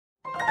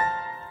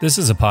This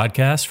is a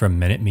podcast from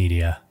Minute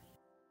Media.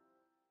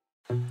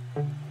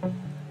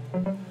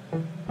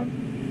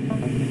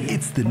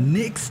 It's the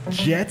Knicks,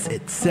 Jets,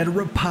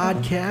 etc.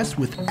 podcast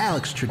with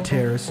Alex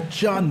Trateris,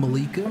 John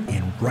Malika,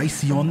 and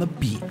Ricey on the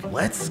beat.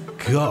 Let's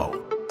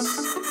go.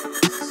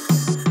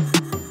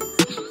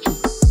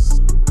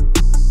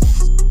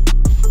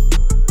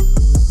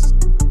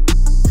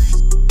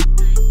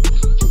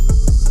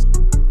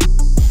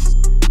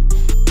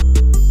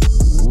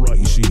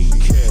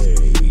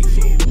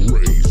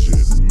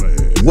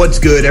 What's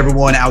good,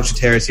 everyone? Alex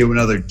Trateris here with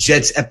another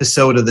Jets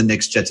episode of the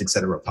Knicks, Jets,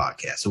 etc.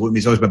 podcast. So with me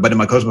is always my buddy,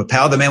 my coach, my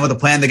pal, the man with a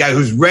plan, the guy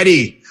who's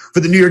ready for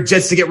the New York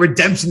Jets to get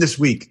redemption this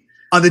week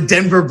on the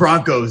Denver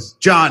Broncos.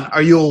 John,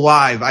 are you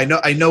alive? I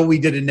know we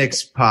did a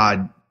Knicks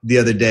pod the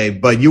other day,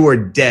 but you were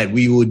dead.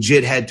 We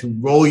legit had to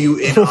roll you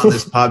in on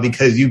this pod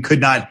because you could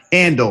not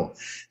handle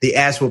the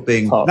ass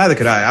whooping. Neither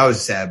could I. I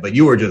was sad, but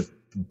you were just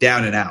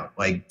down and out.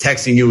 Like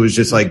texting you was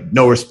just like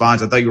no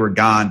response. I thought you were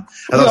gone.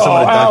 I thought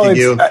someone had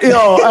dunked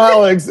you.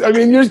 Alex, I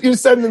mean, you're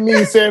sending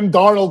me Sam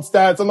Darnold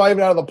stats. I'm not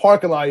even out of the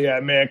parking lot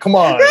yet, man. Come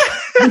on.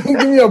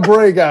 Give me a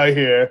break out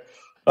here.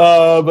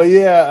 But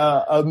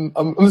yeah,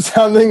 I'm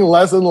sounding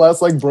less and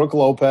less like Brooke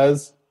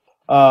Lopez.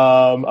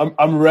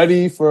 I'm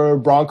ready for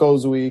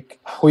Broncos week.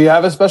 We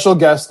have a special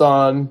guest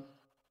on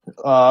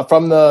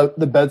from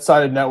the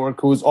Bedside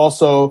Network who's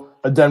also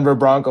a Denver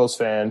Broncos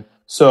fan.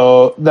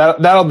 So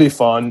that'll be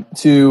fun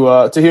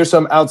to hear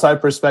some outside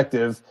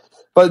perspective.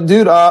 But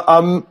dude,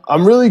 I'm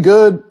really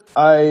good.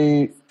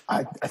 I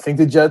think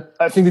the Jets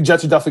are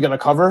definitely going to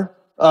cover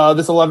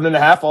this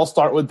 11.5. I'll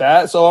start with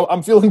that. So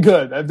I'm feeling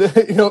good.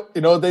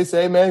 You know what they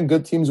say, man.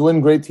 Good teams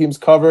win, great teams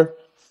cover.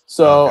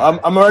 So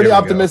I'm already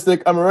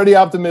optimistic. I'm already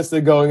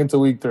optimistic going into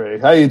week 3.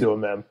 How you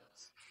doing, man?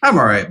 I'm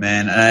all right,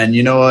 man. And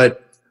you know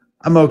what?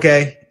 I'm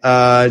okay.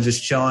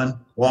 Just chilling.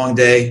 Long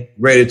day,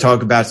 ready to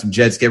talk about some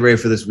Jets, get ready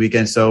for this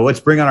weekend. So let's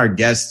bring on our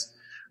guests.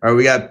 All right,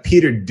 we got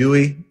Peter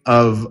Dewey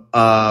of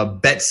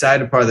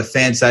Bedside, a part of the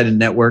Fansided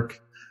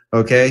Network.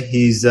 Okay,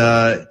 he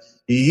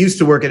used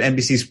to work at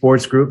NBC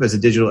Sports Group as a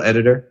digital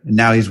editor, and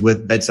now he's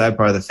with Bedside,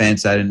 part of the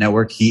Fansided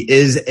Network. He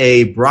is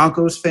a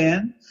Broncos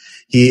fan.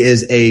 He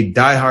is a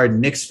diehard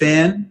Knicks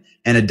fan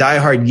and a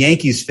diehard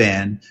Yankees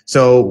fan.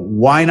 So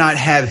why not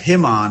have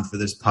him on for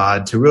this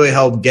pod to really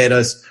help get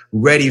us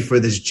ready for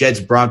this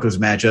Jets-Broncos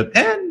matchup?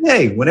 And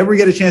hey, whenever we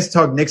get a chance to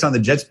talk Knicks on the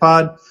Jets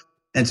pod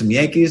and some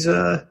Yankees,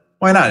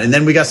 why not? And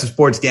then we got some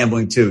sports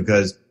gambling too,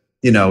 because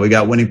we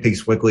got Winning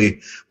Picks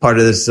Weekly, part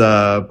of this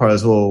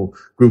whole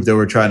group that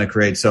we're trying to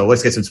create. So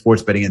let's get some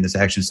sports betting in this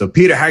action. So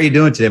Peter, how are you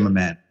doing today, my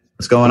man?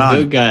 What's going on?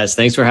 Good, guys.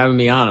 Thanks for having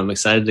me on. I'm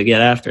excited to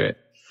get after it.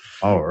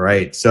 All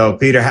right. So,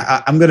 Peter,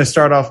 I'm going to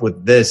start off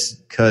with this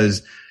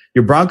because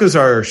your Broncos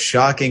are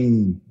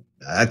shocking,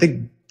 I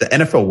think, the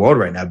NFL world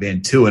right now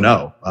being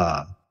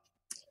 2-0.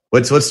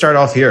 Let's start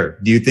off here.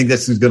 Do you think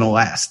this is going to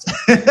last?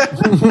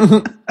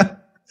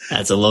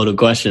 That's a loaded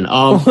question.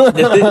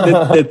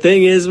 The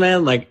thing is,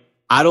 man, like,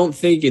 I don't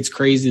think it's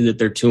crazy that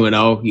they're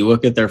 2-0. You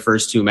look at their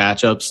first 2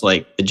 matchups,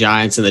 like the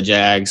Giants and the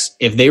Jags.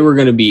 If they were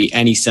going to be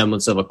any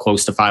semblance of a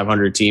close to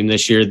 500 team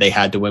this year, they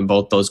had to win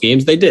both those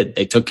games. They did.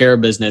 They took care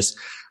of business.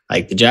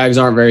 Like, the Jags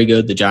aren't very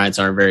good. The Giants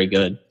aren't very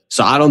good.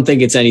 So I don't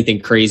think it's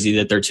anything crazy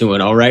that they're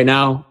 2-0 right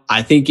now.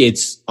 I think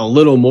it's a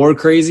little more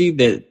crazy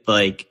that,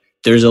 like,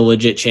 there's a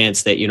legit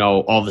chance that,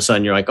 all of a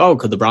sudden you're like, oh,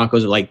 could the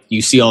Broncos, like,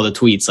 you see all the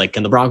tweets, like,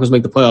 can the Broncos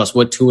make the playoffs?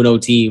 What 2-0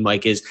 team,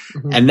 like, is,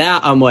 and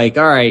that I'm like,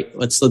 all right,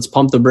 let's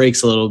pump the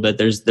brakes a little bit.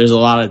 There's a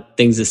lot of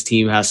things this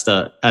team has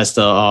to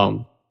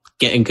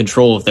get in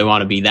control if they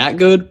want to be that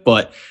good,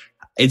 but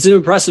it's an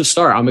impressive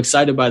start. I'm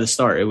excited by the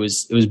start. It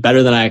was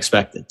better than I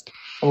expected.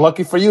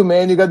 Lucky for you,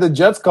 man. You got the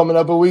Jets coming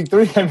up in week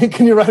 3. I mean,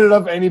 can you write it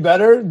up any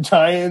better?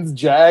 Giants,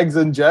 Jags,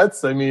 and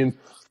Jets. I mean,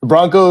 the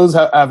Broncos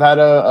have had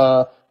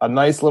a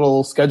nice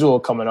little schedule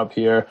coming up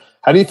here.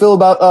 How do you feel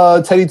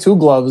about Teddy Two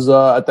Gloves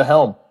at the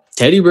helm?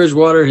 Teddy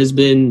Bridgewater has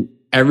been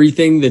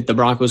everything that the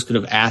Broncos could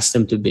have asked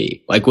him to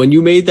be. Like, when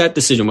you made that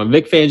decision, when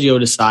Vic Fangio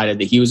decided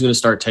that he was going to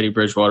start Teddy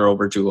Bridgewater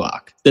over Drew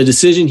Lock, the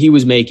decision he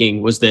was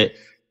making was that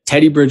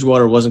Teddy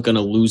Bridgewater wasn't going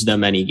to lose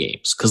them any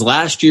games. Because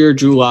last year,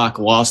 Drew Lock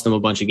lost them a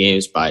bunch of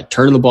games by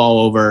turning the ball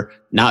over,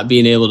 not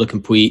being able to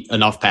complete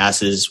enough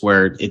passes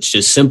where it's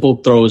just simple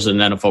throws that an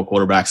NFL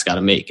quarterback's got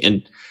to make.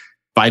 And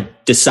by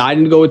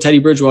deciding to go with Teddy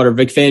Bridgewater,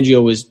 Vic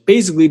Fangio was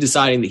basically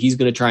deciding that he's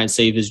going to try and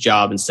save his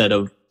job instead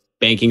of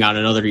banking on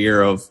another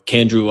year of,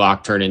 can Drew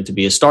Lock turn into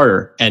be a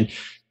starter? And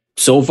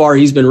so far,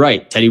 he's been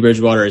right. Teddy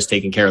Bridgewater has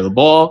taken care of the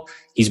ball.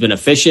 He's been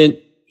efficient.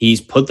 He's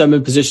put them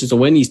in positions to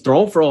win. He's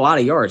thrown for a lot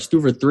of yards. He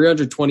threw for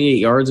 328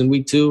 yards in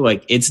week 2.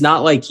 Like, it's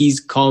not like he's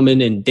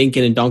coming and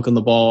dinking and dunking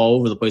the ball all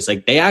over the place.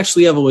 Like, they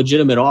actually have a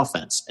legitimate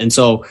offense. And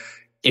so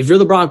if you're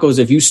the Broncos,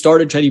 if you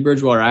started Teddy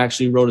Bridgewater, I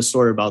actually wrote a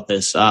story about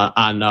this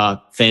on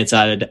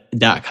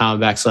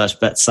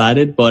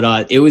fansided.com/betsided.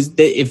 But it was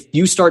if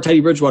you start Teddy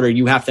Bridgewater,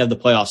 you have to have the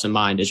playoffs in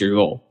mind as your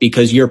goal,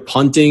 because you're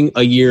punting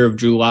a year of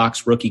Drew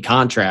Lock's rookie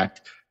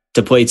contract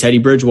to play Teddy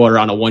Bridgewater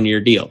on a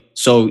 1-year deal.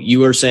 So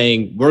you are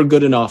saying we're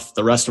good enough,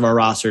 the rest of our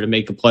roster, to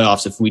make the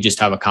playoffs if we just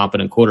have a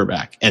competent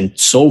quarterback. And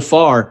so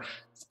far,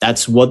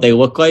 that's what they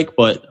look like.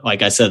 But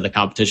like I said, the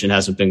competition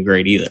hasn't been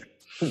great either.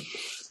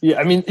 Yeah,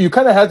 I mean, you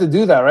kind of had to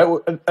do that,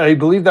 right? I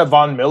believe that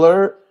Von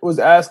Miller was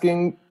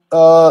asking,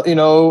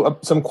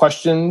 some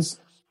questions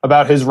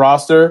about his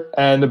roster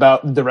and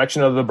about the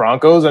direction of the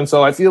Broncos. And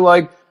so I feel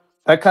like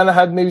that kind of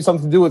had maybe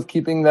something to do with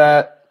keeping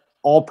that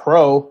all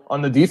pro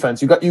on the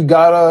defense. You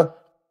gotta,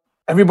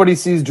 everybody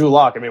sees Drew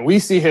Lock. I mean, we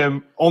see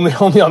him only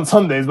on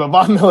Sundays, but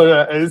Von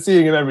Miller is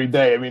seeing him every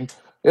day. I mean,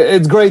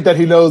 it's great that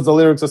he knows the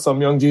lyrics of some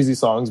Young Jeezy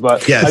songs,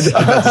 but yes,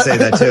 I'm about to say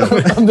that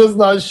too. I'm just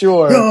not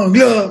sure. Young.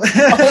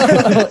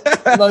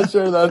 I'm not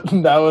sure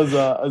that was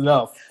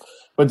enough.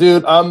 But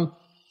dude,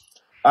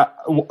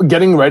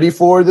 getting ready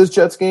for this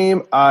Jets game,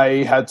 what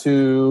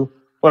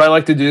I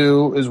like to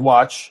do is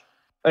watch.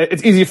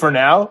 It's easy for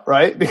now,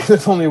 right? Because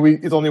it's only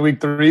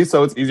week 3,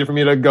 so it's easy for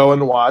me to go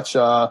and watch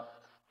the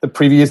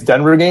previous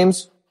Denver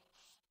games.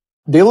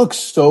 They look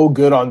so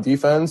good on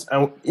defense,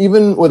 and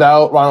even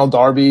without Ronald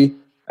Darby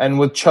and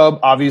with Chubb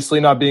obviously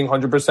not being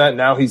 100%,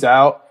 now he's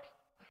out.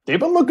 They've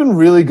been looking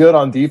really good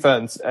on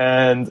defense,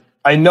 and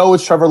I know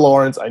it's Trevor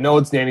Lawrence, I know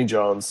it's Danny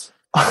Jones,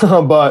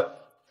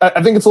 but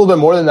I think it's a little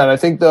bit more than that. I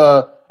think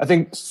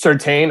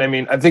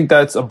Surtain, I think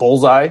that's a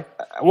bullseye.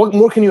 What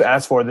more can you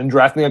ask for than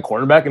drafting a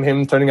cornerback and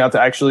him turning out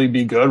to actually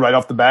be good right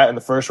off the bat in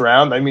the first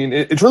round? I mean,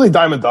 it's really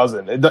dime a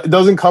dozen. It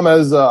doesn't come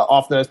as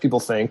often as people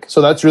think.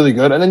 So that's really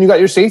good. And then you got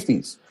your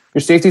safeties.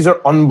 Your safeties are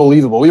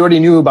unbelievable. We already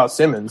knew about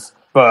Simmons,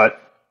 but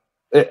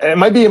it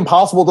might be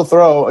impossible to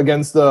throw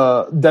against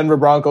the Denver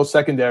Broncos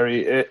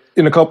secondary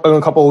in a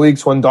couple of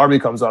weeks when Darby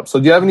comes up. So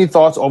do you have any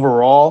thoughts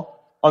overall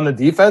on the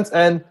defense?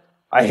 And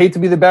I hate to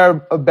be the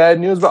bearer of bad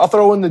news, but I'll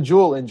throw in the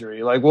Jewell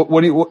injury. Like,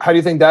 how do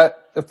you think that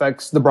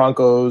affects the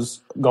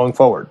Broncos going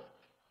forward?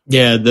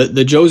 Yeah,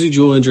 the Josie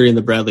Jewell injury and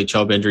the Bradley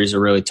Chubb injuries are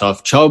really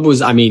tough. Chubb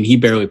he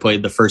barely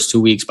played the first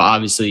 2 weeks, but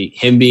obviously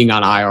him being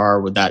on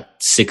IR with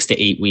that 6 to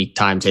 8 week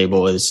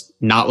timetable is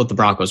not what the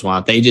Broncos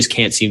want. They just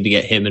can't seem to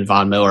get him and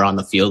Von Miller on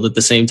the field at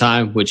the same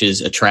time, which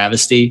is a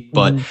travesty.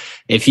 But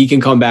if he can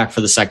come back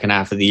for the second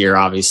half of the year,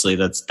 obviously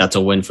that's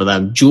a win for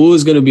them. Jewell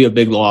is going to be a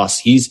big loss.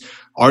 He's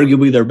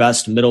arguably their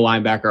best middle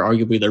linebacker,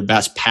 arguably their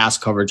best pass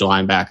coverage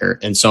linebacker.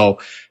 And so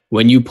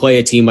when you play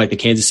a team like the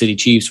Kansas City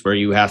Chiefs, where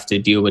you have to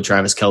deal with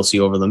Travis Kelce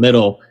over the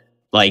middle,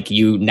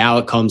 now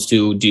it comes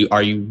to,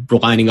 are you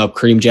lining up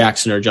Kareem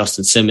Jackson or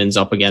Justin Simmons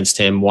up against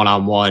him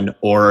one-on-one,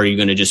 or are you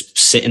going to just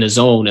sit in a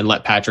zone and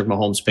let Patrick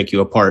Mahomes pick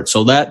you apart?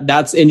 So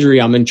that's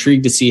injury. I'm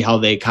intrigued to see how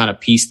they kind of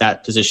piece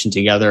that position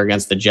together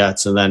against the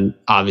Jets, and then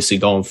obviously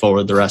going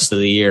forward the rest of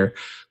the year.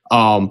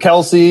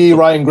 Kelsey,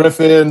 Ryan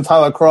Griffin,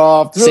 Tyler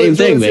Kroft. Same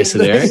thing,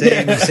 basically, right?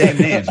 Same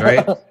names,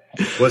 right?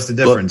 What's the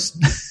difference?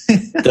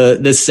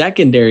 The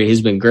secondary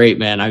has been great,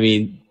 man. I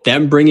mean,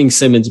 them bringing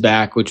Simmons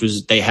back,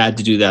 they had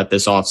to do that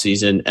this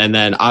offseason. And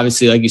then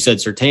obviously, like you said,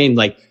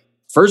 Surtain,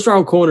 first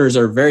round corners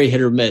are very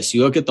hit or miss.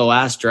 You look at the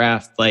last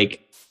draft,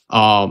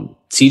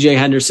 CJ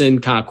Henderson,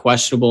 kind of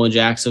questionable in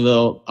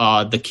Jacksonville.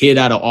 The kid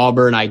out of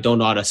Auburn, I don't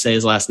know how to say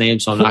his last name,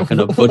 so I'm not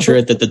going to butcher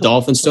it, that the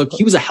Dolphins took.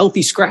 He was a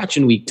healthy scratch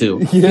in week 2.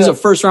 Yeah. He was a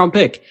first round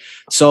pick.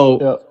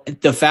 So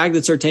the fact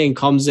that Surtain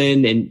comes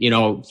in and,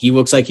 he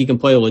looks like he can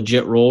play a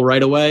legit role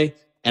right away.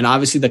 And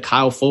obviously the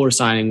Kyle Fuller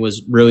signing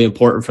was really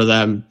important for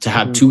them to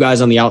have 2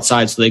 guys on the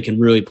outside so they can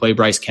really play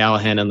Bryce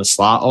Callahan in the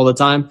slot all the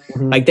time.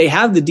 They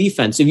have the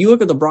defense. If you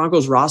look at the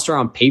Broncos roster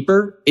on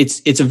paper,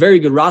 it's a very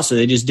good roster.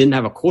 They just didn't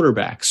have a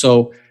quarterback.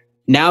 So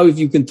now if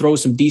you can throw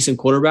some decent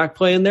quarterback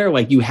play in there,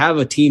 you have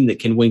a team that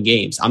can win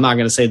games. I'm not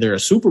going to say they're a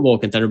Super Bowl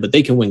contender, but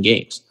they can win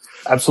games.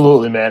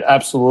 Absolutely, man.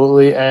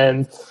 Absolutely.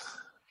 And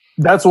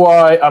that's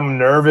why I'm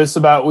nervous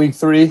about week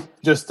 3.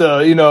 Just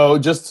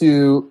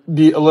to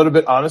be a little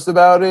bit honest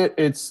about it,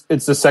 it's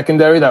the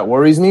secondary that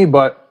worries me.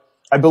 But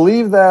I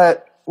believe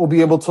that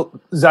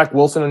Zach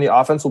Wilson and the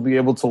offense will be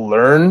able to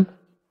learn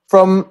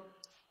from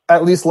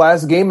at least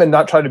last game and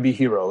not try to be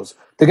heroes.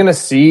 They're going to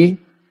see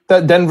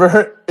that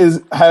Denver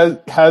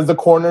has the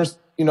corners,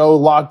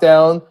 locked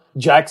down.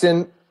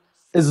 Jackson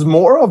is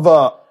more of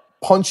a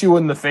punch you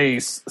in the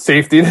face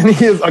safety than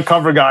he is a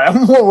cover guy.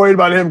 I'm more worried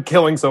about him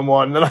killing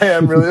someone than I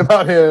am really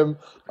about him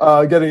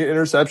getting an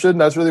interception.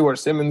 That's really where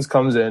Simmons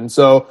comes in.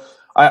 So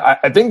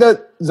I think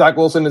that Zach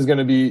Wilson is going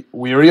to be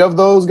weary of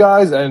those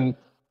guys, and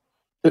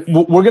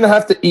we're going to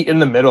have to eat in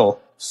the middle,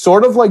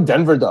 sort of like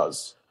Denver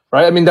does,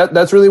 right? I mean,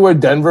 that's really where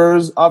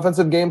Denver's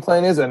offensive game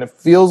plan is, and it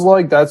feels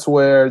like that's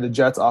where the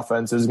Jets'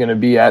 offense is going to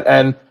be at.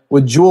 And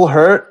with Jewell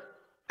hurt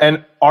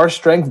and our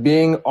strength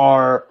being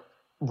our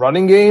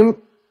running game,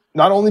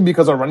 not only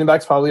because our running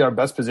backs probably our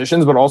best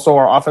positions, but also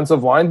our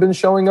offensive line been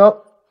showing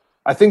up,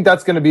 I think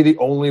that's going to be the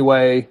only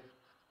way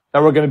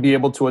that we're going to be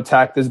able to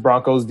attack this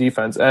Broncos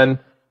defense. And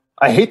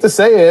I hate to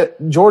say it,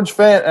 George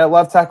Fant at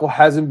left tackle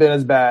hasn't been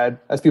as bad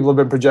as people have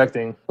been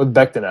projecting with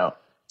Becton out.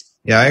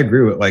 Yeah, I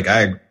agree with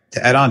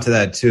to add on to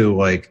that too.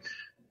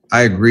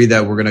 I agree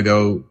that we're going to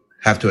go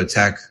have to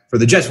attack through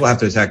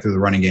the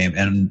running game.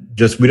 And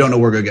just, we don't know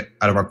where we're going to get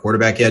out of our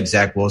quarterback yet.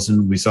 Zach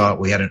Wilson, we saw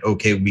we had an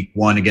okay week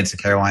 1 against the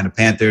Carolina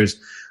Panthers.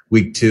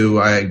 Week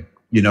 2,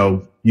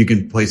 you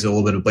can place a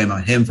little bit of blame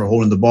on him for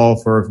holding the ball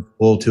for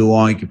a little too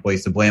long. You can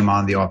place the blame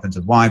on the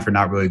offensive line for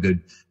not really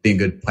being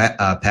good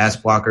pass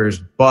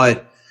blockers.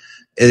 But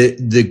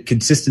the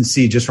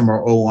consistency just from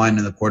our O-line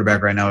and the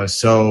quarterback right now is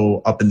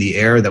so up in the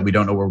air that we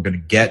don't know where we're going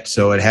to get.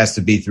 So it has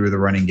to be through the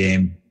running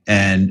game.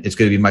 And it's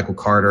going to be Michael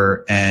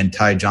Carter and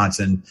Ty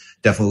Johnson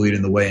definitely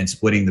leading the way and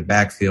splitting the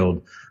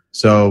backfield.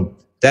 So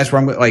that's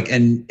where I'm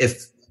and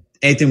if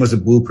anything was a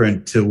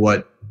blueprint to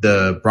what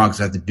the Broncos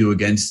have to do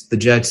against the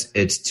Jets,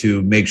 it's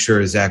to make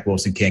sure Zach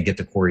Wilson can't get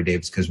to Corey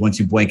Davis. Because once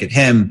you blanket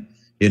him,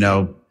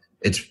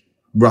 it's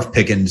rough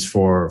pickings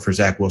for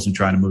Zach Wilson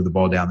trying to move the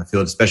ball down the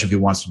field, especially if he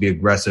wants to be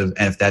aggressive.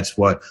 And if that's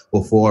what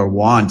LaFleur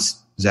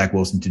wants Zach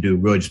Wilson to do,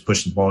 really just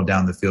push the ball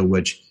down the field,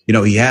 which,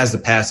 he has the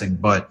passing,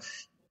 but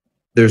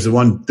there's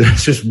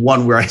just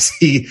one where I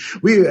see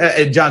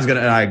and John's and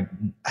I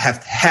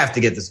have to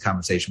get this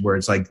conversation where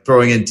it's like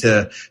throwing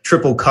into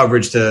triple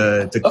coverage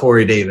to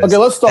Corey Davis. Okay,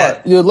 let's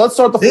start. Let's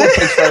start the 4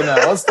 picks right now.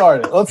 Let's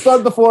start it. Let's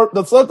start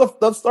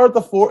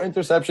the 4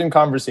 interception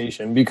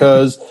conversation,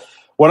 because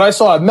what I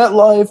saw at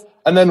MetLife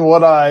and then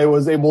what I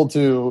was able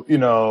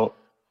to,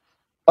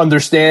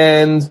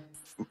 understand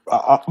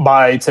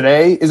by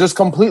today is just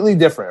completely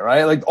different,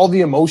 right? Like all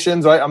the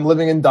emotions, right? I'm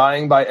living and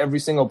dying by every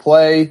single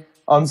play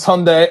on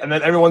Sunday, and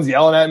then everyone's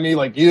yelling at me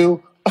like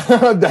you,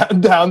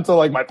 down to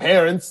like my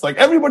parents, like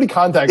everybody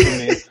contacted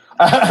me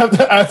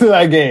after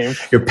that game.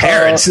 Your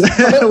parents? What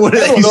are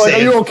they saying? Like,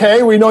 are you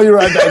okay? We know you were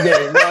at that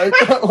game.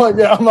 Like,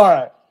 yeah, I'm all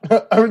right.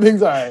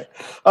 Everything's all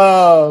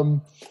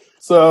right.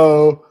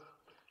 So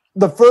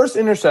the first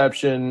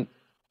interception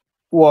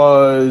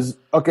was,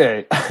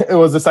 okay, it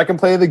was the second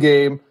play of the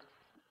game.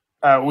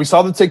 We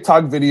saw the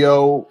TikTok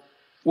video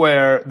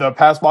where the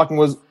pass blocking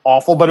was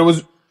awful, but it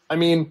was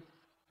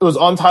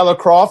on Tyler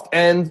Kroft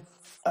and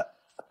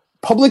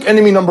public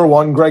enemy number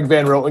 1, Greg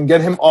Van Roten.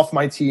 Get him off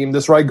my team.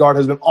 This right guard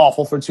has been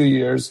awful for 2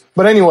 years.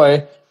 But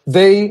anyway,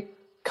 they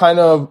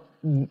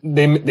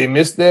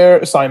missed their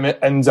assignment,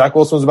 and Zach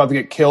Wilson was about to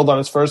get killed on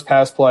his first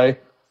pass play.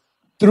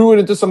 Threw it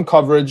into some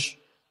coverage.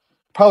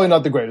 Probably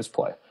not the greatest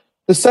play.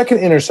 The second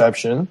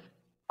interception,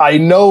 I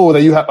know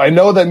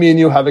that me and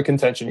you have a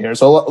contention here.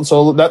 So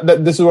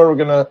this is where we're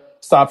gonna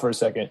stop for a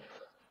second.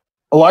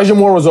 Elijah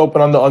Moore was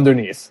open on the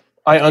underneath.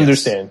 I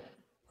understand. Yes.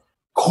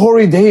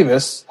 Corey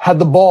Davis had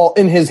the ball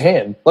in his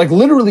hand, like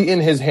literally in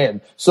his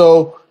hand.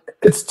 So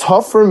it's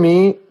tough for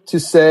me to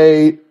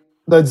say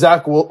that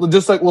Zach Wilson,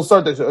 just like we'll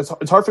start there.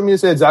 It's hard for me to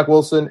say that Zach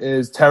Wilson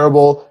is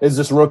terrible, is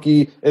this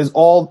rookie, is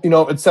all,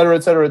 et cetera,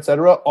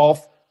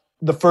 off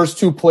the first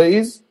 2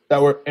 plays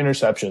that were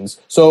interceptions.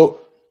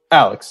 So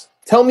Alex,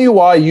 tell me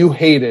why you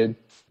hated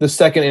the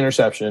second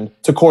interception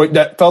to Corey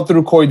that fell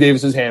through Corey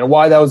Davis's hand, and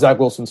why that was Zach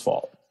Wilson's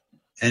fault.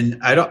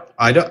 And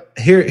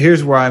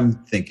here's where I'm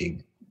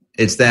thinking.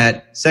 It's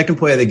that second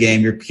play of the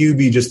game, your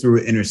QB just threw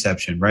an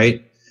interception,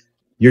 right?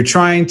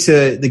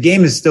 The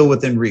game is still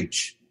within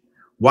reach.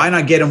 Why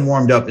not get him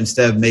warmed up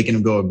instead of making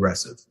him go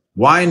aggressive?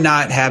 Why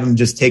not have him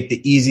just take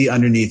the easy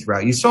underneath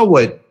route? You saw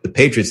what the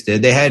Patriots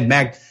did. They had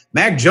Mac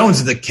Jones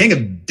is the king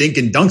of dink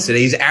and dunks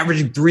today. He's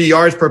averaging 3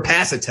 yards per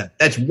pass attempt.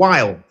 That's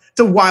wild. It's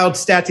a wild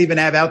stat to even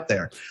have out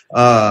there.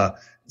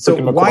 So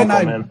why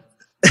not? Man.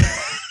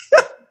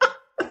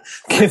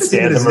 Can't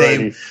stand his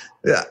name.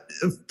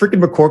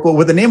 Freaking McCorkle,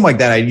 with a name like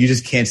that, you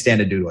just can't stand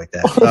a dude like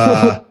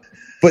that.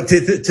 But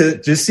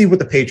to just see what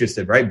the Patriots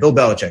did, right? Bill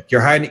Belichick,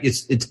 you're hiding.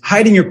 It's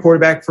hiding your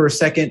quarterback for a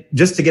second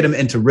just to get him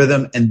into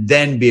rhythm and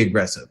then be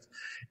aggressive.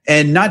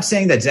 And not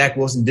saying that Zach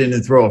Wilson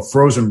didn't throw a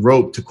frozen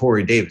rope to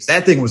Corey Davis.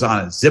 That thing was on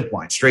a zip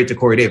line straight to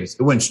Corey Davis.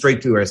 It went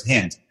straight to his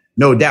hands,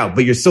 no doubt.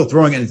 But you're still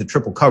throwing it into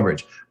triple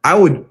coverage. I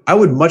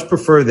would much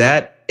prefer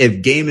that.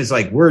 If game is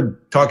like we're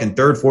talking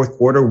third, fourth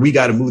quarter, we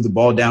got to move the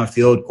ball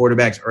downfield.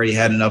 Quarterback's already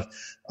had enough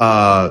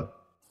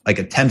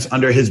attempts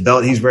under his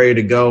belt. He's ready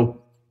to go.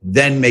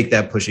 Then make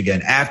that push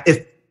again.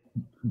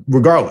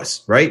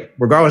 Regardless, right?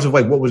 Regardless of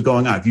what was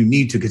going on, if you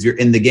need to, because you're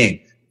in the game.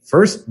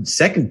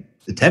 Second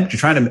attempt, you're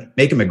trying to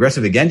make him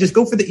aggressive again. Just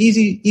go for the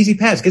easy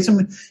pass. Get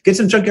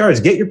some chunk yards.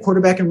 Get your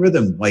quarterback in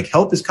rhythm.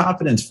 Help his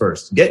confidence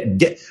first.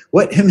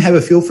 Let him have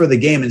a feel for the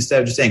game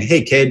instead of just saying,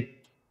 "Hey, kid,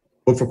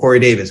 look for Corey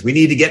Davis. We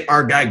need to get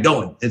our guy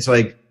going." It's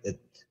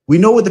we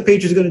know what the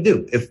Patriots are going to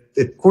do.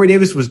 If Corey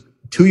Davis was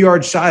 2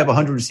 yards shy of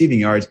 100 receiving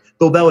yards,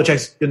 Bill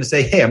Belichick's going to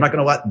say, "Hey, I'm not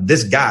going to let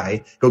this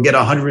guy go get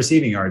 100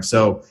 receiving yards."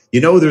 So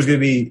there's going to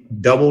be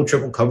double,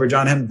 triple coverage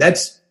on him.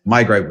 That's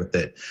my gripe with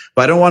it.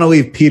 But I don't want to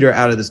leave Peter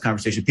out of this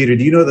conversation. Peter,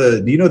 do you know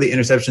the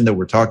interception that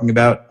we're talking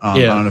about? Yeah. I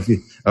don't know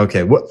if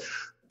okay.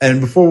 And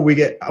before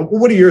we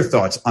what are your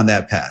thoughts on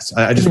that pass?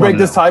 I just break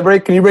this tie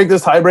break. Can you break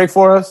this tie break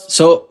for us?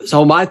 So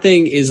my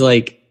thing is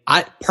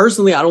I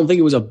don't think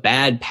it was a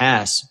bad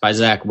pass by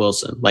Zach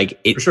Wilson.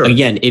 Sure.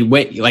 Again, it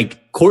went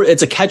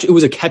it's a catch. It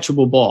was a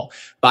catchable ball,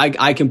 but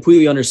I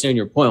completely understand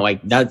your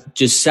point. That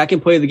just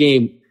second play of the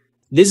game.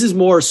 This is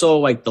more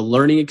so the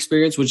learning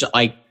experience, which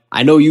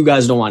I know you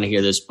guys don't want to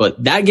hear this,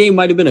 but that game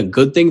might have been a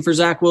good thing for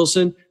Zach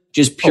Wilson,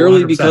 just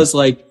purely because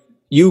like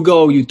you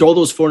throw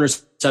those 4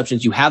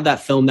 interceptions, you have that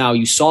film now,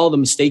 you saw the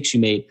mistakes you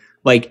made.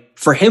 Like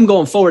for him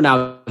going forward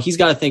now, he's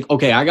got to think,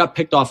 okay, I got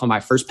picked off on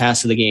my first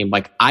pass of the game.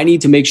 Like I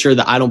need to make sure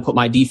that I don't put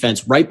my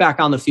defense right back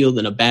on the field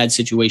in a bad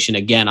situation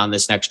again on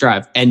this next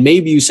drive. And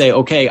maybe you say,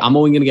 okay, I'm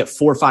only going to get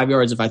 4 or 5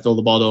 yards if I throw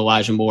the ball to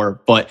Elijah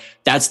Moore, but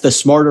that's the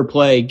smarter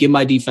play. Give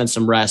my defense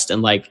some rest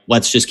and like,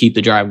 let's just keep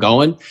the drive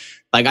going.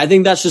 Like, I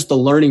think that's just the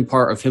learning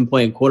part of him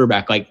playing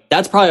quarterback. Like,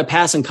 that's probably a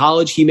pass in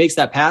college. He makes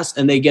that pass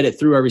and they get it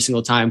through every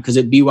single time because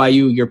at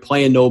BYU, you're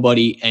playing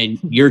nobody and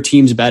your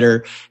team's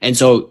better. And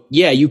so,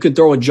 yeah, you could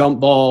throw a jump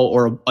ball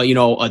or,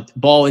 a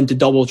ball into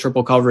double,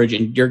 triple coverage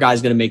and your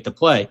guy's going to make the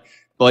play.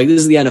 But like,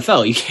 this is the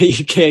NFL.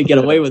 You can't get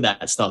away with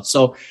that stuff.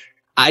 So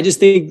I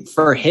just think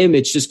for him,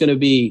 it's just going to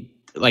be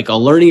like a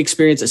learning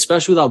experience,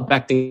 especially without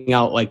backing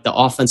out. Like, the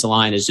offensive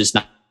line is just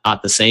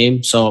not the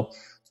same. So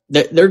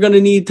they're going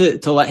to need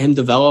to let him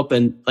develop.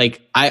 And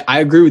like,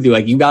 I agree with you.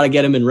 Like, you got to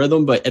get him in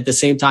rhythm, but at the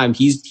same time,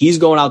 he's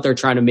going out there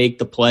trying to make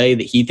the play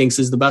that he thinks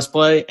is the best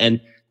play.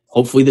 And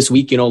hopefully this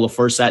week,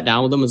 LaFleur sat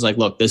down with him and was like,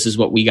 look, this is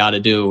what we got to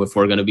do if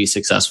we're going to be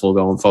successful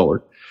going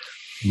forward.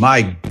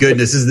 My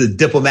goodness, this is the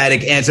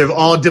diplomatic answer of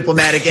all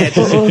diplomatic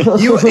answers.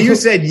 You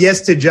said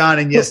yes to John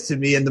and yes to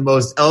me in the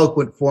most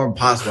eloquent form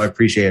possible. I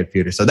appreciate it,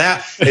 Peter. So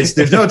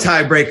there's no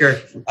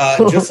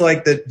tiebreaker. Just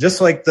like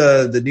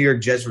the New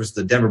York Jets versus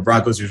the Denver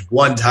Broncos, there's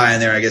one tie in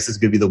there. I guess it's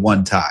gonna be the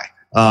one tie.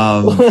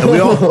 And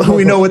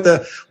we know what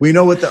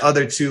the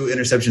other 2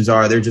 interceptions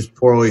are. They're just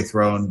poorly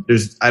thrown.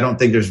 I don't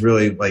think there's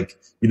really what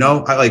do you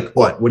want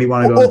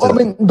to go into? I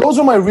mean, those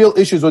are my real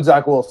issues with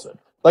Zach Wilson.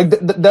 Like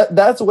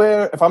that's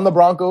where, if I'm the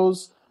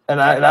Broncos and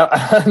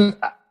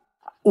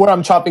where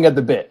I'm chopping at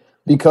the bit,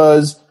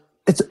 because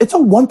it's a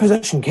 1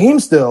 possession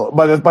game still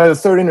by the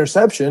 3rd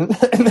interception,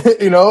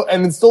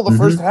 and it's still the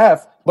first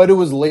half, but it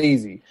was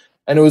lazy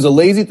and it was a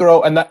lazy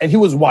throw and he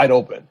was wide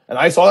open, and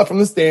I saw that from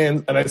the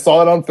stands and I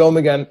saw it on film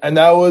again, and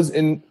that was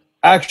in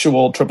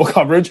actual triple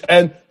coverage,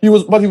 and he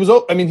was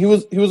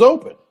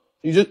open.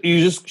 He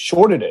just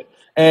shorted it,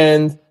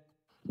 and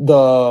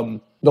the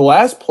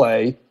last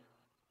play.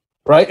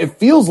 Right? It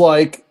feels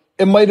like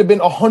it might have been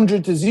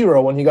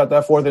 100-0 when he got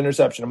that 4th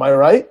interception. Am I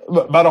right?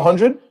 About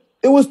 100?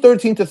 It was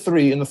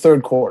 13-3 in the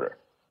 3rd quarter.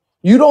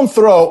 You don't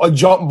throw a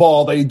jump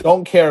ball that you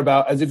don't care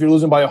about as if you're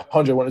losing by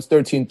 100 when it's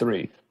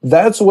 13-3.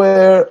 That's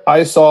where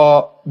I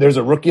saw there's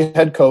a rookie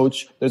head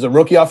coach, there's a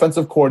rookie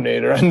offensive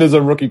coordinator, and there's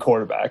a rookie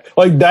quarterback.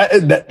 Like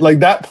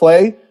that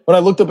play, when I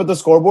looked up at the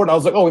scoreboard, I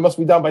was like, oh, we must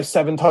be down by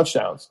 7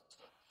 touchdowns.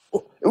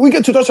 If we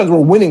get 2 touchdowns, we're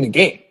winning the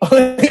game.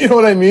 You know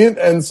what I mean?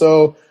 And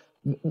so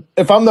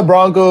if I'm the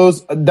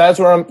Broncos, that's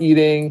where I'm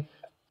eating,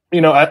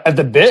 at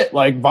the bit.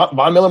 Like,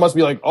 Von Miller must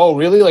be like, oh,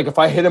 really? Like, if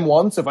I hit him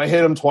once, if I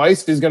hit him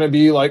twice, he's going to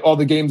be like, oh,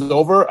 the game's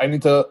over. I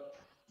need to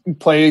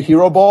play a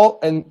hero ball.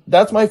 And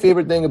that's my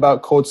favorite thing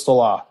about Coach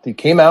Salah. He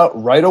came out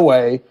right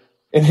away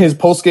in his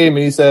post-game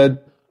and he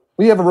said,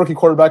 we have a rookie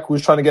quarterback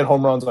who's trying to get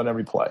home runs on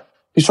every play.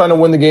 He's trying to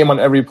win the game on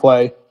every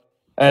play.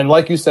 And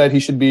like you said,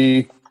 he should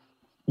be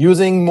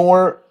using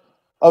more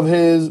of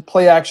his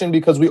play action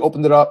because we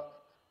opened it up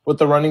with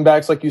the running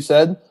backs, like you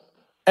said.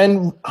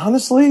 And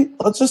honestly,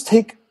 let's just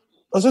take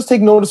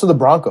notice of the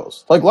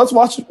Broncos. Like, let's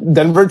watch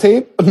Denver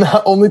tape,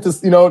 not only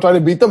to, try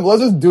to beat them.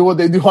 Let's just do what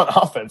they do on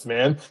offense,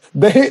 man.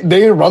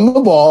 They run the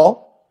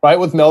ball, right,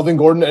 with Melvin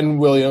Gordon and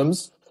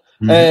Williams,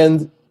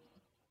 and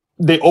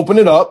they open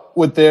it up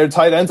with their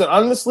tight ends. And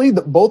honestly,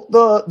 both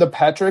the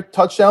Patrick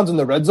touchdowns in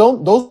the red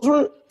zone, those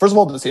were, first of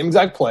all, the same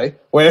exact play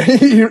where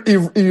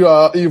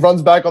he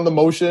runs back on the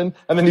motion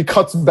and then he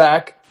cuts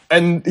back.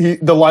 And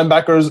the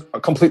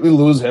linebackers completely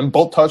lose him.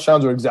 Both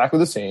touchdowns are exactly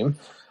the same.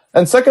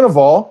 And second of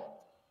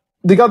all,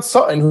 they got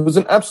Sutton, who's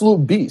an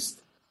absolute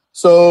beast.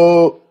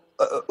 So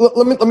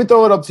let me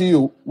throw it up to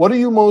you. What are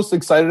you most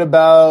excited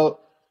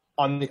about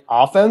on the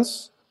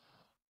offense?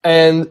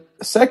 And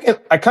second,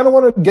 I kind of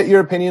want to get your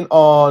opinion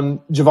on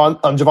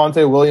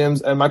Javonte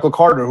Williams and Michael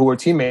Carter, who are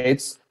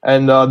teammates,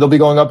 and they'll be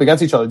going up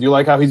against each other. Do you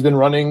like how he's been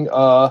running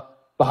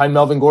behind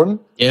Melvin Gordon?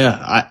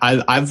 Yeah,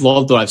 I've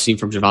loved what I've seen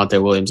from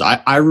Javonte Williams.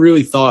 I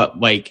really thought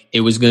like it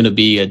was going to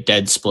be a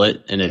dead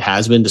split, and it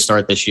has been to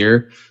start this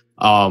year.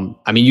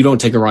 You don't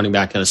take a running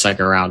back in the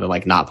 2nd round and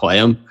like not play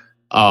him.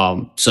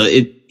 So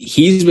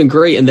he's been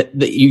great, and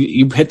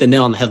you hit the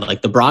nail on the head.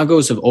 Like, the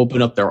Broncos have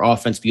opened up their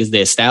offense because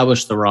they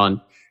established the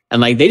run,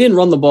 and like they didn't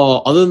run the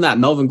ball other than that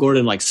Melvin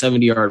Gordon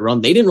 70-yard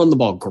run. They didn't run the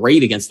ball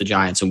great against the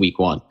Giants in week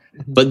 1.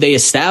 But they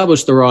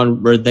established the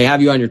run where they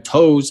have you on your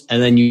toes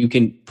and then you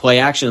can play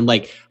action. And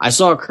like, I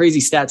saw a crazy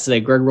stat today.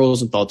 Greg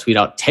Rosenthal tweet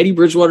out, Teddy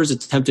Bridgewater's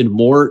attempted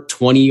more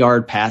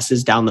 20-yard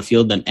passes down the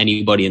field than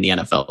anybody in the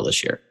NFL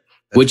this year,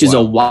 which is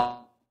a wild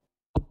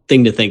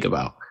thing to think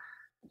about.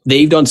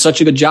 They've done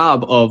such a good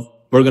job of,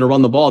 we're going to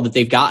run the ball, that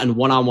they've gotten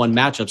one-on-one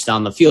matchups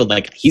down the field.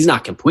 Like, he's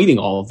not completing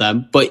all of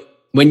them, but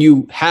when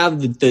you have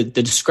the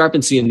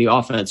discrepancy in the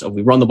offense of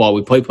we run the ball,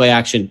 we play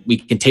action, we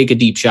can take a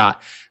deep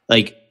shot,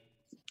 like,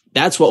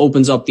 that's what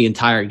opens up the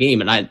entire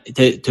game. And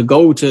to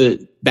go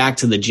back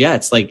to the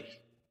Jets, like,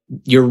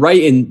 you're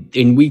right.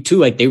 In week 2,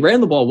 like they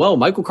ran the ball well.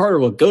 Michael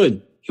Carter looked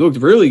good. He looked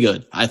really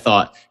good, I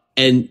thought.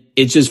 And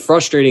it's just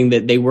frustrating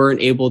that they weren't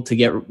able to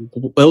get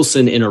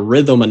Wilson in a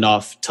rhythm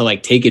enough to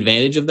like take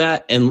advantage of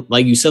that. And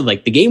like you said,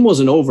 like the game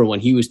wasn't over when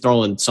he was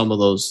throwing some of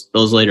those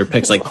later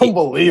picks. Like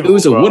unbelievable, it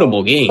was a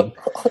winnable game.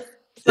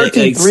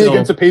 13-3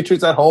 against the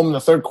Patriots at home in the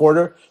third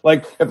quarter.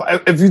 Like if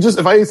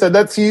I said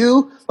that to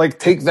you, like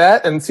take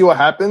that and see what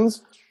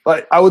happens.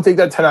 Like I would take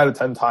that 10 out of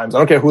 10 times. I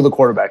don't care who the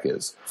quarterback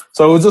is.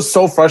 So it was just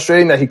so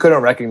frustrating that he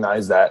couldn't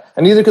recognize that.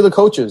 And neither could the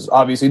coaches.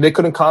 Obviously, they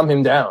couldn't calm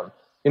him down.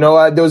 You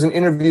know, there was an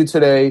interview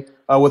today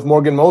with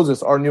Morgan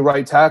Moses, our new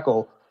right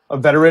tackle, a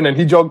veteran, and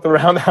he joked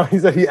around how he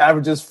said he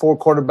averages 4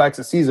 quarterbacks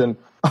a season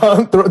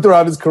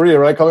throughout his career,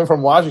 right, coming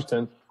from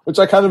Washington, which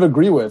I kind of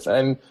agree with.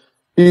 And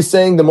he's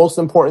saying the most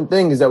important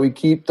thing is that we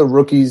keep the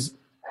rookie's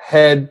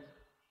head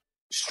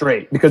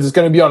straight because it's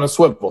going to be on a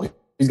swivel.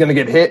 He's going to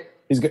get hit.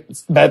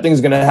 Bad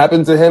things going to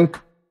happen to him.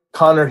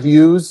 Connor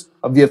Hughes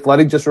of The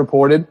Athletic just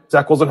reported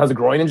Zach Wilson has a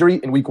groin injury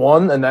in week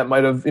 1, and that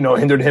might have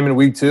hindered him in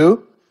week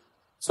 2.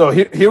 So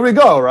here we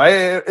go, right?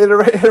 It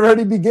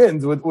already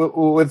begins with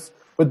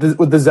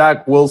the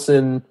Zach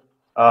Wilson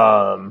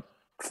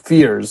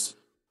fears.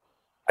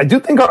 I do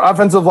think our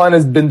offensive line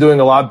has been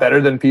doing a lot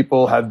better than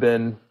people have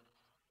been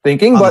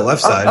thinking. On the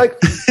left side.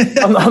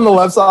 On the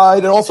left side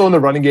and also in the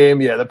running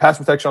game. Yeah, the pass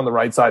protection on the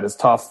right side is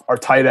tough. Our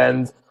tight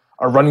end,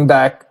 our running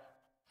back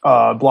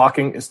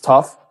blocking is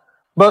tough.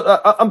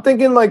 But I'm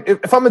thinking, like,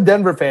 if I'm a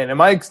Denver fan,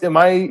 am I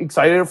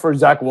excited for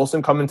Zach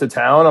Wilson coming to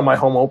town on my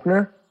home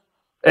opener?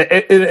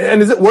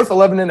 And is it worth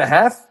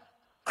 11.5?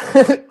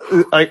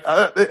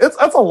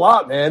 That's a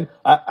lot, man.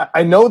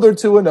 I know they're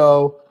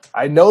 2-0.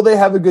 I know they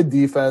have a good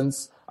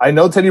defense. I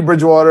know Teddy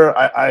Bridgewater.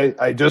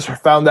 I just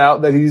found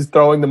out that he's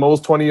throwing the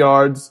most 20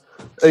 yards,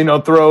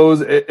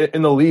 throws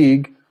in the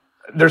league.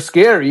 They're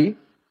scary,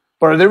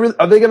 but are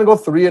they going to go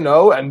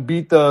 3-0 and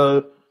beat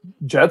the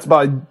Jets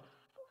by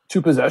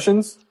 2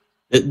 possessions?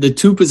 The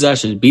 2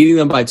 possessions, beating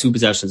them by 2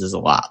 possessions is a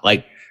lot.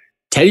 Like,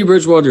 Teddy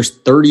Bridgewater's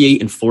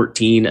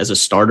 38-14 as a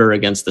starter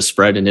against the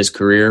spread in his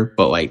career,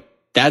 but like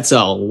that's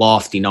a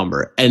lofty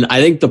number. And I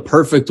think the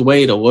perfect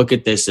way to look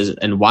at this is,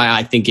 and why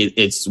I think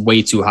it's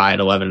way too high at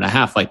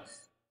 11.5. Like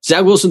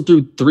Zach Wilson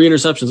threw 3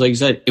 interceptions, like you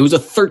said. It was a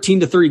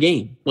 13-3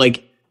 game.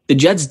 Like the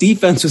Jets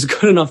defense was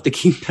good enough to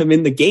keep them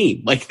in the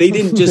game. Like they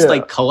didn't just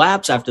like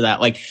collapse after that.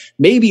 Like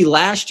maybe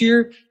last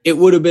year it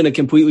would have been a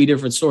completely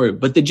different story,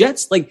 but the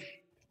Jets, like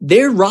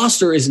their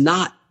roster is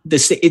not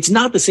it's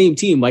not the same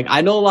team. Like I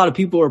know a lot of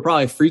people are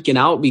probably freaking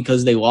out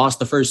because they lost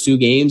the first 2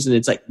 games, and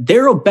it's like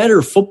they're a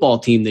better football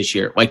team this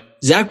year. Like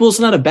Zach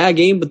Wilson had a bad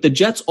game, but the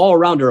Jets all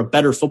around are a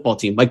better football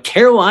team. Like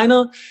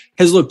Carolina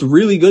has looked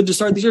really good to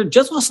start this year.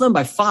 Jets lost them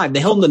by 5.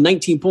 They held them to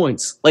 19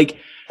 points. Like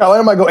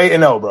Carolina might go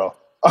 8-0, bro.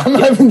 I'm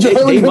not even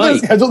joking. They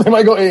might. They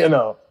might go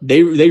 8-0.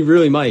 They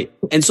really might.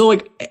 And so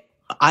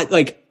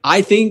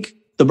I think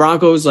the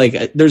Broncos,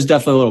 like, there's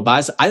definitely a little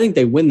bias. I think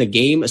they win the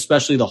game,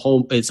 especially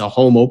it's a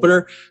home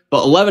opener,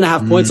 but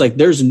 11.5 points, like,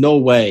 there's no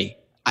way.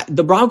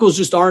 The Broncos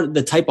just aren't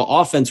the type of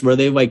offense where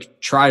they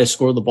like try to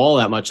score the ball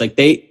that much. Like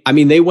they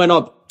went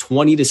up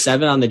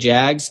 20-7 on the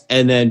Jags,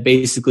 and then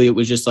basically it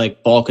was just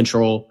like ball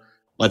control.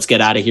 Let's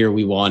get out of here.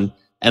 We won.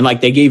 And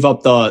like they gave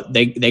up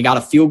they got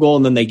a field goal,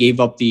 and then they gave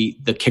up the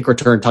kick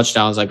return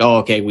touchdowns. Like, oh,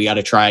 okay, we got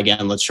to try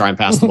again. Let's try and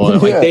pass the ball.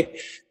 Like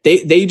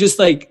they just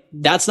like,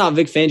 that's not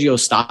Vic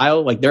Fangio's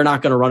style. Like they're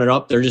not going to run it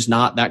up. They're just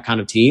not that kind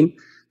of team.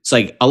 It's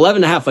like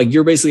 11.5. Like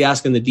you're basically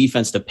asking the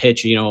defense to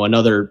pitch,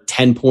 another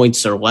 10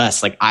 points or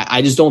less. Like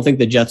I just don't think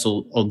the Jets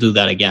will do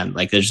that again.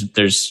 Like I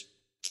just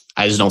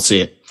don't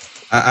see it.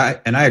 I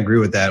agree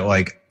with that.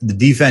 Like the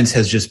defense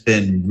has just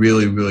been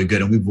really, really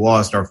good, and we've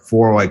lost our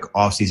 4 like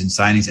offseason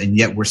signings, and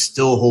yet we're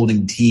still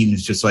holding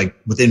teams just like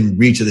within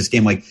reach of this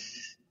game. Like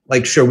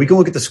sure, we can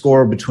look at the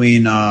score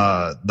between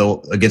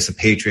against the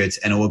Patriots,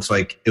 and it looks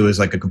like it was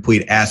like a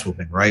complete ass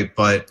whooping, right?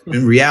 But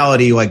in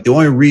reality, like the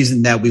only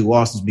reason that we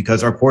lost is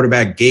because our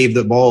quarterback gave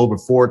the ball over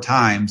 4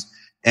 times,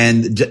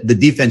 and the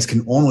defense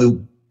can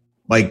only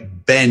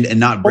like bend and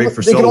not break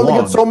for so long. They can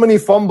only get so many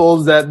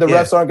fumbles that the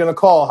refs aren't going to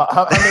call.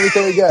 How many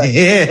can we get?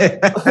 Yeah.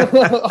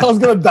 I was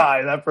going to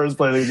die that first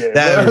play of the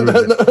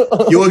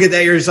game. You look at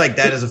that, you're just like,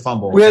 that is a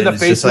fumble. We had the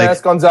face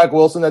mask on Zach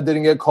Wilson that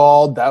didn't get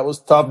called. That was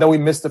tough. Then we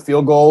missed the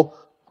field goal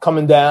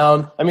coming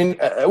down. I mean,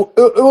 it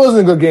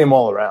wasn't a good game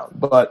all around,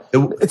 but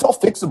it's all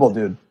fixable,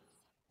 dude.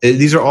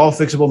 These are all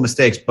fixable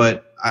mistakes,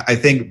 but I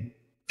think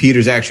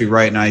Peter's actually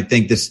right. And I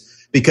think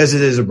this, because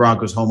it is a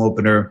Broncos home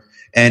opener,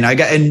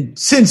 and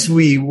since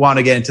we want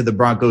to get into the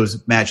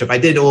Broncos matchup, I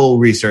did a little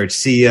research,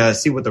 see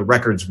what the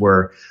records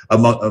were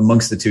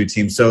amongst the 2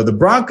 teams. So the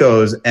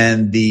Broncos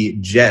and the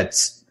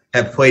Jets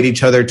have played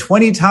each other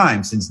 20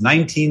 times since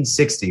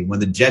 1960, when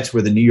the Jets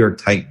were the New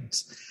York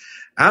Titans.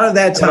 Out of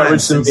that time,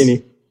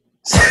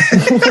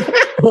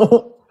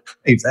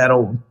 he's that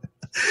old.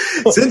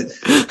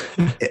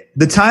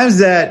 The times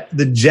that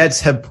the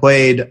Jets have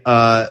played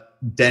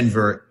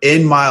Denver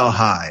in Mile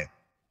High,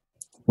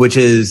 which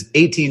is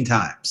 18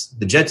 times.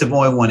 The Jets have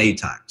only won 8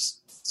 times.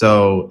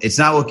 So it's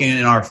not looking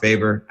in our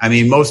favor. I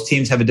mean, most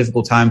teams have a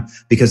difficult time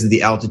because of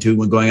the altitude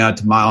when going out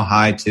to Mile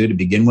High too to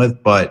begin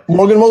with. But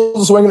Morgan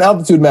Moses wearing an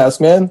altitude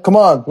mask, man. Come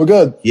on, we're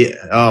good. Yeah.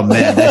 Oh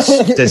man,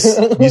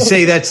 you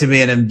say that to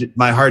me, and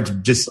my heart's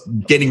just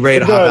getting ready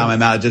to hop out of my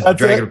mouth, just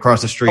drag it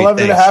across the street.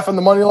 11.5 on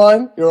the money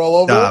line. You're all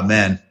over. Oh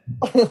man,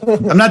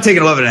 I'm not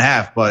taking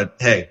 11.5, but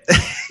hey,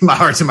 my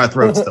heart's in my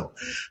throat still.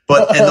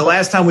 But and the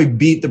last time we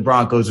beat the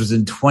Broncos was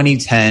in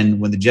 2010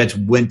 when the Jets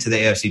went to the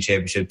AFC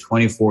Championship,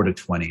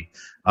 24-20.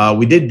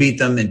 We did beat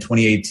them in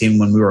 2018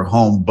 when we were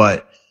home,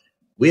 but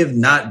we have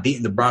not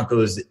beaten the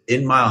Broncos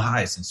in Mile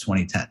High since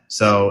 2010.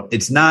 So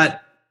it's not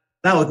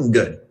looking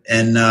good.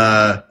 And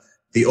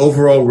the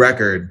overall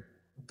record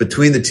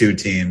between the two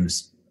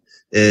teams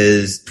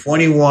is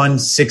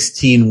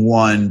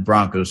 21-16-1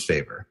 Broncos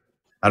favor.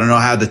 I don't know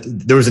how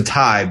there was a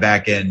tie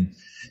back in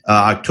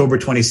October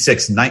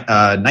 26,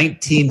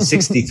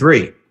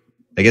 1963.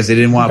 I guess they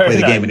didn't want to play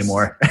the game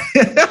anymore.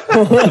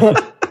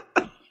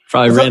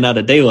 Probably ran out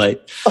of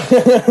daylight.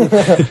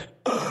 That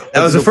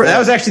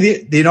was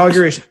actually the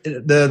inauguration,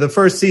 the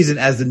first season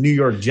as the New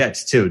York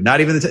Jets too.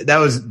 Not even that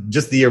was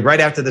just the year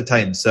right after the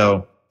Titans.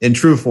 So in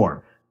true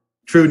form,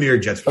 true New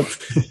York Jets form.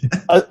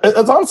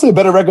 It's honestly a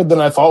better record than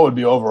I thought would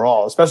be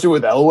overall, especially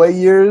with Elway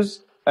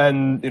years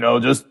and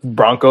just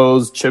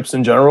Broncos chips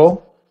in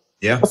general.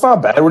 Yeah, that's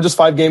not bad. We're just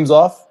 5 games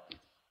off.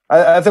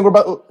 I think we're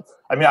about.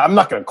 I mean, I'm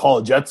not going to call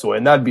a Jets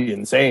win. That'd be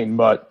insane.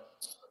 But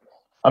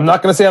I'm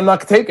not going to say I'm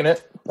not taking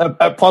it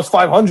at plus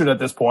 500 at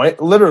this point.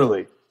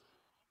 Literally.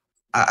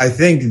 I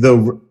think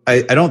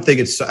I don't think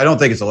it's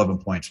 11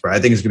 points, bro. I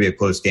think it's gonna be a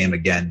close game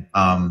again.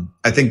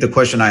 I think the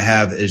question I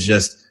have is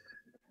just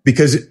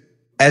because,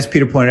 as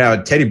Peter pointed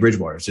out, Teddy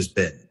Bridgewater has just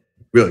been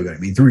really good. I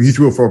mean, he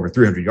threw for over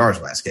 300 yards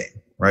last game,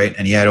 right?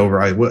 And he had over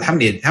how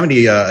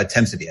many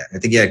attempts did he have? I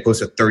think he had close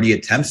to 30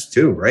 attempts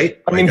too,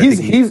 right? I mean,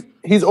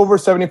 he's over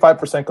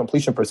 75%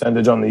 completion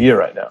percentage on the year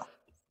right now.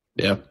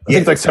 Yeah, I think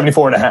it's like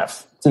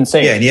 74.5. It's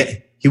insane. Yeah,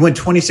 and he went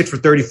 26 for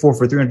 34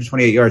 for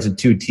 328 yards and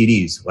 2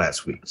 TDs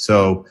last week.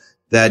 So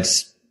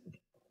that's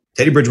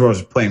Teddy Bridgewater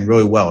was playing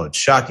really well. It's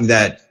shocking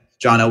that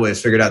John Elway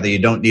has figured out that you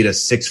don't need a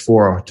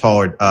 6'4"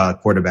 taller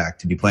quarterback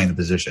to be playing the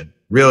position.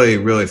 Really,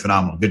 really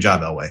phenomenal. Good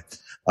job, Elway.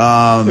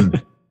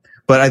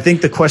 But I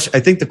think the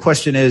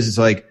question is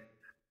like,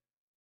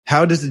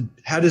 how does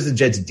the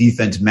Jets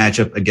defense match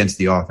up against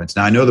the offense?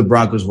 Now I know the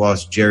Broncos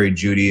lost Jerry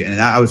Jeudy,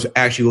 and I was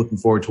actually looking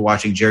forward to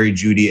watching Jerry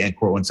Jeudy and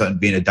Courtland Sutton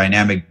being a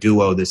dynamic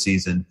duo this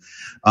season.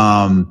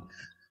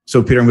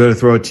 So Peter, I'm going to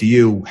throw it to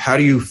you. How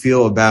do you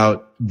feel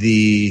about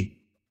the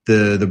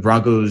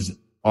Broncos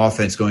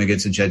offense going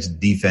against the Jets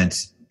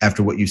defense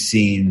after what you've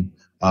seen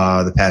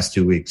the past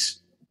 2 weeks?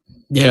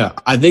 Yeah,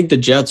 I think the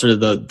Jets are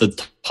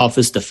the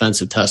toughest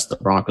defensive test the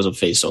Broncos have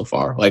faced so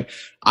far. Like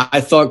I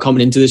thought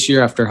coming into this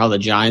year after how the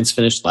Giants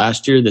finished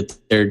last year that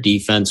their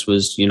defense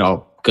was,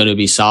 going to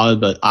be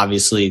solid, but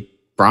obviously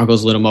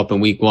Broncos lit them up in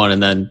week 1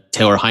 and then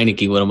Taylor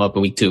Heineke lit them up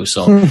in week 2.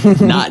 So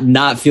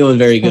not feeling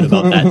very good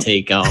about that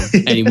take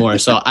anymore.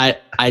 So I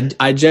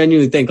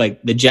genuinely think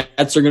like the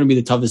Jets are going to be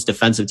the toughest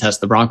defensive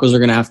test. The Broncos are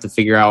going to have to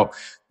figure out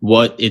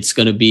what it's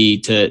going to be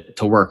to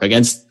work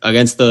against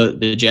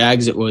the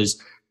Jags. It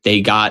was, they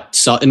got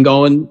Sutton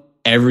going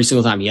every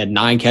single time. He had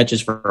 9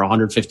 catches for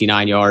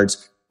 159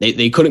 yards.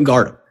 They couldn't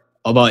guard him.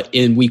 But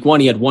in week 1,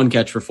 he had 1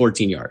 catch for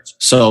 14 yards.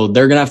 So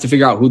they're going to have to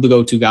figure out who the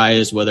go-to guy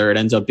is, whether it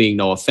ends up being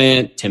Noah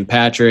Fant, Tim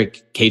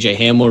Patrick, KJ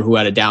Hamler, who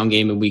had a down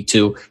game in week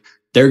 2.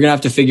 They're going to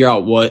have to figure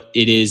out what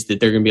it is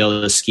that they're going to be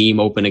able to scheme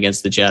open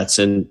against the Jets.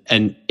 And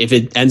if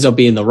it ends up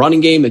being the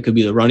running game, it could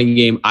be the running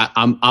game.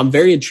 I'm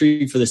very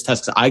intrigued for this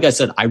test. Like I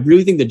said, I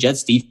really think the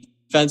Jets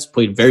defense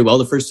played very well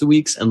the first 2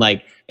 weeks, and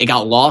like it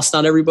got lost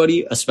on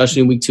everybody,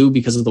 especially in week 2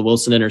 because of the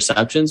Wilson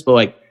interceptions. But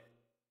like,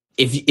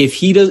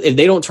 if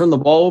they don't turn the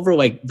ball over,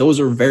 like those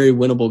are very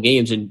winnable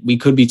games. And we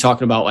could be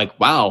talking about like,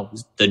 wow,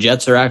 the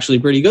Jets are actually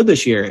pretty good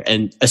this year.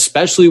 And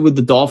especially with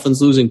the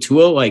Dolphins losing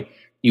Tua, like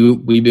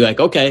we'd be like,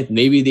 okay,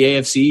 maybe the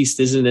AFC East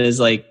isn't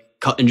as like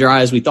cut and dry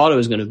as we thought it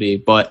was going to be.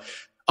 But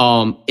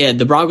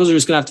the Broncos are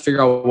just going to have to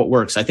figure out what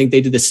works. I think they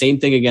did the same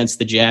thing against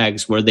the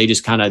Jags where they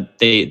just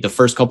the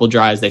first couple of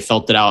drives, they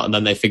felt it out and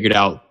then they figured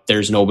out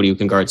there's nobody who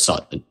can guard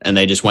Sutton and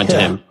they just went to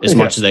him as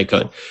much as they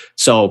could.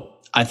 So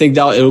I think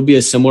that it'll be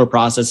a similar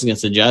process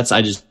against the Jets.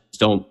 I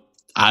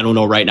don't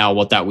know right now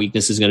what that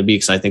weakness is going to be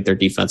because I think their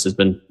defense has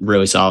been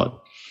really solid.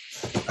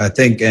 I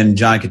think, and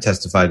John can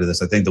testify to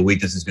this, I think the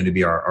weakness is going to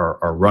be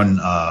our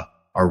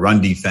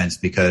run defense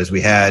because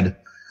we had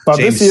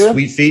James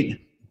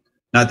Sweetfeet.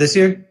 Not this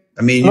year?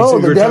 I mean,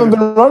 they haven't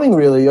been running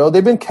really, yo.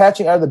 They've been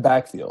catching out of the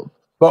backfield.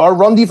 But our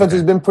run defense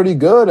has been pretty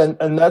good,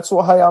 and that's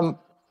why I'm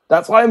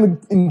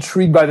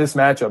intrigued by this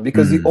matchup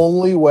because the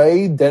only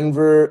way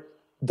Denver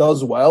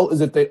does well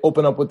is if they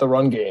open up with the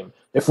run game.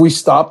 If we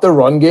stop the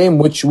run game,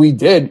 which we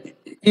did,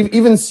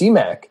 even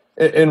C-Mac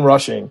in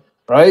rushing,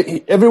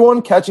 right?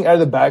 Everyone catching out of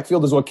the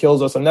backfield is what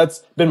kills us, and that's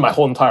been my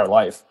whole entire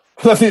life.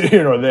 That's neither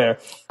here nor there.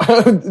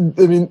 I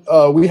mean,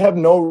 we have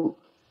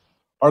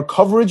our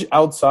coverage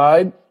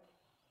outside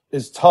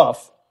is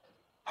tough.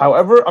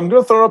 However, I'm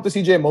going to throw up to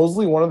CJ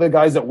Mosley, one of the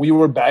guys that we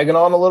were bagging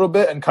on a little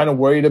bit and kind of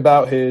worried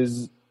about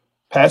his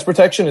pass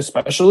protection,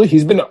 especially.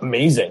 He's been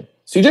amazing.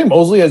 CJ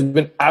Mosley has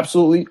been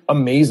absolutely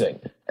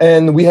amazing.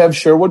 And we have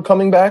Sherwood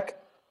coming back.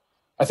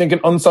 I think an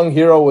unsung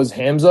hero was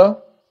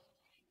Hamza.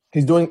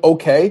 He's doing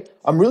okay.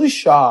 I'm really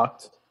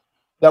shocked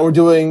that we're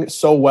doing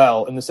so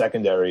well in the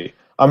secondary.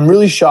 I'm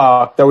really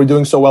shocked that we're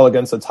doing so well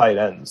against the tight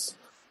ends.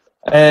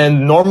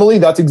 And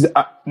normally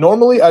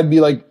normally I'd be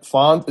like,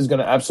 Font is going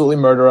to absolutely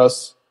murder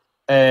us,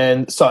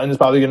 and Sutton is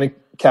probably going to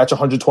catch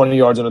 120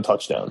 yards and a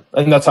touchdown.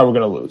 And that's how we're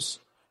going to lose.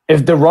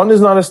 If the run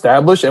is not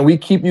established and we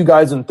keep you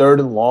guys in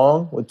 3rd and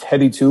long with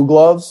Teddy Two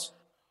Gloves,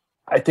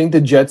 I think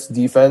the Jets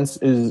defense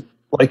is,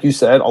 like you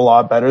said, a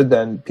lot better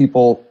than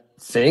people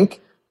think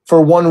for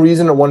one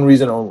reason and one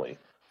reason only.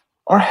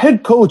 Our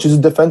head coach is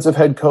a defensive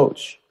head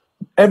coach.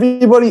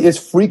 Everybody is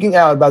freaking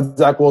out about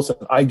Zach Wilson.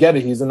 I get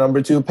it. He's the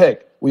number 2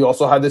 pick. We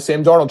also have the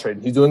Sam Darnold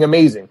trade. He's doing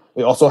amazing.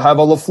 We also have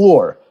a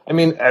LaFleur. I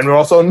mean, and we're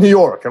also in New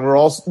York, and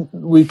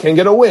we can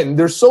get a win.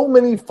 There's so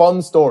many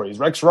fun stories.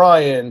 Rex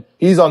Ryan,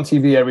 he's on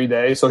TV every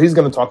day, so he's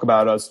going to talk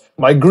about us.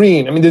 Mike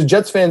Green. I mean, there's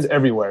Jets fans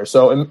everywhere,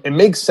 so it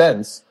makes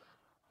sense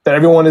that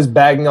everyone is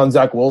bagging on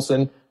Zach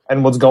Wilson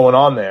and what's going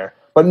on there.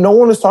 But no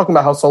one is talking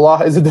about how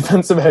Salah is a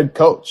defensive head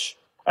coach.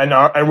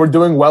 And we're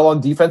doing well on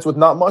defense with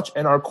not much,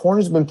 and our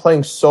corner's been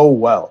playing so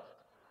well.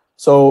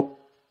 So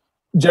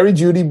Jerry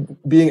Jeudy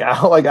being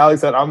out, like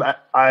Alex said,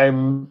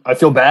 I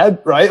feel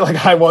bad, right?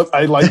 Like I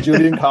like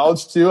Jeudy in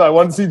college too. I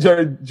want to see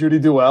Jerry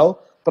Jeudy do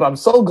well, but I'm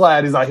so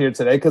glad he's not here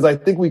today because I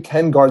think we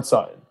can guard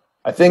Sutton.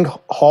 I think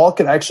Hall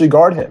can actually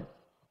guard him,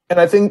 and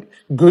I think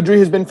Goodry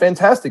has been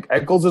fantastic.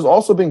 Eccles has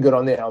also been good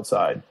on the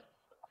outside.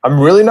 I'm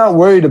really not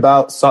worried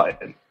about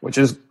Sutton, which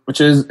is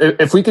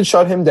if we could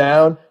shut him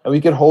down and we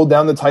could hold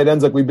down the tight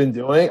ends like we've been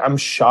doing. I'm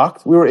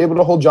shocked we were able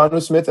to hold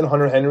Jonnu Smith and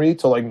Hunter Henry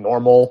to like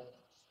normal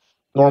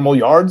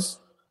yards.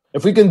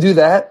 If we can do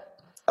that,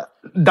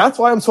 that's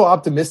why I'm so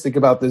optimistic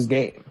about this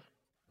game.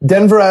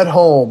 Denver at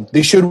home,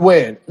 they should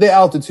win. The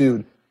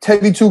altitude,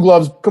 Teddy Two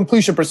Gloves,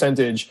 completion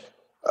percentage.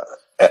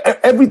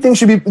 Everything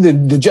should be,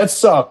 the Jets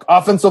suck,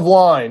 offensive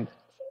line.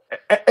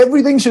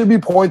 Everything should be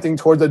pointing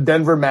towards a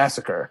Denver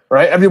massacre,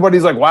 right?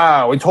 Everybody's like,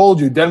 wow, we told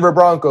you, Denver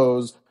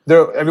Broncos,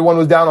 everyone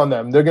was down on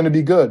them. They're going to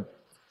be good.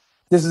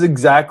 This is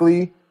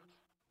exactly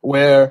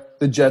where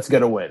the Jets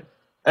get a win.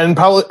 And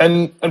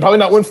probably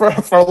not win for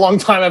a long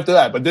time after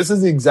that. But this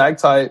is the exact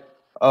type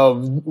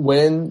of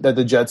win that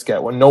the Jets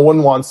get when no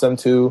one wants them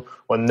to,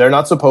 when they're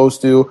not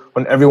supposed to,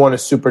 when everyone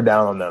is super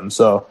down on them.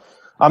 So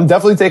I'm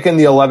definitely taking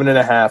the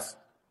 11.5.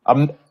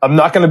 I'm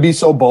not going to be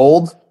so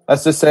bold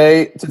as to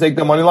say to take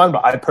the money line,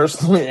 but I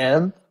personally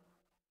am.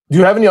 Do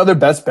you have any other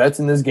best bets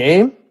in this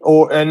game?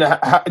 Do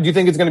you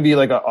think it's going to be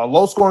like a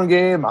low scoring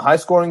game, a high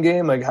scoring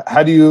game? Like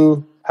how do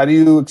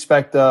you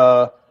expect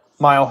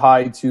Mile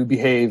High to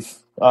behave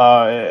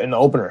in the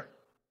opener?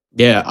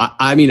 Yeah,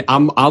 I mean,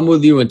 I'm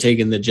with you in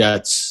taking the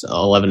Jets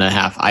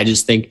 11.5. I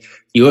just think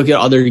you look at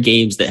other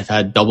games that have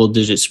had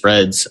double-digit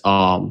spreads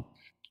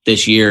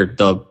this year.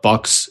 The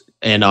Bucks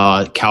and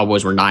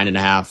Cowboys were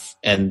 9.5,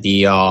 and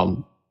the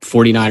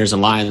 49ers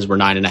and Lions were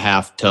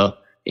 9.5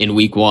 in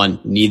week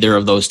 1. Neither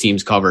of those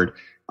teams covered.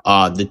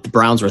 The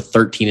Browns were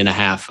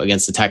 13.5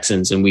 against the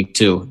Texans in week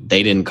 2.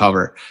 They didn't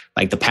cover.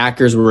 Like the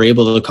Packers were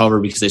able to cover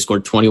because they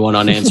scored 21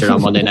 unanswered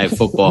on Monday Night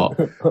Football.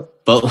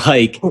 But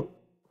like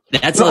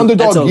that's an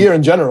underdog year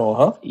in general,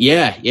 huh?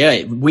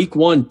 Yeah. Week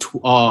 1,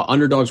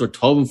 underdogs were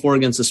 12-4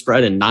 against the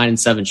spread and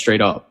 9-7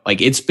 straight up.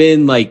 Like it's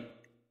been like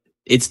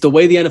it's the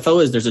way the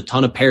NFL is. There's a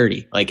ton of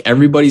parity. Like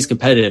everybody's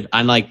competitive.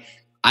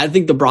 I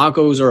think the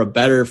Broncos are a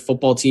better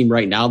football team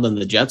right now than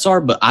the Jets are,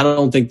 but I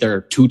don't think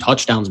they're 2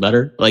 touchdowns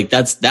better. Like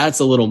that's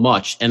a little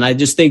much. And I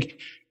just think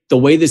the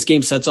way this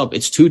game sets up,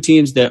 it's 2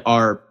 teams that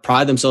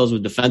pride themselves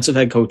with defensive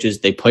head coaches.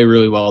 They play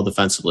really well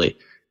defensively.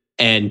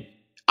 And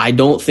I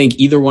don't think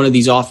either one of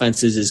these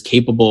offenses is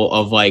capable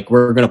of like,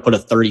 we're going to put a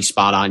 30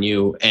 spot on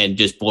you and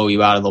just blow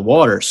you out of the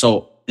water.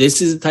 So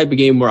this is the type of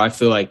game where I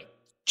feel like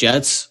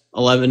Jets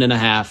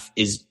 11.5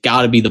 is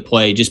gotta be the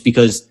play just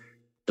because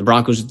the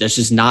Broncos, that's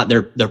just not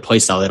their play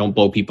style. They don't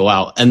blow people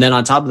out. And then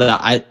on top of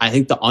that, I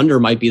think the under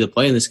might be the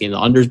play in this game. The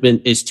under's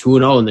is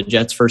 2-0 in the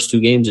Jets' first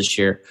 2 games this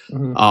year.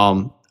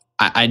 Mm-hmm.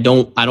 I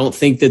don't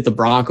think that the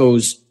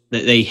Broncos,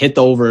 they hit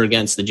the over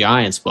against the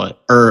Giants,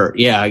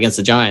 against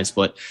the Giants.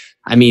 But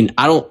I mean,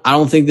 I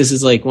don't think this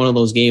is like one of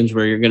those games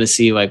where you're going to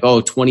see like,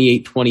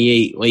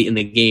 28-28 late in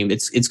the game.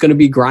 It's going to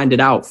be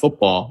grinded out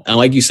football. And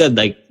like you said,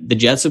 like the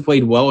Jets have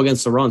played well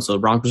against the run. So the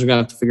Broncos are going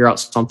to have to figure out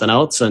something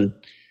else. And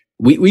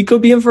we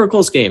could be in for a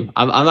close game.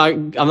 I'm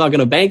not going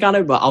to bank on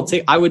it, but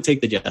I would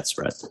take the Jets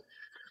spread.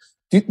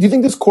 Do you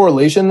think there's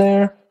correlation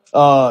there,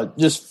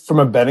 just from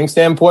a betting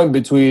standpoint,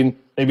 between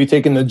maybe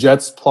taking the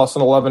Jets plus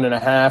an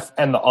 11.5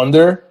 and the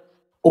under,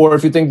 or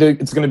if you think that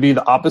it's going to be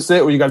the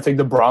opposite, where you got to take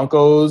the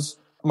Broncos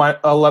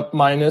minus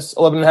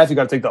 11.5, you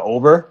got to take the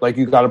over, like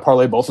you got to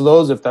parlay both of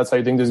those if that's how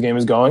you think this game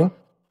is going?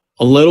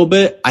 A little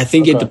bit. I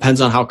think it depends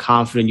on how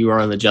confident you are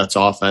in the Jets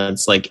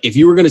offense. Like if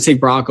you were going to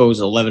take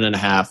Broncos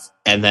 11.5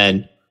 and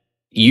then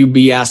you'd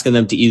be asking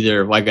them to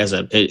either, like I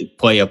said,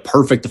 play a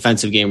perfect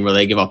defensive game where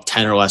they give up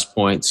 10 or less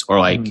points, or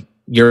like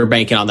you're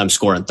banking on them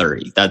scoring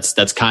 30.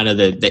 That's kind of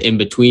the in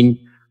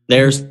between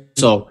there.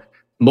 So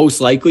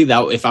most likely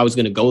that if I was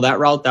going to go that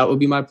route, that would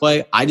be my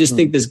play. I just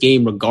think this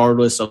game,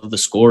 regardless of the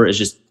score, is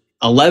just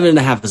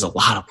 11.5 is a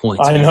lot of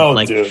points. I know,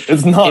 like, dude.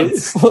 It's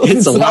nuts.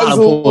 It's a lot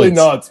of points.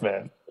 Nuts,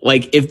 man.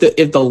 Like if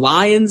the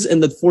Lions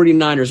and the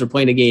 49ers are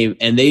playing a game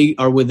and they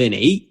are within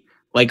 8,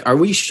 like, are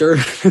we sure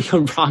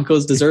the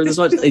Broncos deserve this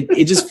much?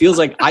 It just feels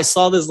like I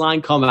saw this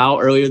line come out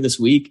earlier this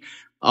week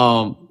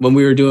when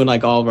we were doing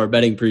like all of our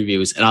betting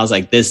previews, and I was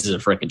like, this is a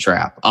freaking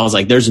trap. I was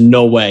like, there's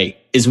no way.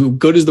 As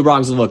good as the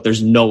Broncos look,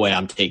 there's no way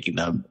I'm taking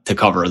them to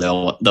cover the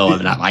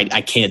 11.5.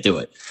 I can't do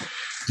it.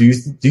 Do you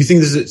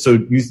think this is so?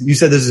 You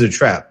said this is a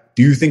trap.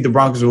 Do you think the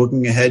Broncos are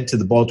looking ahead to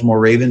the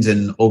Baltimore Ravens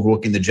and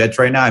overlooking the Jets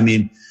right now? I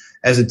mean,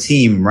 as a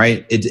team,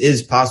 right? It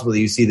is possible that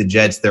you see the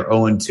Jets, they're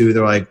 0-2.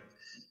 They're like,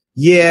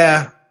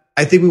 yeah,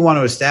 I think we want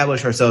to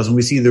establish ourselves, and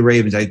we see the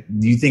Ravens.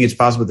 Do you think it's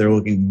possible they're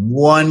looking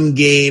one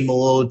game a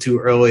little too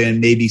early and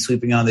maybe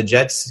sleeping on the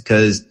Jets?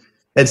 Because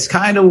that's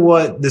kind of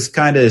what this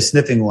kind of is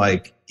sniffing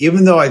like.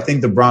 Even though I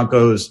think the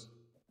Broncos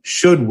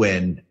should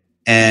win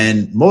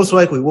and most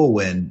likely will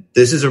win,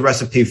 this is a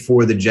recipe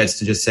for the Jets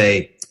to just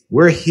say,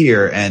 we're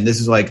here, and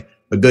this is like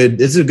a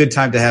good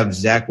time to have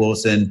Zach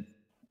Wilson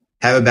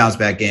have a bounce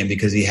back game,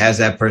 because he has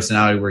that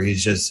personality where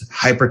he's just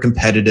hyper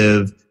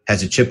competitive,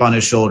 has a chip on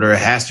his shoulder,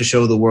 has to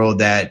show the world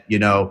that, you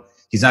know,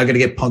 he's not going to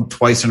get punked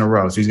twice in a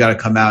row. So he's got to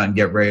come out and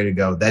get ready to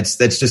go. That's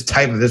just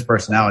type of his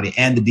personality.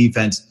 And the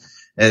defense,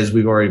 as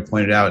we've already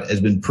pointed out,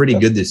 has been pretty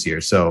good this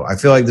year. So I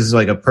feel like this is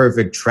like a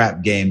perfect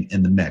trap game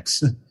in the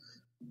mix.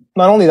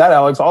 Not only that,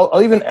 Alex,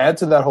 I'll even add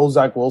to that whole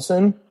Zach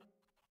Wilson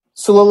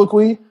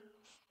soliloquy.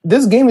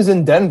 This game is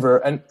in Denver,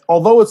 and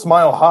although it's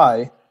Mile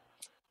High,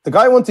 the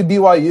guy went to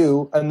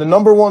BYU, and the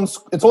number one,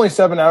 it's only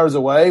 7 hours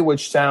away,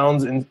 which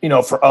sounds,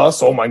 for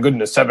us, oh my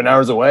goodness, 7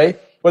 hours away.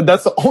 But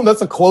that's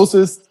the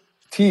closest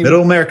team.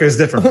 Middle America is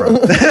different, bro.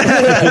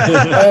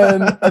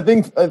 And I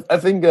think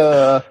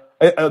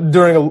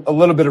during a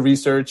little bit of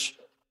research,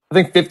 I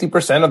think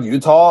 50% of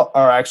Utah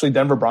are actually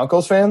Denver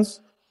Broncos fans,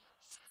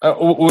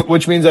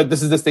 which means that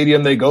this is the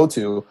stadium they go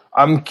to.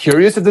 I'm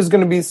curious if there's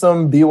going to be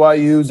some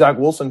BYU Zach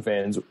Wilson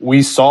fans.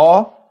 We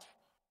saw.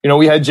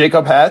 We had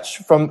Jacob Hatch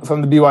from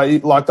the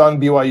BYU, Locked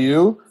On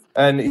BYU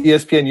and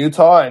ESPN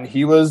Utah, and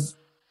he's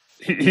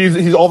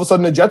all of a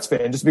sudden a Jets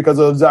fan just because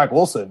of Zach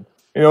Wilson.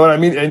 You know what I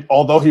mean? And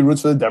although he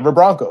roots for the Denver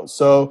Broncos.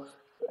 So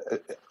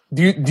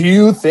do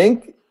you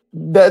think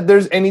that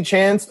there's any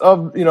chance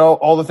of,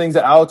 all the things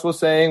that Alex was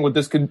saying with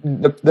this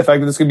the fact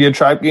that this could be a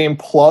trap game,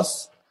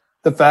 plus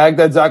the fact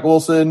that Zach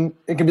Wilson,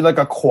 it could be like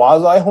a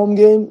quasi home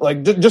game,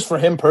 like just for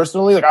him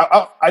personally? Like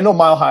I know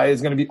Mile High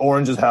is going to be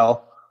orange as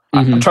hell.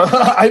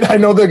 Mm-hmm. I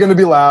know they're going to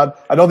be loud.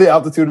 I know the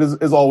altitude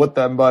is all with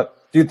them, but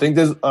do you think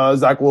there's a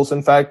Zach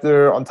Wilson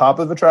factor on top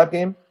of a trap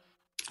game?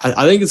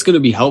 I think it's going to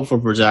be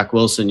helpful for Zach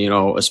Wilson,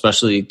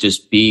 especially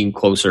just being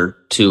closer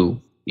to,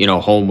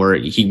 home where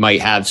he might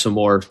have some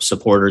more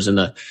supporters in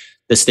the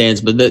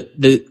stands. But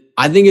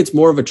I think it's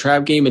more of a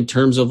trap game in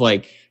terms of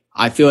like,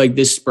 I feel like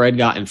this spread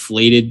got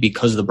inflated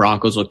because the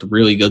Broncos looked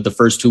really good the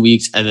first 2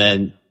 weeks, and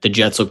then the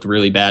Jets looked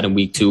really bad in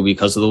week 2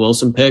 because of the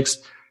Wilson picks.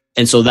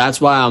 And so that's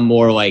why I'm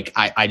more like,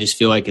 I just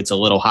feel like it's a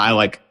little high.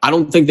 Like, I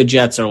don't think the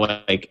Jets are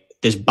like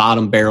this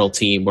bottom barrel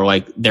team where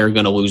like they're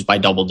going to lose by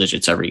double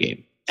digits every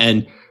game.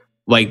 And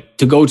like,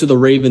 to go to the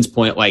Ravens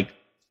point, like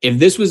if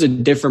this was a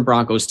different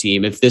Broncos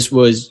team, if this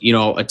was,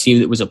 a team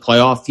that was a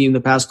playoff team the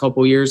past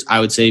couple of years,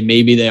 I would say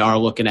maybe they are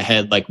looking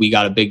ahead. Like, we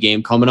got a big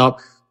game coming up,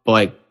 but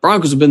like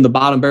Broncos have been the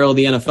bottom barrel of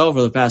the NFL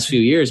for the past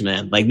few years,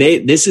 man. Like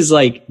this is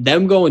like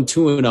them going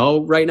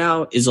 2-0 right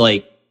now is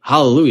like,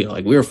 hallelujah.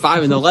 Like, we were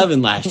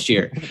 5-11 last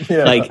year.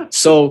 Yeah. Like,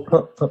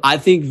 so I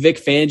think Vic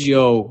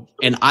Fangio,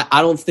 and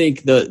I don't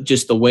think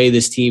just the way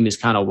this team is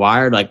kind of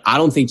wired, like, I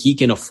don't think he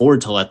can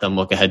afford to let them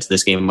look ahead to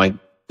this game. Like,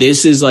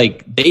 this is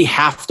like, they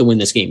have to win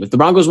this game. If the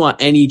Broncos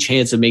want any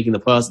chance of making the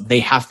playoffs, they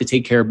have to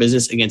take care of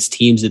business against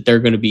teams that they're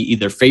going to be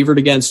either favored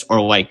against or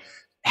like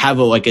have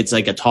it's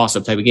like a toss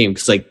up type of game.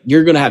 Cause like,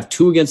 you're going to have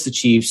 2 against the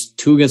Chiefs,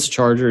 2 against the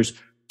Chargers,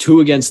 2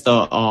 against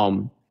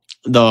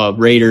the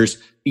Raiders.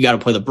 You got to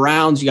play the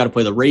Browns. You got to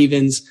play the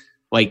Ravens.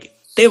 Like,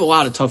 they have a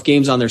lot of tough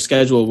games on their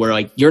schedule where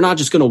like, you're not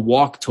just going to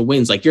walk to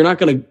wins. Like, you're not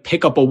going to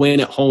pick up a win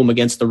at home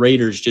against the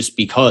Raiders just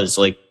because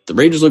like the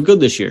Raiders look good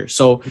this year.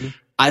 So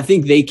I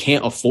think they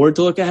can't afford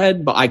to look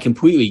ahead, but I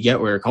completely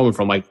get where you're coming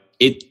from. Like,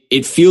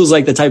 it feels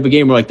like the type of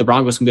game where like the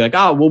Broncos can be like,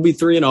 we'll be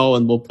 3-0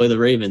 and we'll play the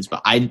Ravens.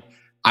 But I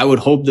would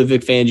hope that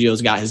Vic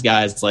Fangio's got his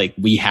guys like,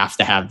 we have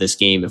to have this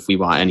game if we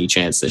want any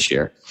chance this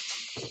year.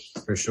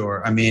 For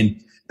sure. I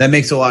mean, that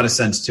makes a lot of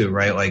sense too,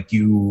 right? Like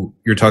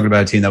you're talking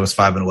about a team that was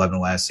 5-11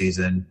 last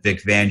season.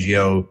 Vic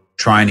Fangio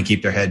trying to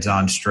keep their heads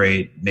on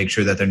straight, make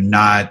sure that they're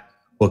not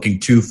looking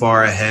too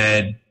far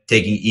ahead,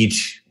 taking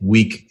each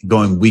week,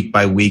 going week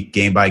by week,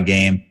 game by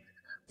game.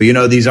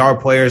 But these are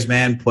players,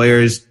 man.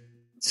 Players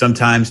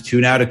sometimes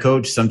tune out a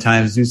coach,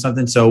 sometimes do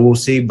something. So we'll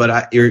see.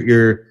 But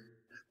the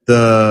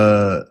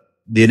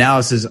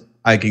analysis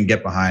I can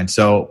get behind.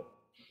 So,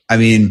 I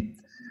mean,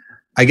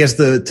 I guess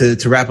to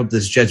wrap up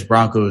this Jets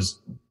Broncos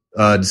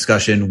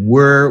discussion,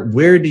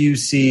 where do you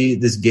see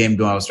this game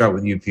going? I'll start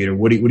with you, Peter.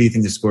 What do you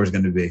think the score is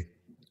going to be?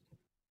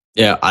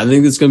 Yeah, I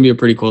think it's going to be a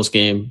pretty close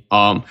game.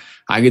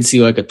 I could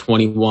see like a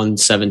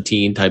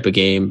 21-17 type of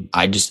game.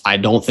 I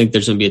don't think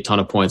there's going to be a ton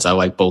of points. I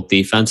like both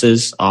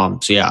defenses. So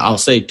yeah, I'll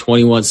say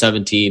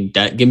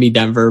 21-17. Give me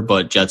Denver,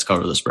 but Jets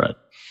cover the spread.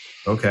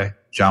 Okay.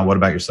 John, what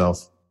about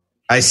yourself?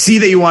 I see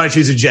that you want to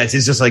choose the Jets.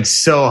 It's just like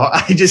so,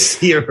 I just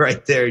see it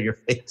right there in your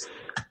face.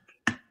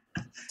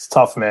 It's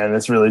tough, man.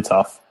 It's really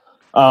tough.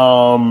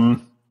 I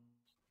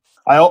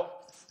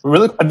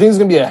think there's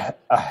going to be a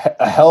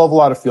hell of a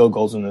lot of field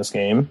goals in this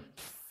game.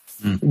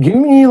 Give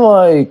me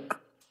like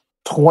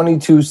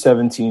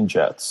 22-17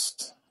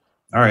 Jets.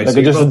 All right. Like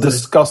so just a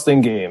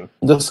disgusting game.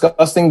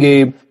 Disgusting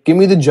game. Give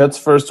me the Jets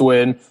first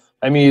win.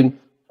 I mean,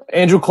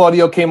 Andrew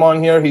Claudio came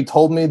on here. He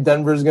told me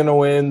Denver's going to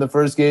win the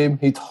first game.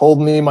 He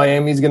told me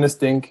Miami's going to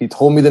stink. He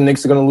told me the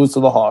Knicks are going to lose to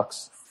the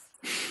Hawks.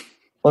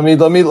 Let me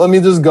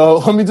just go.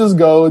 Let me just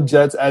go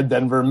Jets at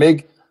Denver.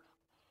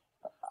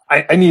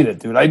 I need it,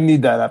 dude. I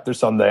need that after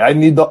Sunday. I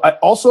need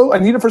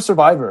it for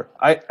Survivor.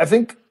 I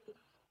think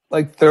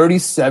like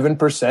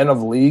 37%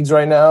 of leagues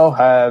right now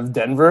have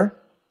Denver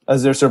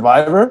as their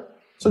Survivor.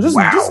 So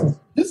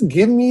just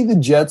give me the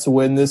Jets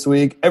win this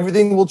week.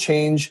 Everything will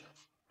change.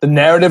 The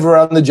narrative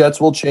around the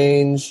Jets will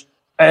change.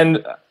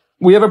 And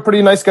we have a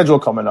pretty nice schedule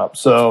coming up.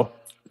 So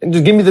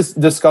just give me this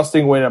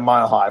disgusting win at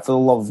Mile High, for the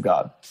love of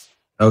God.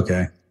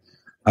 Okay.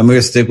 I'm going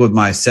to stick with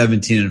my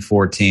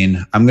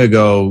 17-14. I'm going to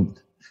go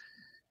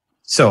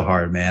so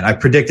hard, man. I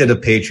predicted the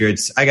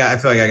Patriots. I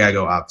feel like I got to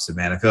go opposite,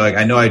 man. I feel like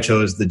I know I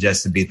chose the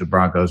Jets to beat the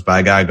Broncos, but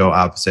I got to go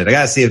opposite. I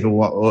got to see if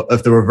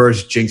the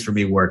reverse jinx for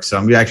me works. So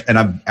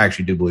I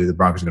actually do believe the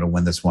Broncos are going to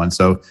win this one.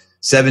 So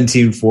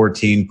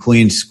 17-14,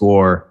 clean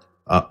score,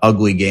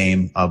 ugly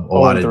game of a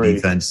lot of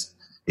defense.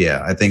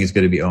 Yeah, I think it's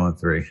going to be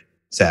 0-3,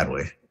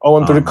 sadly.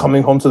 0-3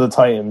 coming home to the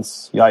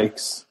Titans.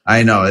 Yikes.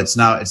 I know it's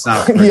not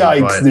pretty,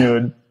 yikes,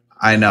 dude.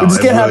 I know. We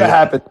just can't have it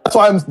happen.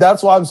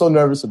 That's why I'm so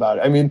nervous about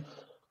it. I mean,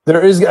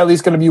 there is at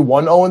least going to be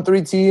one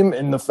 0-3 team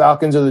in the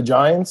Falcons or the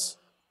Giants.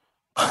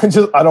 I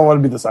don't want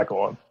to be the second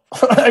one.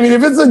 I mean,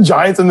 if it's the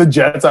Giants and the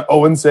Jets at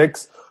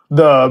 0-6,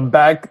 the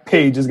back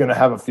page is going to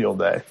have a field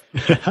day.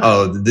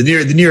 Oh, the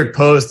New York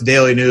Post, the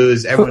Daily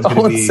News, everyone's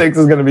going to be 0-6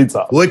 is going to be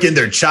tough. Licking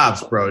their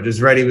chops, bro. Just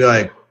ready to be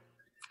like,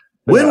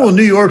 when will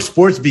New York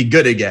sports be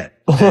good again?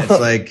 And it's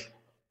like,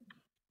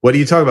 what are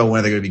you talking about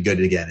when they're going to be good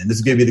again? And this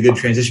is going to be the good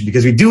transition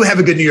because we do have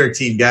a good New York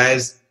team,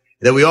 guys,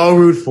 that we all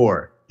root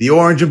for. The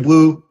orange and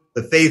blue,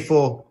 the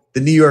faithful,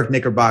 the New York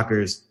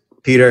Knickerbockers.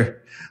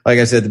 Peter, like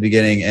I said at the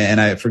beginning, and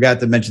I forgot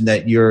to mention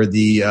that you're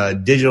the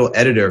digital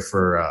editor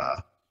for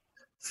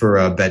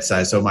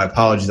BetSize, so my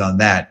apologies on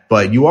that.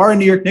 But you are a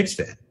New York Knicks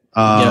fan.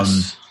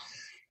 Yes.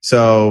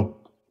 So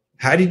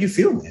how did you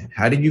feel, man?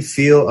 How did you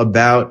feel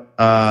about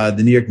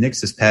the New York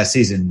Knicks this past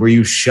season? Were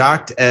you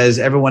shocked as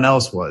everyone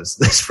else was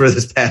for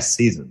this past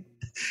season?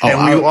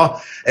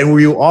 And were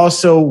you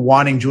also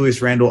wanting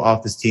Julius Randle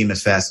off this team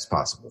as fast as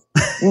possible?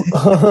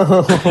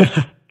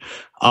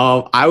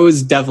 I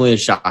was definitely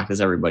as shocked as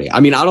everybody.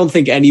 I mean, I don't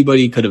think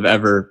anybody could have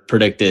ever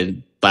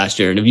predicted last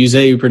year. And if you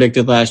say you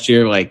predicted last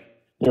year, like,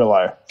 you're a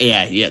liar.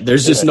 Yeah.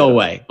 There's just no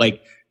way.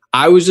 Like,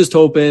 I was just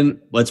hoping,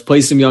 let's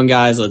play some young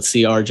guys. Let's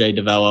see RJ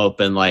develop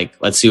and like,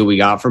 let's see what we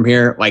got from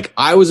here. Like,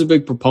 I was a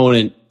big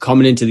proponent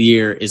coming into the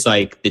year is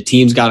like the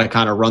team's got to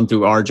kind of run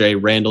through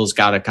RJ. Randall's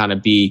got to kind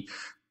of be,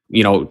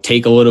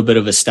 take a little bit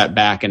of a step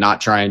back and not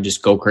try and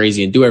just go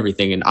crazy and do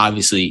everything. And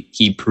obviously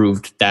he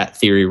proved that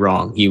theory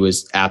wrong. He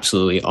was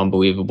absolutely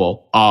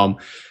unbelievable.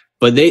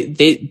 But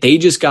they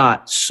just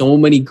got so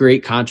many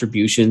great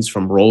contributions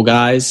from role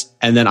guys.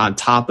 And then on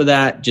top of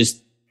that,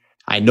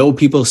 I know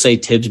people say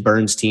Tibbs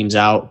burns teams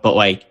out, but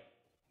like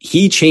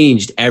he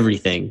changed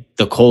everything,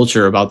 the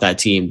culture about that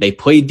team. They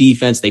played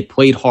defense. They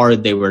played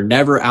hard. They were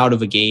never out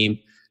of a game.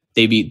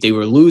 They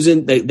were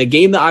losing. The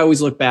game that I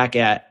always look back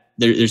at,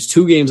 there's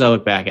two games I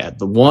look back at.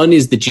 The one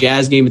is the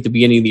Jazz game at the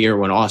beginning of the year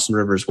when Austin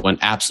Rivers went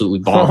absolutely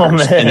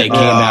bonkers and they came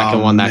back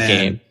and won that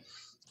game.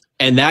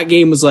 And that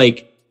game was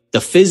like the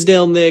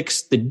Fizdale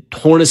Knicks, the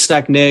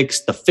Hornacek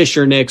Knicks, the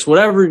Fisher Knicks,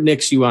 whatever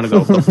Knicks you want to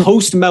go. The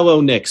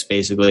post-Melo Knicks,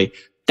 basically.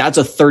 That's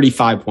a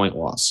 35-point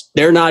loss.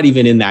 They're not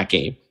even in that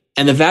game.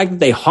 And the fact that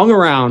they hung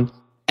around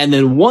and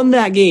then won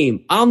that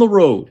game on the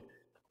road,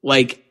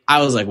 like,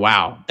 I was like,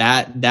 wow,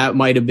 that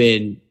might have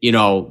been,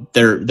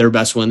 their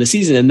best win of the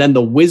season. And then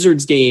the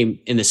Wizards game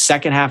in the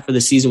second half of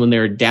the season when they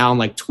were down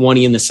like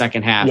 20 in the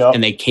second half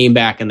and they came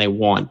back and they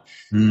won.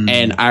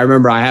 And I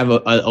remember I have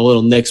a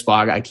little Knicks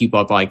blog I keep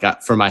up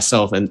like for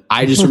myself. And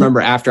I just remember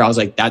after I was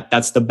like,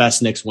 that's the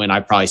best Knicks win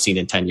I've probably seen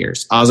in 10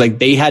 years. I was like,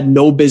 they had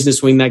no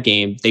business winning that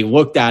game. They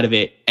looked out of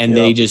it and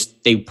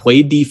they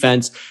played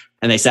defense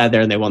and they sat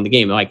there and they won the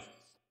game. Like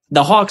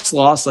the Hawks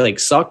loss like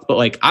sucked, but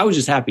like I was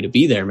just happy to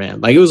be there,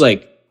 man. Like it was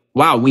like,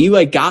 wow, we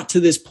like got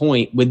to this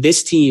point with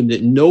this team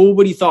that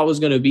nobody thought was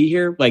going to be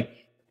here. Like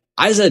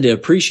I just had to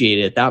appreciate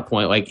it at that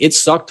point. Like it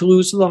sucked to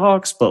lose to the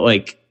Hawks, but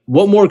like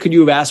what more could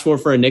you have asked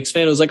for a Knicks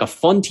fan? It was like a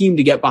fun team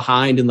to get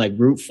behind and like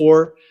root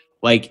for.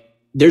 Like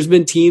there's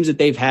been teams that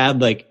they've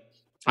had, like,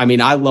 I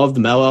mean, I loved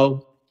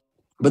Melo,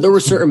 but there were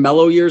certain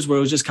Melo years where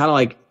it was just kind of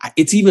like,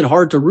 it's even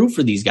hard to root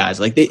for these guys.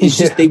 Like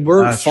they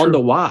weren't fun to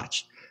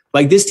watch.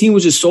 Like this team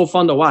was just so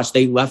fun to watch.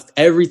 They left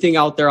everything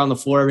out there on the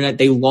floor every night.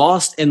 They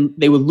lost and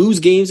they would lose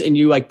games and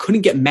you like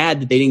couldn't get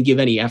mad that they didn't give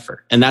any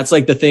effort. And that's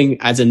like the thing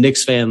as a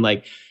Knicks fan,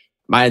 like,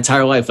 my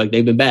entire life, like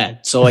they've been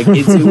bad. So like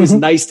it was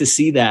nice to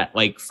see that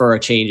like for a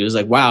change. It was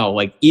like, wow,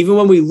 like even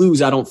when we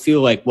lose, I don't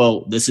feel like,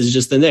 well, this is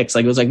just the Knicks.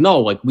 Like it was like, no,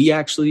 like we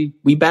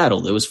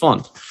battled. It was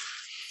fun.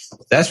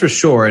 That's for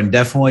sure. And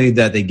definitely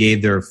that they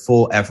gave their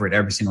full effort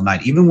every single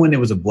night. Even when it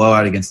was a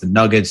blowout against the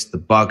Nuggets, the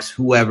Bucks,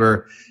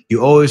 whoever,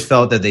 you always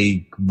felt that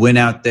they went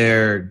out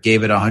there,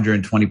 gave it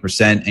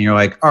 120%. And you're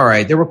like, all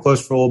right, they were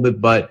close for a little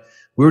bit, but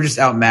we were just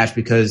outmatched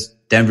because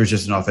Denver's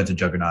just an offensive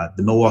juggernaut.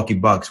 The Milwaukee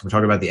Bucks, we're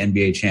talking about the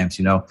NBA champs,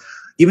 you know.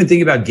 Even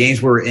thinking about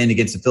games where we're in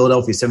against the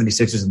Philadelphia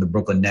 76ers and the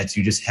Brooklyn Nets,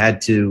 you just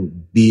had to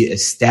be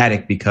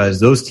ecstatic because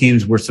those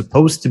teams were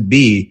supposed to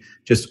be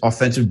just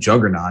offensive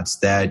juggernauts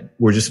that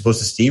were just supposed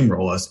to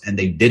steamroll us, and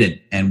they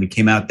didn't. And we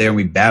came out there and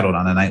we battled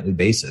on a nightly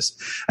basis.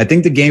 I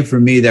think the game for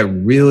me that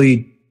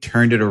really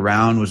turned it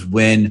around was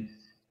when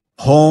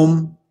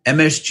home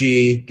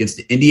MSG against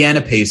the Indiana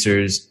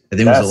Pacers, I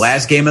think it was the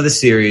last game of the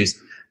series,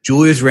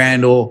 Julius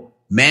Randle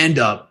manned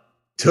up,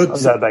 took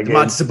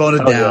Domantas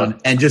Sabonis down,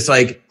 and just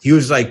like, he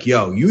was like,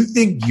 yo, you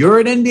think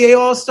you're an NBA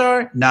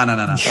All-Star? No.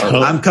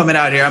 I'm coming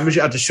out here. I'm going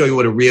to have to show you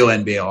what a real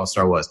NBA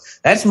All-Star was.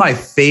 That's my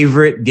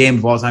favorite game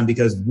of all time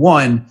because,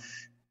 one,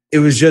 it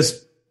was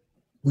just,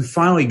 we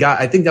finally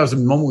got, I think that was the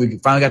moment we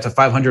finally got to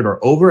 500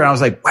 or over, and I was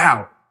like,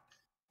 wow,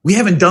 we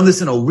haven't done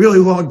this in a really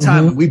long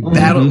time. Mm-hmm. We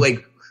battled,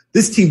 like,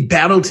 this team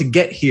battled to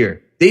get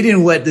here. They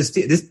didn't let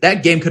that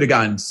game could have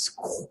gotten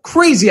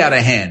crazy out of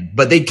hand,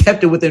 but they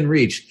kept it within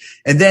reach.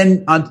 And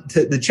then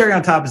the cherry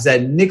on top is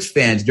that Knicks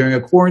fans during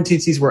a quarantine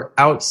season were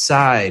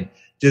outside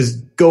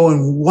just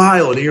going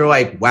wild. And you're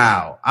like,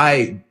 wow,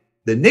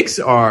 the Knicks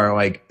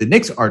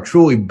are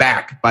truly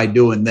back by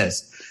doing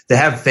this. To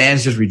have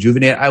fans just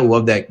rejuvenate. I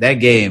love that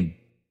game.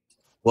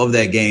 Love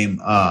that game.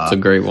 It's a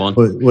great one.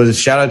 Was a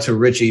shout out to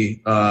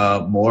Richie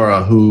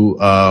Mora, who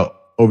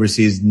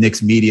oversees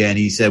Knicks media, and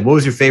he said, what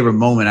was your favorite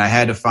moment? I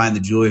had to find the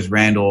Julius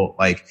Randle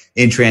like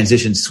in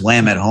transition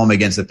slam at home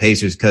against the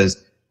Pacers,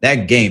 because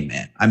that game,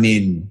 man, I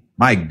mean,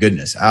 my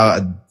goodness,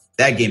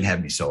 that game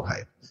had me so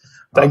hyped.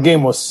 That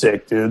game was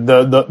sick, dude.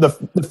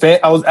 The fan,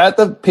 I was at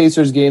the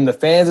Pacers game. The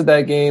fans at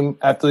that game,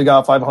 after they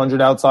got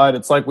 500 outside,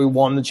 it's like we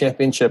won the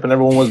championship and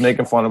everyone was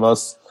making fun of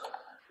us.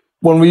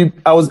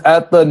 I was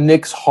at the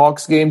Knicks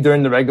Hawks game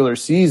during the regular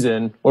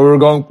season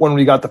when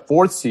we got the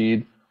 4th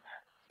seed,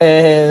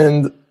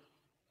 and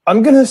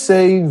I'm going to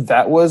say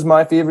that was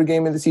my favorite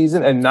game of the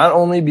season, and not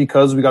only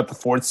because we got the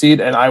 4th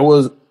seed, and I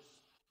was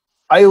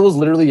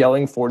literally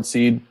yelling 4th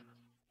seed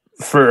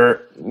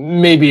for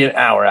maybe an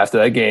hour after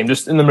that game,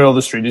 just in the middle of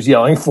the street, just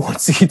yelling 4th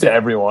seed to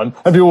everyone,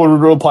 and people would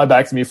reply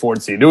back to me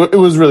 4th seed. It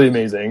was really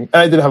amazing.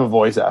 I did have a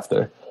voice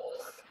after.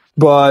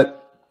 But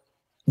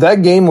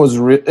that game was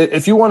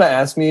if you want to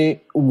ask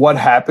me what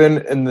happened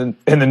in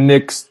the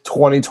Knicks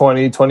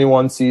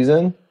 2020-21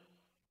 season,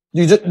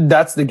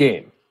 that's the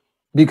game.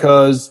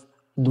 Because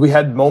we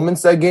had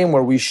moments that game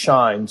where we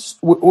shined.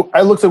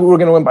 I looked like we were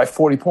going to win by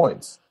 40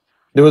 points.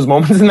 There was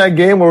moments in that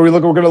game where we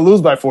looked like we're going to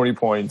lose by 40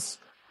 points.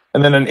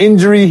 And then an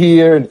injury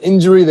here, an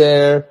injury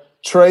there.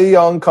 Trae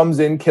Young comes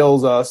in,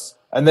 kills us,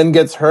 and then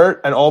gets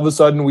hurt, and all of a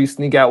sudden we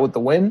sneak out with the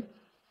win.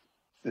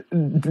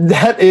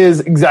 That is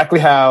exactly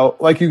how,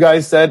 like you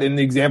guys said in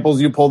the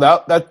examples you pulled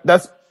out,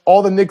 that's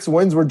all the Knicks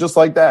wins were just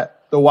like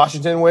that. The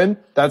Washington win,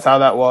 that's how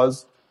that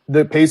was.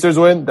 The Pacers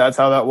win, that's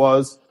how that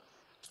was.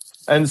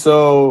 And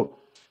so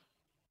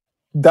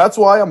that's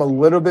why I'm a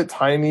little bit,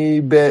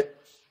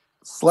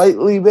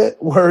 slightly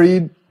bit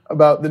worried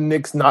about the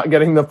Knicks not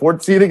getting the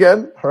 4th seed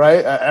again,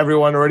 right?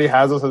 Everyone already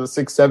has us as a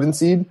 6, 7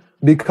 seed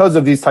because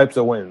of these types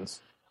of wins.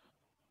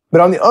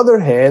 But on the other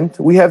hand,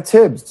 we have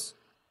Tibbs.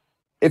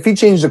 If he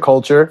changed the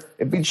culture,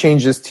 if he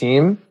changed his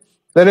team,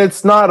 then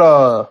it's not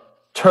a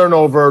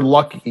turnover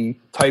lucky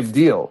type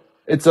deal.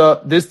 It's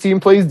this team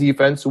plays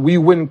defense, we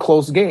win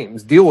close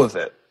games, deal with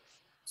it.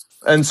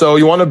 And so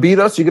you want to beat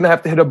us, you're going to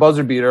have to hit a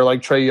buzzer beater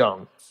like Trae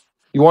Young.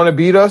 You want to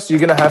beat us, you're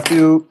going to have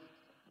to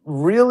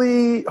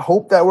really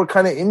hope that we're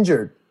kind of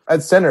injured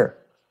at center,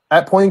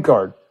 at point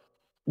guard.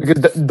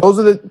 Because those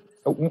are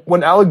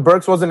when Alec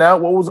Burks wasn't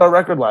out, what was our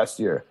record last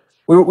year?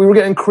 We were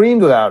getting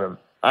creamed without him.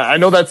 I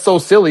know that's so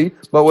silly,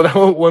 but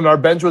when our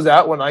bench was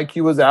out, when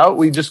IQ was out,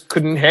 we just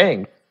couldn't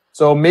hang.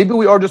 So maybe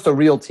we are just a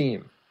real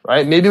team,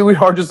 right? Maybe we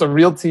are just a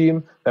real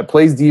team that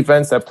plays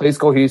defense, that plays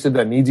cohesive,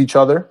 that needs each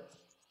other.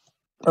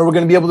 And we're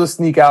going to be able to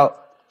sneak out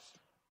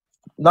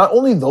not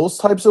only those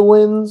types of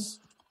wins,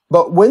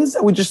 but wins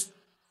that we just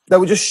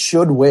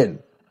should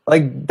win.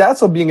 Like,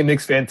 that's what being a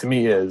Knicks fan to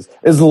me is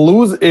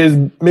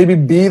maybe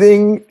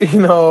beating,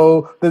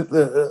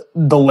 the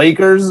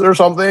Lakers or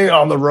something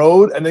on the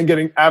road and then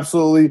getting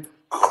absolutely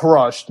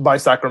crushed by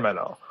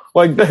Sacramento.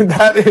 Like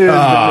that is.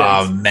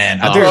 Oh man,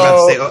 I thought you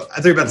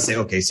were about to say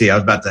OKC. I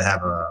was about to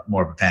have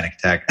more of a panic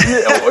attack.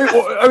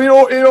 I mean,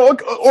 or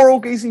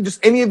OKC,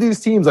 just any of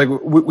these teams. Like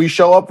we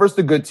show up versus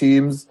the good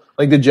teams,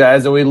 like the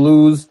Jazz, and we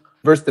lose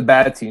versus the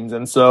bad teams.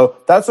 And so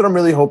that's what I'm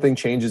really hoping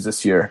changes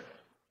this year.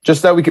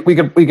 Just that we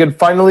could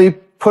finally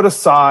put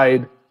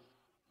aside.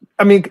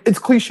 I mean, it's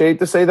cliche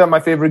to say that my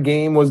favorite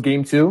game was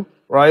Game 2,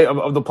 right,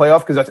 of the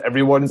playoff, because that's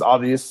everyone's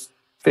obvious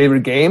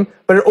favorite game.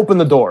 But it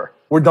opened the door.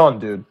 We're done,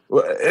 dude.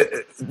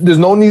 There's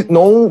no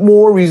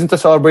more reason to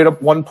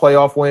celebrate one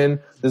playoff win.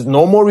 There's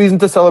no more reason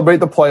to celebrate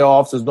the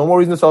playoffs. There's no more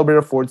reason to celebrate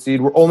a fourth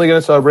seed. We're only going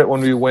to celebrate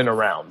when we win a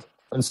round.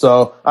 And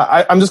so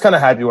I'm just kind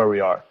of happy where we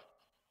are.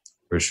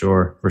 For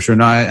sure.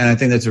 No, and I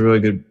think that's a really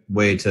good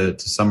way to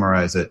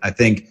summarize it. I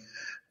think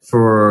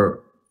for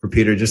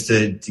Peter, just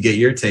to get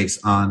your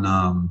takes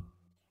on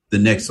the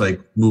Knicks,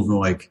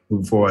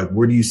 moving forward,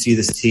 where do you see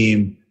this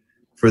team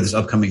for this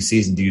upcoming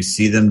season? Do you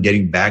see them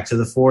getting back to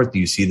the fourth? Do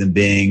you see them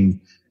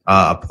being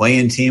a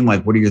play-in team?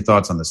 What are your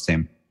thoughts on this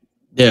team?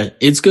 Yeah,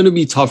 it's going to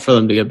be tough for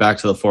them to get back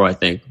to the four, I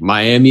think.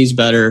 Miami's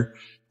better.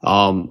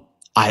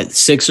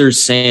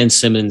 Sixers,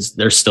 Simmons,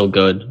 they're still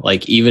good.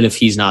 Even if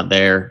he's not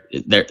there,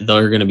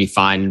 they're going to be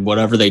fine.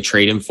 Whatever they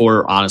trade him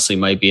for, honestly,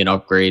 might be an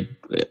upgrade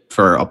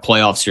for a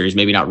playoff series.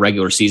 Maybe not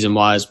regular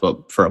season-wise,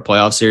 but for a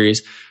playoff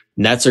series.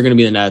 Nets are going to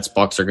be the Nets.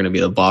 Bucks are going to be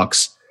the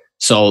Bucks.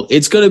 So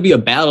it's going to be a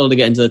battle to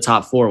get into the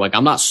top four.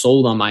 I'm not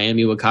sold on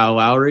Miami with Kyle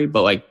Lowry,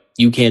 but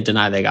you can't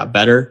deny they got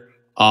better.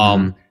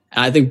 And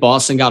I think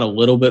Boston got a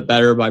little bit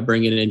better by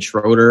bringing in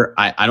Schroeder.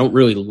 I don't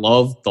really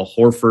love the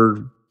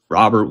Horford,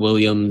 Robert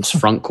Williams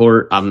front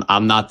court.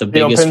 I'm not the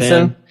biggest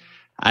fan.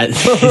 How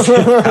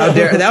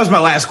dare, that was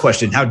my last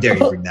question. How dare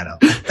you bring that up?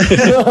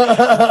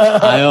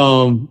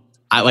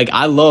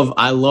 I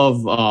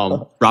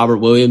love Robert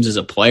Williams as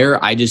a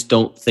player. I just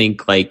don't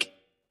think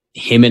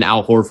him and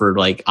Al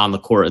Horford on the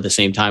court at the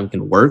same time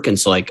can work. And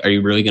so are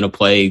you really going to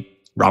play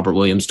Robert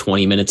Williams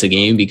 20 minutes a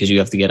game because you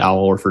have to get Al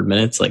Horford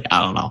minutes? I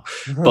don't know.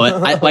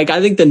 But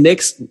I think the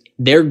Knicks,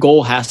 their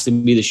goal has to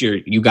be this year,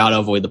 you got to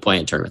avoid the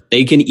play-in tournament.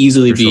 They can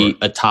easily be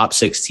a top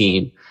 6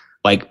 team.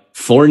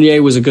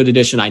 Fournier was a good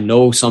addition. I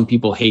know some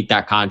people hate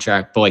that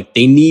contract, but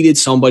they needed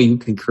somebody who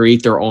can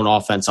create their own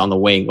offense on the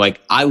wing.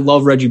 I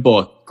love Reggie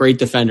Bullock, great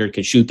defender,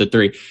 can shoot the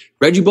three.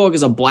 Reggie Bullock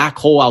is a black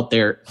hole out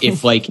there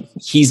if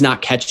he's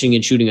not catching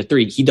and shooting a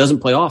three. He doesn't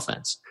play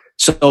offense.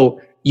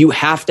 So you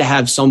have to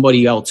have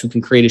somebody else who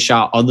can create a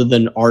shot other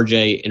than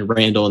RJ and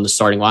Randall in the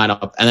starting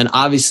lineup. And then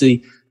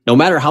obviously, no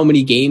matter how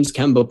many games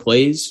Kemba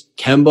plays,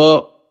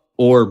 Kemba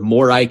or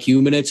more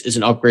IQ minutes is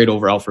an upgrade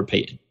over Alfred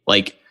Payton.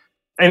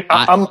 And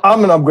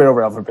I'm an upgrade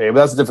over Alfred Payton,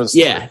 but that's a different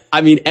story. Yeah,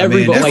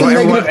 everybody.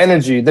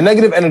 The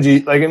negative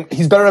energy.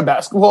 He's better at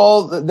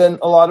basketball than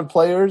a lot of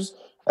players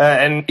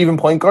and even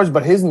point guards,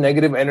 but his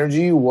negative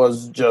energy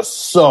was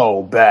just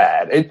so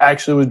bad. It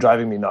actually was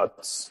driving me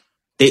nuts.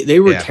 They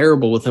were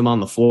terrible with him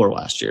on the floor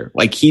last year.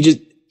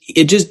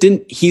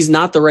 He's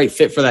not the right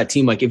fit for that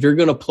team. If you're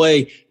going to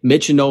play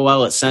Mitch and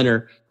Noel at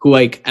center, who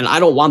and I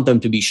don't want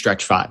them to be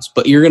stretch fives,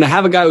 but you're going to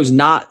have a guy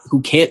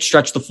who can't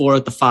stretch the floor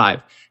at the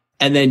 5.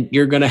 And then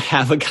you're going to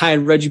have a guy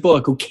in Reggie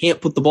Bullock who can't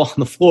put the ball on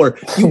the floor.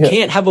 You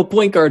can't have a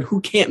point guard who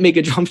can't make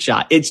a jump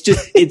shot. It's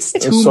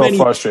so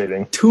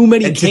frustrating. Too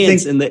many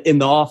cans in the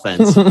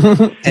offense.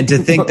 And to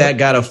think that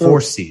got a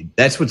 4 seed.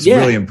 That's what's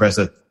really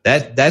impressive.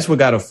 That's what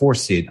got a 4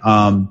 seed.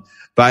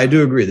 But I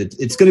do agree that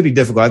it's going to be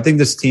difficult. I think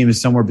this team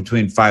is somewhere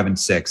between 5 and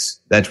 6.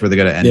 That's where they're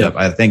going to end up.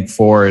 I think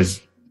 4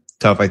 is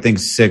tough. I think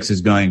 6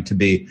 is going to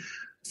be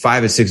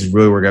 5 and 6 is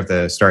really where we're going to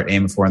have to start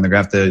aiming for, and they're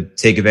going to have to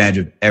take advantage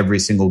of every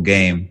single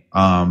game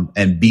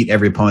and beat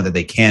every opponent that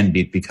they can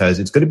beat, because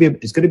it's going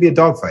to be a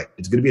dogfight.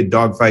 It's going to be a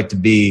dogfight to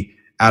be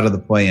out of the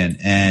play-in.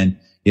 And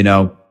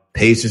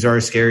Pacers are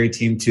a scary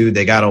team too.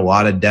 They got a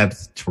lot of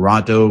depth.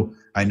 Toronto,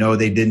 I know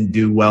they didn't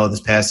do well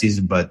this past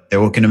season, but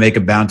they're looking to make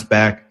a bounce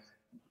back.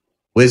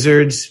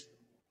 Wizards,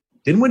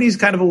 Dinwiddie's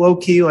kind of a low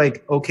key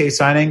okay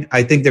signing.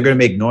 I think they're going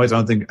to make noise.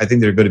 I think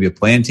they're going to be a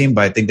play-in team,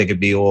 but I think they could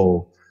be a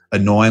little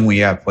annoying when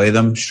you have to play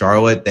them.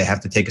 Charlotte, they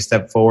have to take a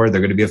step forward. They're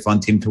going to be a fun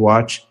team to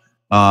watch.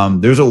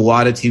 There's a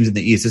lot of teams in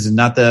the East. This is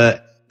not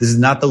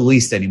the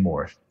least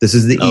anymore. This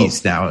is the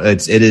East now.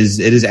 It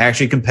is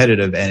actually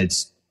competitive, and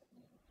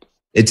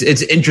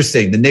it's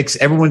interesting. The Knicks,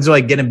 everyone's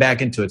getting back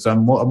into it. So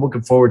I'm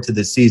looking forward to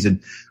this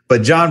season.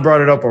 But John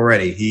brought it up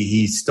already.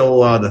 He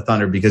stole the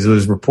thunder, because it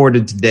was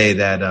reported today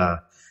that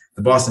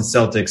the Boston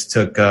Celtics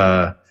took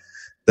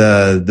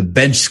the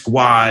bench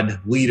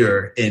squad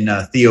leader in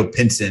Theo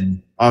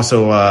Pinson.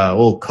 Also, a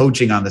little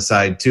coaching on the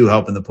side too,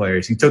 helping the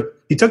players. He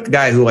took the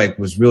guy who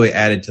was really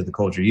added to the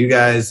culture. You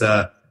guys,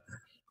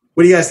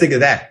 what do you guys think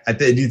of that?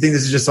 Do you think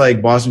this is just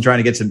Boston trying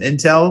to get some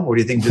intel, or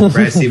do you think just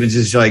Brad Stevens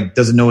just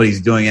doesn't know what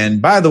he's doing?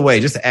 And by the way,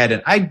 just to add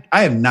in, I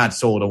am not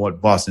sold on what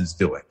Boston's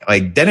doing.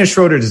 Dennis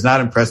Schroeder does not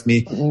impress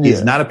me. Yeah.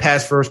 He's not a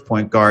pass first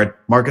point guard.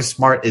 Marcus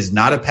Smart is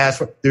not a pass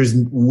first. There's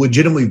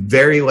legitimately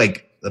very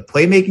the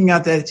playmaking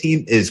out that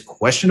team is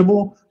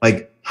questionable.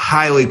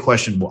 Highly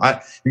questionable.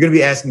 You're going to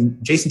be asking.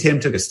 Jason Tatum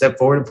took a step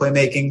forward in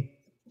playmaking.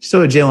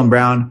 still a Jaylen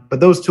Brown,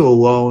 but those two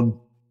alone,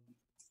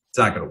 it's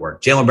not going to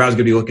work. Jaylen Brown's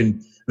going to be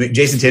looking.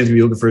 Jason Tatum's going to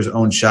be looking for his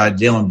own shot.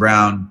 Jaylen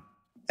Brown,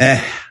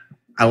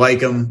 I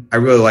like him. I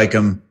really like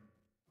him.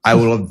 I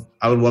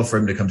would love for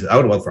him to come to. I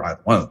would love for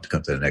either one of them to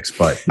come to the Knicks,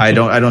 but I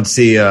don't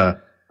see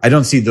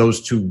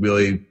those two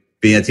really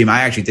being a team.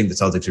 I actually think the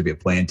Celtics should be a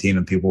playing team,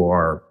 and people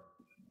are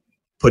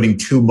putting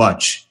too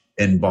much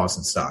in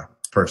Boston stock,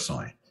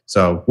 personally.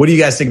 So, what do you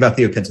guys think about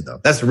Theo Pinson, though?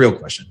 That's the real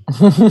question.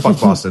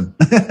 Fuck Boston.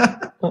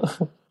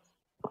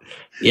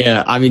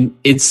 Yeah, I mean,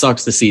 it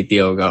sucks to see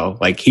Theo go.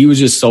 Like, he was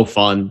just so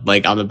fun,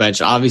 like, on the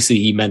bench. Obviously,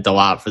 he meant a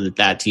lot for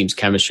that team's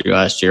chemistry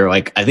last year.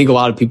 Like, I think a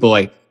lot of people,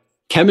 like,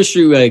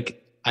 chemistry,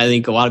 like, I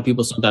think a lot of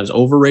people sometimes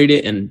overrate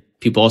it and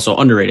people also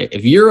underrate it.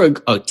 If you're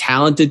a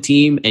talented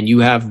team and you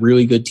have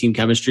really good team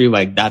chemistry,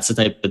 like, that's the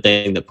type of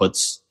thing that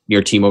puts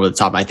your team over the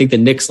top. I think the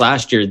Knicks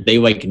last year, they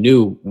like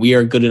knew we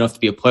are good enough to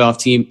be a playoff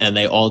team, and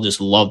they all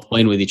just loved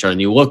playing with each other. And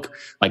you look,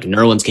 like,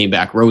 Nerlens came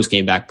back, Rose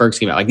came back, Burks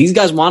came back. Like, these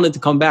guys wanted to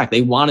come back.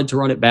 They wanted to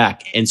run it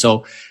back. And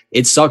so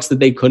it sucks that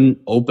they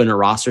couldn't open a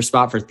roster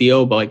spot for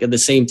Theo, but, like, at the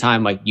same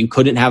time, like, you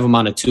couldn't have him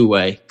on a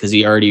two-way because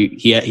he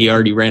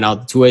already ran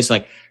out the two-way. So,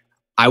 like,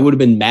 I would have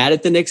been mad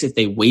at the Knicks if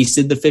they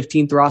wasted the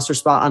 15th roster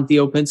spot on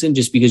Theo Pinson,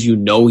 just because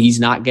he's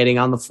not getting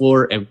on the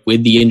floor. And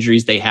with the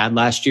injuries they had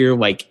last year,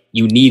 like,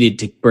 you needed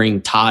to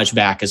bring Taj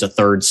back as a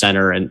third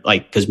center, and,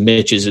 like, because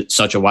Mitch is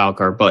such a wild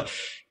card. But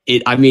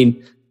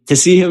to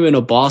see him in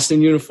a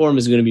Boston uniform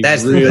is going to be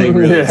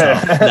really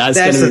tough. That's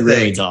going to be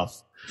really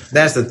tough.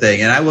 That's the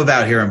thing. And I live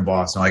out here in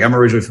Boston. Like, I'm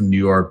originally from New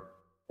York.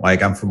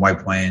 Like, I'm from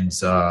White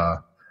Plains.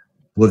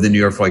 Lived in New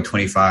York for like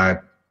 25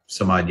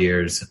 some odd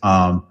years.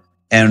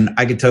 And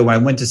I can tell you, when I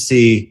went to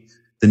see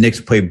the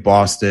Knicks play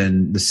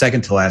Boston the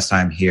second to last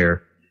time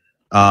here,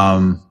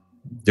 during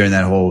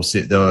their whole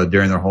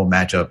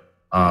matchup,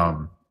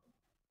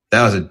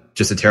 that was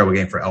just a terrible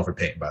game for Elfrid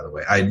Payton, by the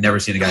way. I had never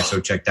seen a guy so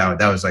checked out.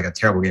 That was like a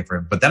terrible game for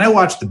him. But then I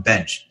watched the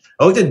bench.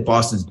 I looked at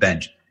Boston's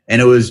bench,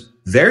 and it was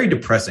very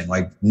depressing.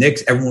 Like,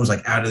 Knicks, everyone was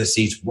like out of the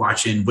seats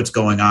watching what's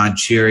going on,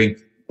 cheering.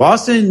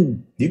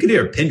 Boston, you could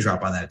hear a pin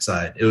drop on that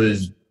side.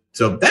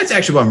 So that's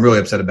actually what I'm really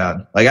upset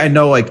about. Like, I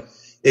know, like,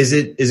 is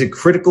it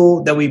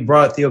critical that we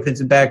brought Theo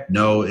Pinson back?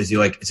 No. Is he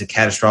like, it's a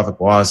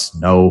catastrophic loss?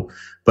 No.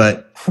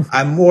 But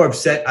I'm more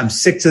upset. I'm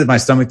sick to my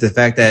stomach to the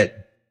fact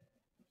that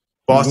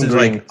Boston's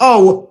like,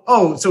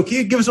 so can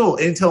you give us a little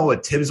intel on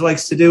what Tibbs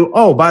likes to do?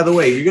 Oh, by the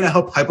way, you're going to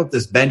help hype up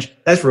this bench?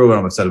 That's really what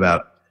I'm upset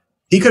about.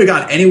 He could have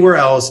gone anywhere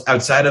else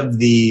outside of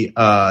the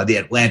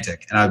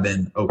Atlantic, and I've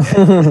been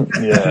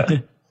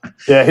okay.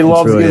 Yeah, he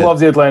loves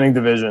the Atlantic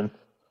Division.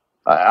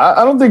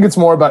 I don't think it's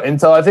more about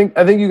intel. I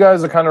think you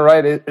guys are kind of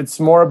right. It's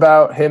more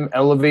about him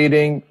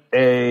elevating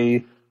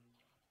a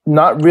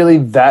not really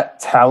that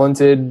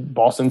talented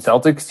Boston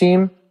Celtics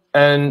team.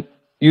 And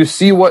you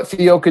see what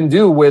Theo can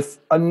do with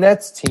a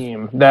Nets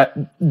team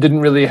that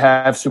didn't really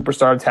have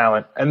superstar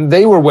talent. And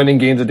they were winning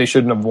games that they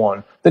shouldn't have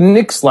won. The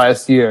Knicks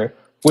last year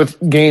with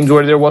games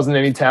where there wasn't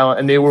any talent,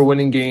 and they were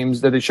winning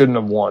games that they shouldn't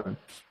have won.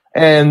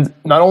 And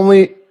not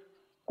only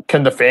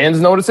can the fans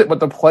notice it,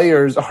 but the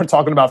players are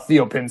talking about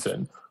Theo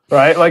Pinson.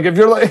 Right, like if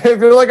you're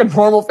like a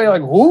normal fan,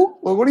 like who?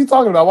 Like, what are you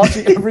talking about?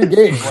 Watching every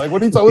game, like what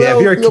are you talking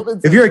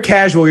about? If you're a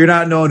casual, you're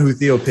not knowing who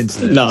Theo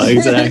Pinson is. No,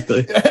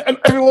 exactly. And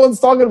everyone's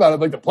talking about it,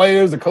 like the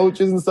players, the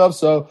coaches, and stuff.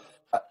 So,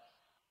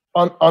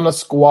 on a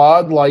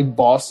squad like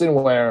Boston,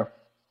 where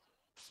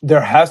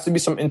there has to be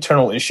some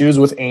internal issues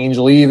with Ainge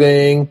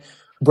leaving,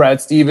 Brad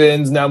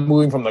Stevens now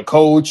moving from the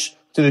coach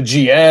to the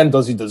GM.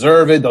 Does he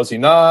deserve it? Does he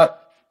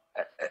not?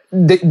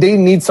 They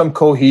need some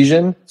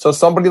cohesion. So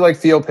somebody like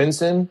Theo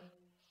Pinson.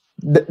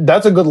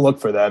 That's a good look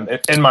for them,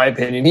 in my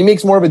opinion. He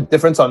makes more of a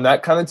difference on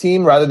that kind of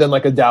team rather than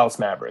like a Dallas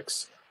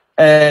Mavericks.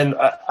 And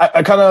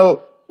I kind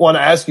of want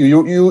to ask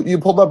you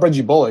pulled up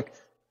Reggie Bullock.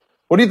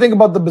 What do you think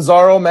about the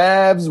Bizarro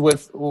Mavs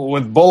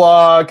with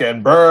Bullock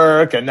and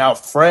Burke and now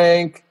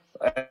Frank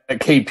and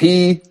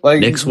KP?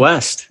 Like Knicks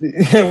West.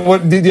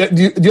 What do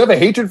you have a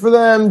hatred for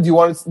them? Do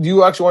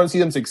you actually want to see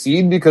them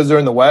succeed because they're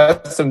in the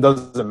West and it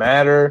doesn't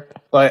matter?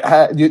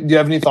 Like, do you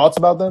have any thoughts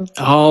about them?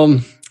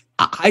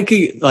 I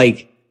could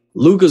like.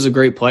 Luka's a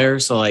great player,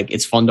 so like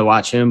it's fun to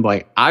watch him. But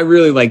like, I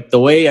really like the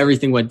way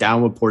everything went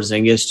down with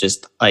Porzingis.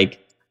 Just like,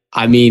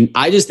 I mean,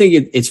 I just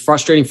think it's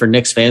frustrating for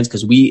Knicks fans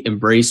because we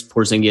embraced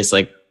Porzingis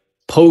like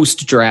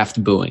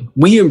post-draft booing.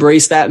 We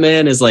embraced that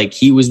man as like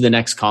he was the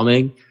next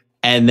coming,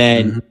 and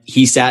then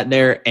he sat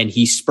there and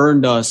he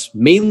spurned us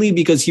mainly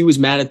because he was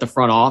mad at the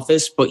front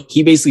office. But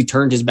he basically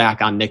turned his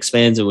back on Knicks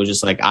fans and was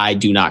just like, I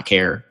do not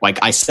care. Like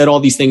I said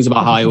all these things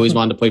about how I always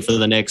wanted to play for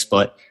the Knicks,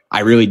 but I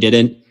really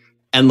didn't.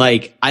 And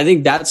like, I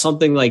think that's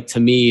something like to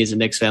me as a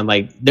Knicks fan,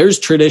 like there's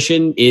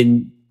tradition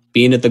in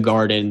being at the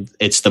Garden.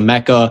 It's the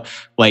Mecca.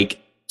 Like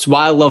it's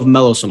why I love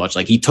Melo so much.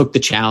 Like he took the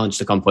challenge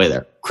to come play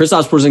there.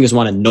 Kristaps Porzingis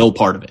wanted no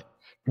part of it.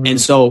 And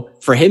so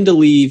for him to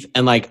leave,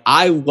 and like,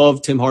 I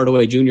love Tim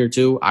Hardaway Jr.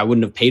 too. I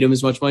wouldn't have paid him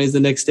as much money as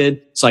the Knicks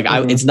did. So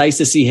like, it's nice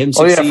to see him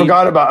succeed. Oh yeah,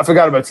 I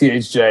forgot about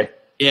THJ.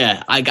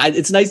 Yeah.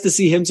 It's nice to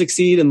see him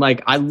succeed. And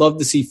like, I'd love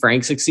to see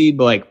Frank succeed,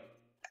 but like,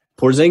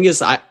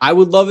 Porzingis, I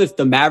would love if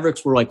the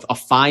Mavericks were like a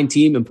fine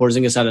team and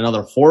Porzingis had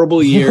another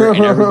horrible year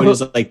and everybody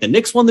was like, the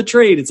Knicks won the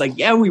trade. It's like,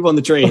 yeah, we won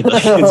the trade.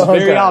 Like, it's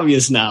very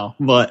obvious now,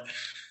 but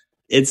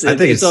I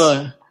think it's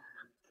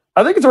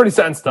already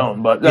set in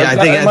stone, but I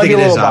think it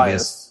is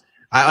obvious.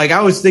 I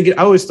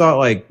always thought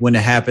like when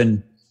it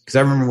happened, because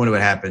I remember when it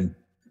would happen.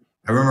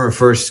 I remember her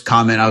first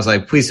comment. I was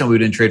like, please tell me we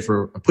didn't trade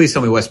please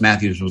tell me Wes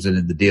Matthews was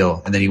in the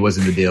deal. And then he was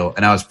in the deal.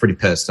 And I was pretty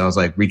pissed. I was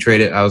like,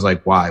 retrade it. I was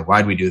like, why?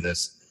 Why'd we do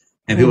this?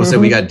 And people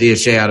said we got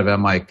DSJ out of it.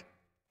 I'm like,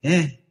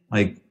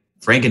 like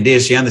Frank and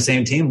DSJ on the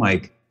same team.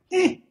 Like,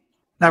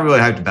 not really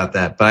hyped about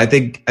that. But I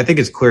think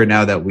it's clear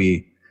now that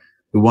we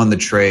won the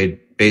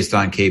trade based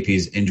on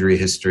KP's injury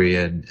history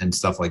and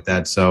stuff like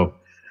that. So,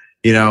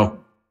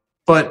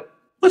 but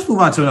let's move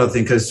on to another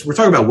thing, because we're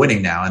talking about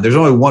winning now, and there's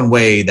only one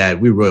way that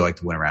we really like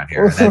to win around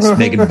here, and that's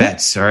making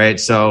bets. All right,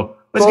 so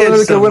let's get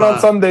into some. Win on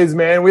Sundays,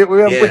 man. We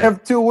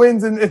have 2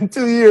 wins in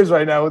 2 years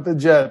right now with the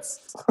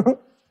Jets.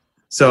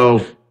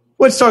 So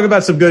let's talk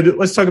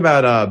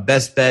about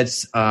best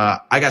bets.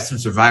 I got some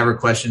Survivor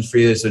questions for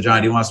you. So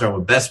John, do you want to start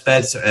with best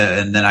bets,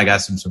 and then I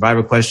got some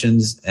Survivor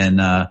questions, and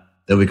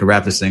then we can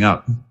wrap this thing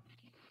up.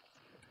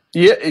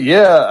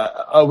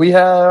 Yeah. We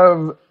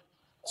have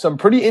some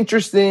pretty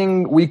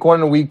interesting week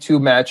 1 and week 2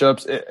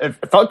 matchups.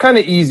 It felt kind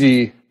of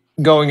easy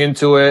going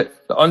into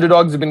it. The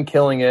underdogs have been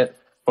killing it,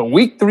 but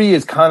week 3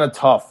 is kind of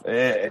tough.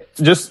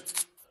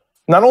 Just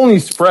not only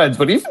spreads,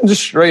 but even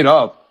just straight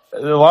up. A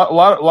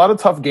lot of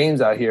tough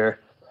games out here.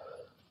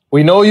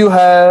 We know you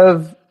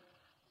have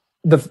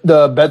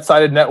the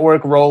Bet-Sided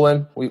network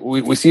rolling.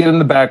 We see it in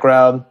the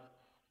background.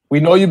 We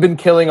know you've been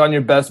killing on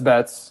your best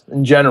bets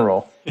in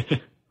general.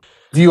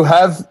 You don't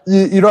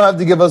have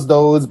to give us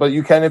those, but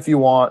you can if you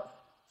want.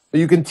 But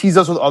you can tease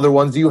us with other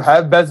ones. Do you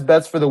have best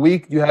bets for the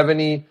week? Do you have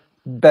any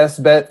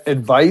best bet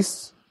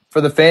advice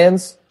for the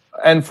fans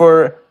and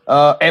for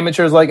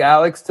amateurs like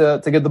Alex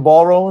to get the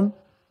ball rolling?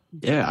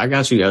 Yeah, I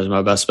got you guys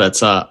my best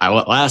bets.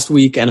 Last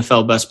week,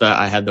 NFL best bet,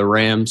 I had the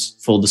Rams.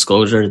 Full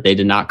disclosure, they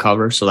did not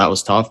cover, so that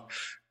was tough.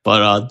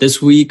 But this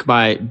week,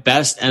 my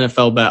best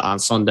NFL bet on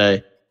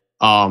Sunday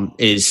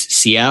is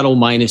Seattle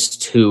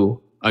 -2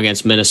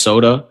 against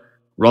Minnesota.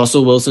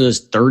 Russell Wilson is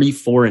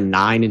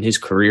 34-9 in his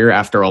career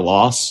after a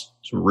loss.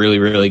 It's really,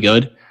 really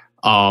good.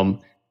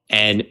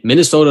 And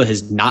Minnesota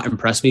has not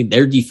impressed me.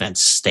 Their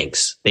defense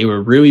stinks. They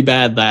were really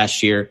bad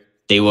last year.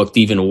 They looked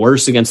even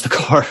worse against the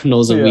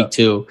Cardinals in week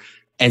 2.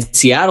 And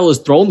Seattle has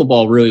thrown the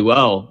ball really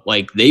well.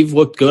 Like, they've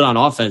looked good on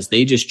offense.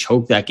 They just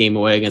choked that game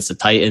away against the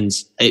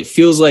Titans. It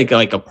feels like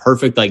a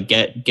perfect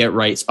get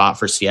right spot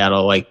for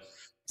Seattle. Like,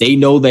 they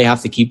know they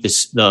have to keep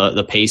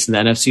the pace in the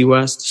NFC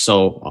West.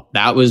 So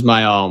that was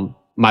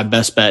my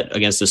best bet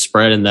against the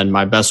spread. And then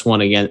my best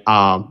one again,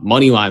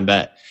 money line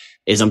bet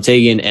is I'm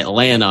taking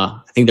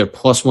Atlanta. I think they're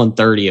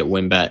 +130 at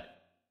WinBet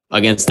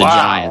against the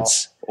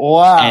Giants.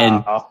 Wow.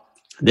 And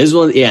this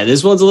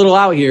one's a little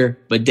out here,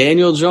 but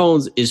Daniel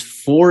Jones is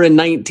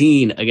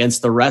 4-19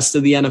 against the rest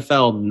of the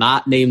NFL,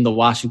 not named the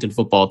Washington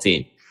football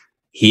team.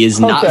 He is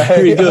not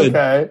very good.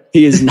 Okay.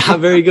 He is not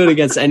very good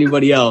against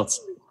anybody else.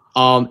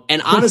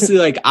 And honestly,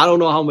 like, I don't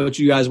know how much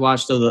you guys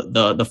watched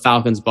the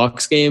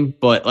Falcons-Bucks game,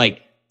 but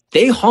like,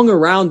 they hung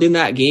around in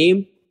that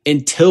game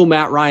until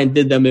Matt Ryan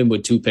did them in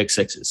with 2 pick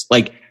sixes.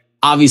 Like,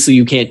 obviously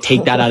you can't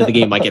take that out of the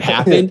game like it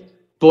happened,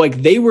 but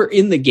like, they were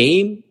in the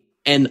game,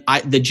 and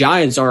the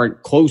Giants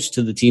aren't close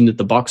to the team that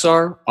the Bucks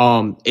are.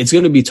 It's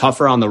going to be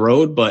tougher on the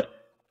road, but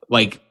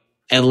like,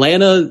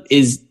 Atlanta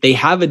they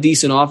have a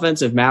decent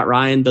offense if Matt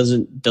Ryan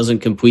doesn't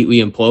completely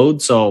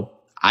implode. So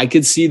I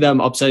could see them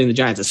upsetting the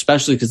Giants,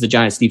 especially because the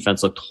Giants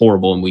defense looked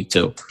horrible in week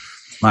 2.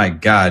 My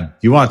God,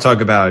 you want to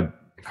talk about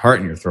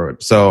heart in your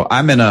throat. So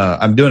I'm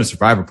doing a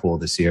survivor pool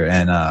this year,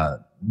 and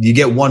you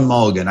get one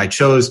mulligan. I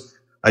chose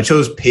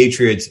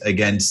Patriots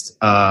against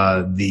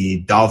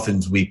the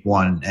Dolphins week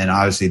 1, and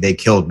obviously they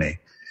killed me.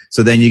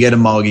 So then you get a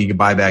mulligan, you can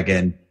buy back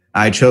in.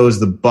 I chose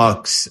the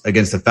Bucks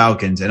against the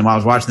Falcons, and when I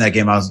was watching that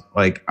game, I was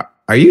like,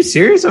 "Are you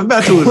serious? I'm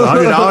about to lose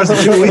 $100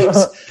 in 2 weeks.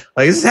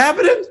 Like, is this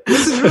happening?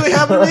 This is really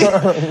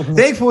happening."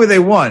 Thankfully, they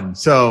won.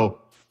 So,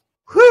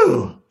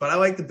 whew. But I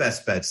like the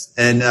best bets.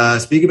 And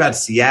speaking about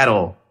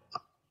Seattle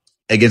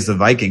against the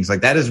Vikings,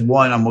 like, that is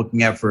one I'm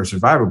looking at for a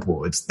survivor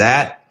pool. It's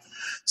that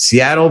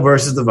Seattle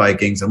versus the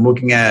Vikings. I'm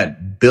looking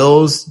at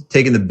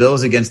taking the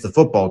Bills against the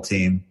football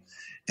team.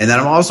 And then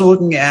I'm also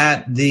looking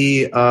at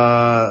the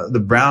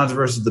Browns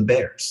versus the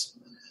Bears.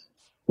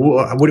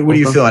 What are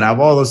you feeling out of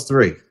all those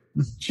 3?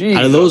 Jeez.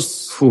 Out of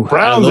those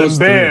Browns and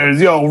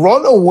Bears,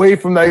 run away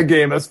from that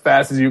game as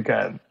fast as you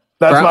can.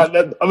 I'm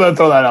going to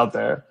throw that out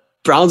there.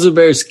 Browns and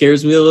Bears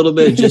scares me a little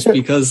bit just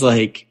because,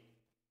 like,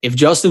 if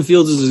Justin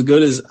Fields is as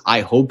good as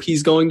I hope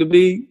he's going to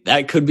be,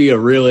 that could be a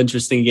real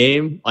interesting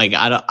game. Like,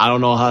 I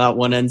don't know how that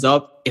one ends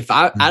up.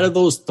 Out of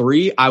those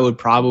 3, I would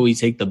probably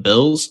take the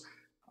Bills.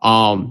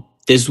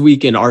 This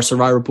week in our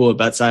survivor pool at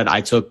BetSide,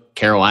 I took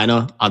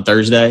Carolina on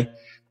Thursday,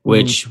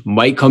 which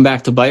might come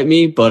back to bite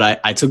me, but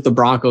I took the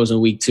Broncos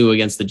in week 2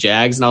 against the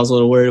Jags, and I was a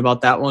little worried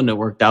about that one. It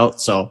worked out.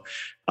 So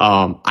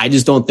I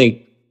just don't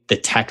think the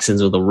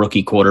Texans with a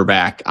rookie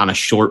quarterback on a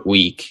short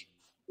week.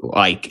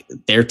 Like,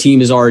 their team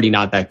is already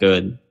not that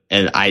good,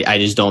 and I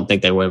just don't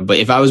think they win. But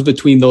if I was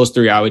between those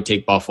three, I would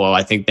take Buffalo.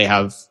 I think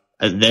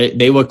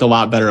they looked a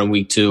lot better in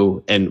week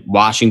 2, and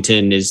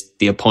Washington is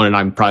the opponent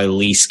I'm probably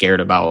least scared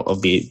about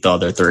of the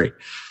other three.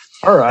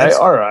 All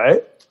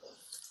right.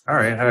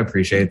 I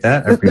appreciate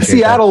that. The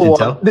Seattle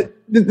one,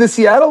 the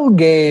Seattle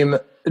game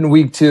in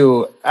week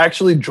 2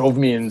 actually drove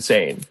me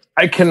insane.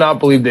 I cannot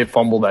believe they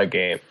fumbled that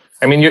game.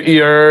 I mean,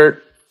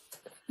 your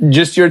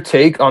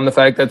take on the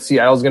fact that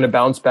Seattle's going to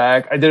bounce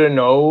back. I didn't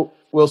know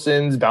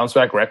Wilson's bounce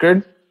back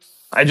record.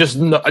 I just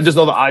know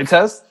the eye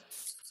test.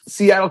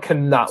 Seattle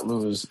cannot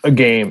lose a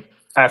game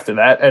after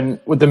that. And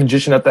with the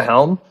magician at the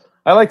helm,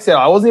 I like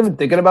Seattle. I wasn't even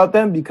thinking about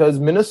them because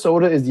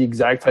Minnesota is the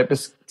exact type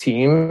of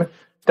team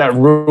that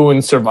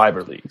ruins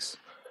survivor leagues.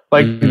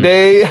 Like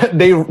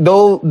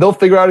they'll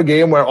figure out a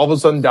game where all of a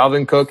sudden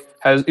Dalvin Cook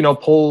has,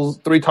 pulls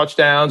 3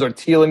 touchdowns, or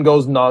Thielen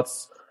goes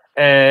nuts,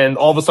 and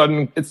all of a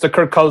sudden it's the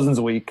Kirk Cousins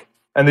week,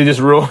 and they just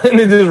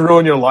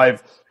ruin your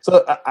life.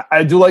 So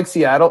I do like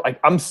Seattle.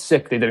 I'm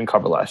sick they didn't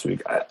cover last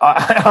week.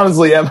 I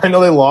honestly am. I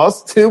know they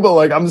lost too,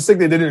 but I'm sick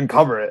they didn't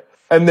cover it,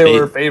 and they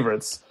were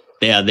favorites.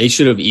 Yeah, they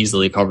should have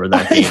easily covered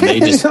that game. They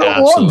just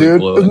absolutely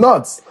blew it. It's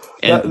nuts.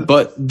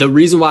 But the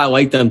reason why I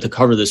like them to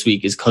cover this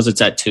week is because it's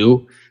at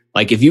 2.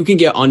 Like, if you can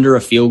get under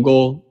a field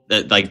goal,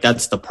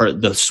 that's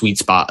the sweet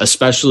spot,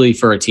 especially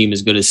for a team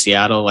as good as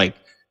Seattle. Like,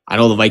 I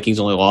know the Vikings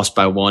only lost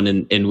by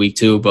 1 in week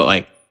 2,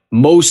 but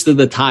most of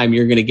the time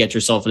you're going to get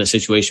yourself in a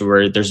situation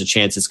where there's a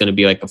chance it's going to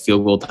be like a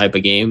field goal type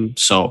of game.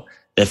 So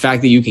the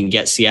fact that you can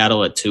get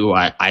Seattle at 2,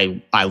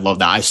 I love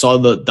that. I saw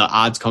the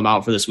odds come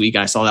out for this week,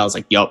 and I saw that. I was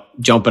like, yup,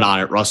 jumping on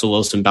it. Russell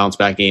Wilson bounce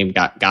back game.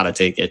 Got to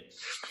take it.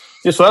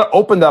 Yeah, so that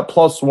opened at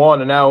 +1,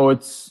 and now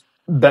it's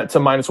bet to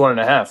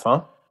 -1.5,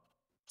 huh?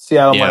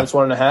 Seattle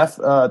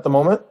 -1.5 at the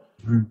moment.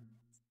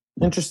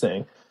 Mm-hmm.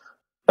 Interesting.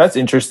 That's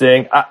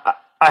interesting. I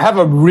have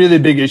a really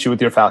big issue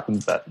with your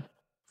Falcons bet.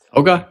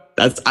 Okay,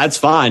 that's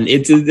fine.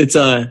 It's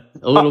a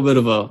little bit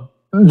of a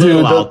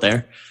little out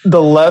there.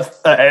 The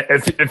left.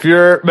 If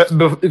you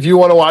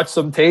want to watch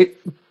some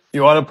tape,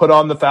 you want to put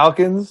on the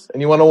Falcons,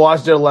 and you want to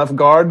watch their left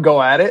guard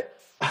go at it.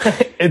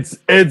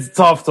 It's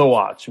tough to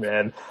watch,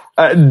 man.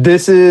 They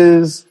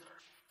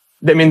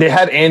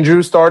had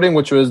Andrews starting,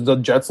 which was the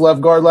Jets left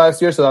guard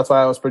last year, so that's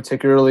why I was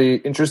particularly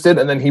interested.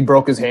 And then he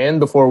broke his hand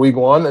before week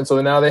 1, and so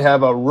now they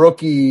have a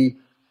rookie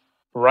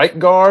right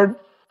guard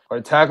or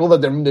a tackle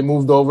that they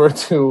moved over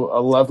to a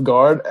left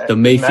guard. The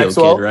Mayfield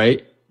kid,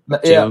 right?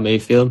 Yeah,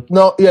 Mayfield.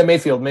 No, yeah,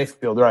 Mayfield,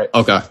 right?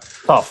 Okay,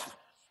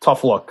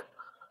 tough look.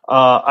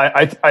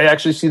 I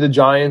actually see the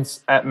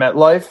Giants at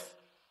MetLife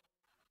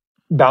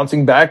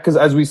bouncing back because,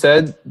 as we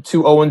said,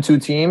 2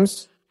 0-2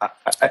 teams.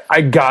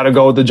 I gotta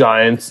go with the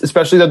Giants,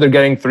 especially that they're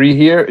getting 3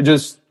 here.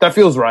 That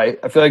feels right.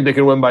 I feel like they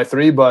could win by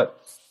 3, but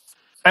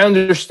I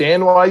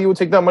understand why you would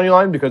take that money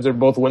line because they're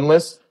both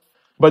winless.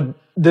 But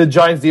the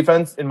Giants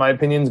defense, in my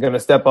opinion, is going to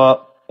step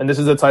up, and this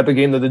is the type of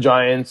game that the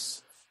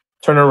Giants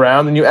turn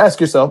around, and you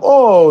ask yourself,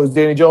 "Oh, is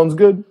Danny Jones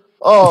good?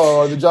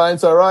 Oh, the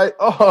Giants are right.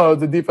 Oh,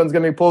 the defense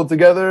going to be pulled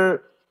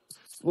together.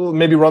 We'll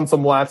maybe run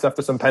some laps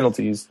after some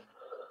penalties."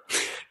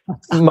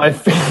 My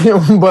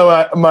favorite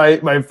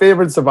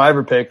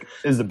survivor pick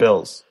is the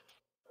Bills.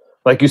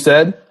 Like you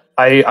said,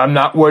 I'm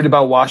not worried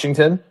about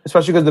Washington,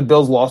 especially because the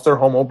Bills lost their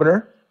home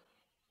opener.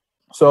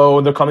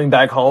 So they're coming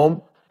back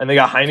home, and they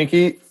got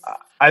Heineke.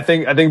 I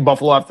think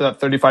Buffalo, after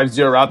that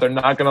 35-0 route, they're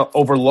not going to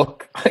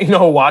overlook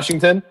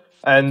Washington,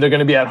 and they're going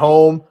to be at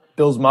home.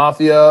 Bills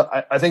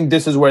Mafia. I think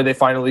this is where they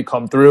finally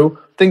come through.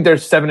 I think they're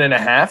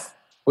 7.5,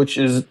 which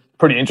is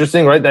pretty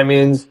interesting, right? That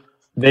means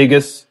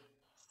Vegas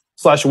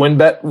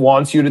 /WinBet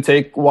wants you to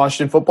take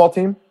Washington football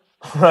team,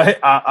 right?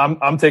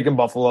 I'm taking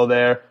Buffalo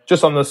there,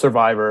 just on the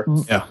survivor.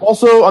 Yeah.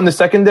 Also on the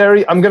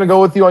secondary, I'm gonna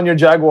go with you on your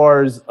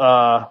Jaguars.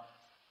 On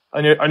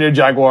your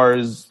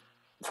Jaguars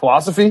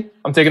philosophy.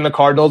 I'm taking the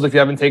Cardinals if you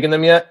haven't taken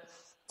them yet.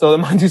 So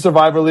in my 2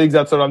 survivor leagues,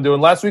 that's what I'm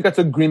doing. Last week I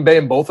took Green Bay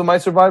in both of my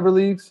survivor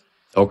leagues.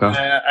 Okay.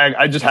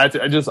 I just had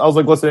to. I was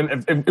like,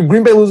 listen, if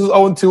Green Bay loses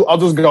 0-2, I'll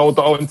just go with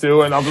the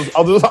 0-2, and I'll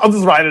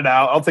just ride it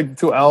out. I'll take the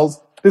 2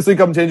 L's. This week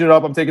I'm changing it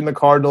up. I'm taking the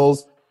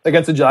Cardinals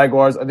against the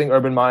Jaguars. I think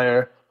Urban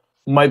Meyer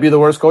might be the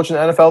worst coach in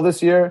the NFL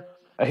this year.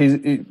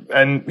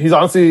 He's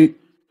honestly,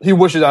 he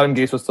wishes Adam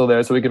Gase was still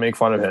there so we can make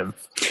fun of him.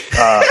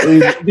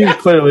 He's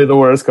clearly the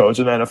worst coach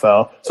in the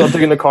NFL. So I'm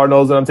taking the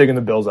Cardinals and I'm taking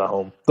the Bills at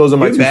home. Those are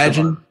my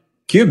 2.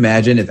 Can you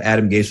imagine if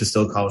Adam Gase was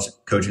still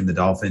coaching the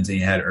Dolphins and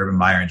you had Urban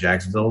Meyer in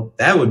Jacksonville?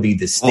 That would be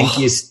the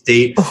stinkiest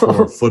state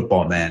for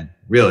football, man.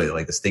 Really,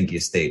 like the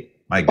stinkiest state.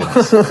 My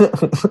goodness.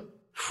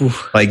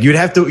 You'd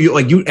have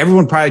to,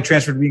 everyone probably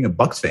transferred to being a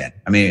Bucs fan.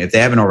 I mean, if they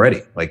haven't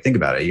already, think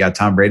about it. You got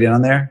Tom Brady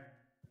on there.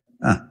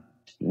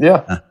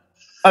 Yeah.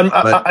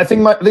 I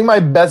think my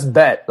best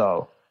bet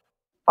though,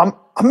 I'm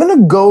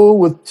going to go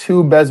with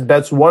 2 best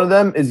bets. One of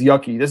them is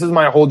yucky. This is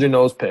my hold your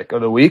nose pick of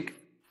the week.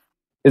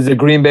 Is the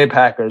Green Bay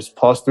Packers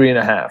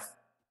 +3.5.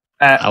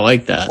 I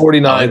like that.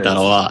 49ers. I like that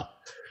a lot.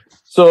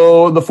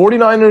 So the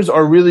 49ers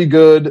are really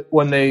good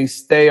when they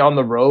stay on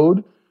the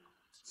road.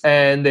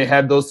 and they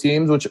have those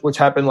teams, which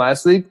happened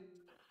last week.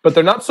 But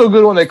they're not so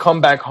good when they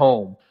come back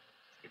home.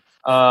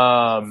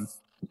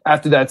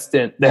 After that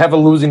stint, they have a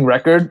losing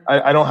record.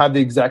 I don't have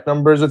the exact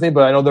numbers with me,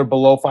 but I know they're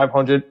below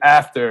 500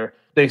 after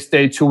they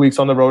stay 2 weeks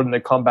on the road and they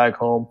come back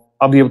home.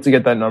 I'll be able to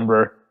get that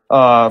number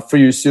for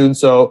you soon.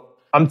 So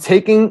I'm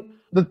taking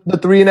the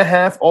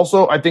 3.5.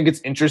 Also, I think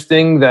it's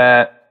interesting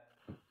that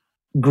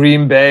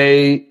Green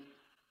Bay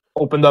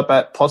opened up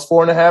at plus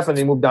 4.5 and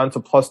they moved down to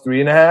plus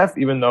 3.5,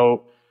 even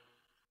though,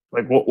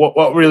 like,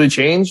 what really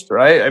changed,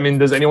 right? I mean,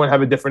 does anyone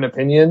have a different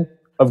opinion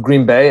of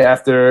Green Bay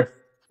after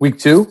week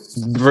 2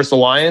 versus the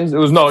Lions? It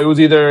was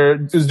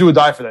do or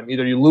die for them.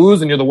 Either you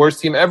lose and you're the worst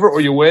team ever, or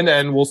you win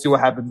and we'll see what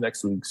happens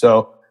next week.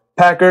 So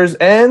Packers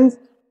and,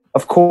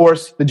 of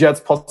course, the Jets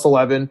plus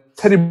 11.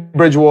 Teddy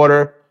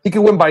Bridgewater, he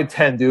could win by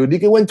 10, dude. He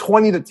could win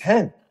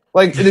 20-10.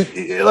 Like,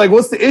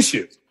 what's the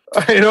issue?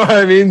 You know what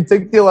I mean?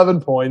 Take the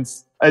 11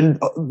 points and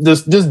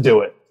just do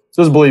it.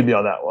 Just believe me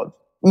on that one.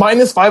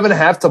 Minus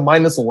 5.5 to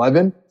minus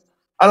 11.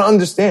 I don't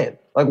understand.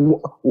 Like,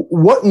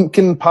 what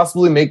can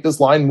possibly make this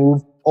line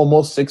move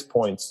almost 6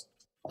 points?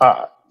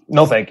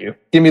 No, thank you.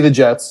 Give me the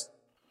Jets.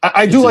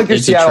 I do like your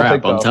Seattle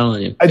pick, though. I'm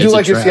telling you. I do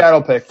like your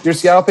Seattle pick. Your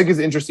Seattle pick is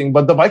interesting,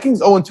 but the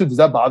Vikings 0-2, does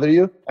that bother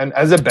you? And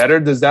as a bettor,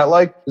 does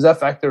that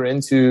factor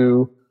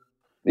into,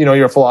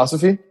 your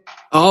philosophy?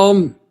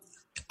 A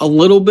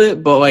little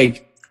bit, but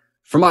like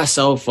for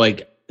myself,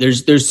 like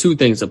there's 2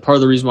 things. Part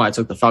of the reason why I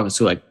took the Falcons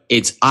too, like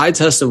it's eye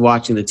tested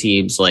watching the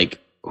teams, like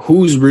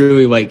who's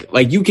really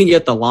like you can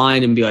get the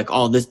line and be like,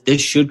 oh,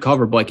 this should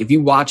cover. But like if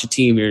you watch a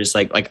team, you're just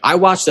like I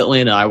watched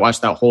Atlanta. I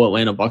watched that whole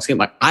Atlanta Bucs game.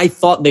 Like I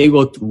thought they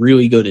looked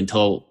really good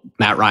until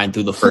Matt Ryan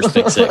threw the first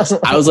pick 6.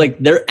 I was like,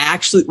 they're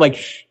actually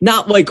like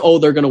not like, oh,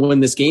 they're gonna win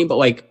this game, but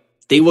like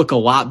they look a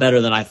lot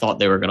better than I thought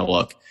they were gonna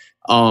look.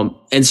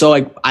 And so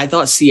like I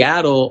thought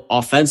Seattle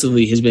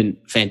offensively has been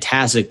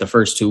fantastic the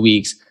first 2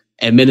 weeks.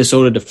 And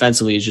Minnesota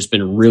defensively has just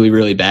been really,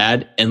 really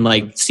bad. And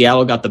like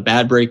Seattle got the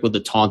bad break with the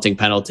taunting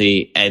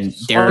penalty and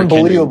Derrick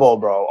Unbelievable,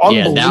 bro.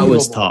 Yeah, that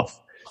was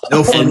tough.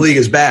 No Fun League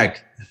is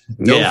back.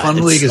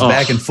 Fun League is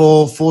back in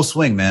full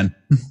swing, man.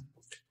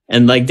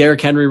 And like Derrick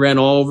Henry ran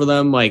all over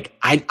them. Like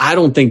I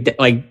don't think that,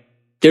 like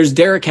there's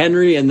Derrick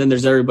Henry and then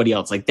there's everybody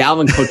else. Like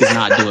Dalvin Cook is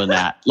not doing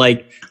that.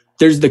 Like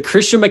there's the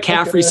Christian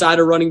McCaffrey side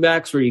of running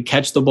backs where you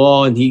catch the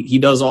ball and he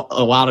does a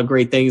lot of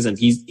great things and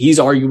he's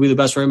arguably the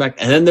best running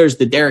back. And then there's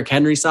the Derrick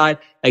Henry side.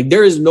 Like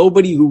there is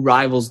nobody who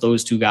rivals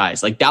those 2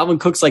 guys. Like Dalvin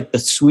Cook's like the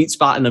sweet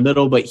spot in the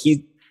middle, but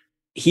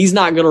he's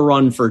not going to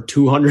run for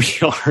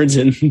 200 yards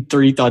and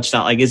 3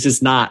 touchdowns. Like it's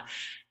just not.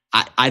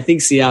 I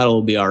think Seattle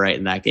will be all right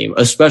in that game,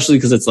 especially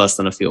because it's less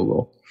than a field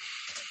goal.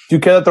 Do you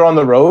care that they're on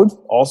the road?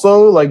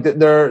 Also, like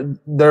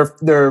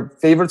they're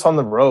favorites on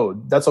the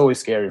road. That's always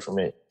scary for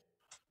me.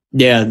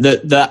 Yeah,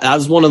 that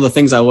was one of the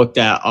things I looked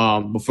at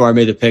before I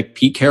made the pick.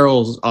 Pete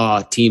Carroll's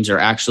teams are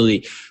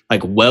actually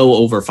like well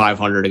over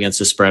 500 against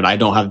the spread. I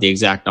don't have the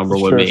exact number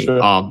with me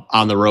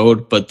on the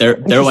road, but they're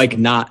like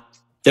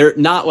they're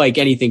not like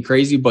anything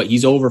crazy, but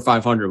he's over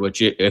 500,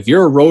 which if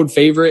you're a road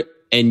favorite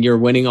and you're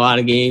winning a lot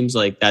of games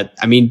like that,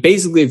 I mean,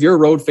 basically if you're a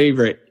road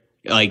favorite,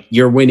 like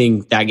you're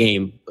winning that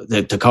game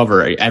to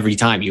cover every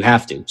time you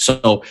have to.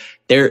 So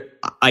they're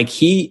like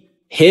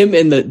him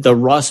and the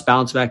Russ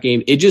bounce back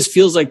game, it just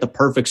feels like the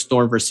perfect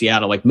storm for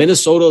Seattle. Like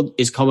Minnesota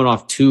is coming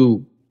off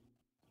 2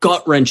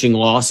 gut wrenching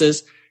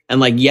losses. And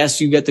like, yes,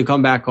 you get to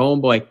come back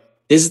home, but like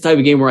this is the type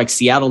of game where like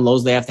Seattle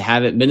knows they have to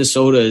have it.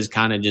 Minnesota is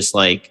kind of just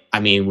like, I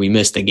mean, we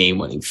missed a game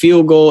winning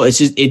field goal. It's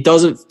just, it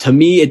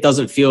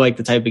doesn't feel like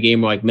the type of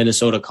game where like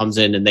Minnesota comes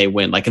in and they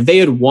win. Like if they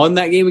had won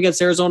that game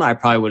against Arizona, I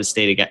probably would have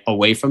stayed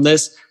away from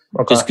this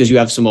just because you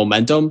have some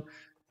momentum.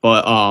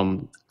 But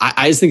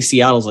I just think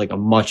Seattle's like a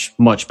much,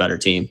 much better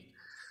team.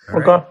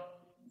 Okay.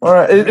 All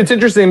right. It's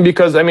interesting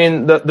because, I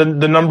mean,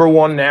 the number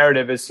one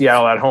narrative is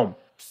Seattle at home.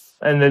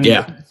 And then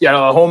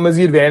Seattle at home is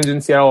the advantage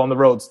and Seattle on the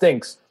road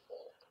stinks,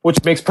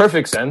 which makes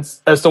perfect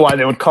sense as to why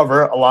they would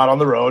cover a lot on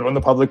the road when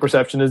the public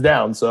perception is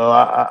down. So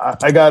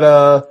I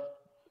gotta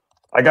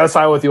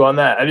side with you on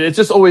that. I mean, it's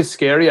just always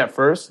scary at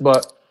first,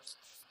 but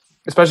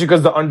especially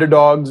because the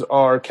underdogs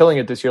are killing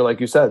it this year, like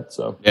you said.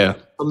 So yeah,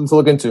 something to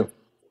look into.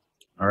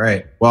 All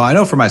right. Well, I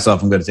know for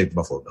myself, I'm going to take the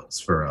Buffalo Bills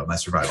for my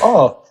survival.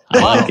 Oh,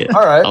 I like it.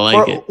 All right. I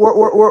like it.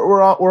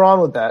 We're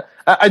on with that.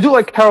 I do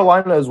like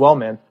Carolina as well,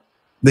 man.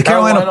 The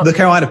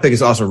Carolina pick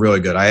is also really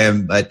good.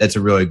 That's a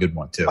really good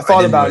one too. I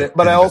thought about it,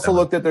 but I also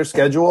looked at their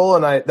schedule,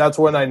 and that's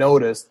when I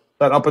noticed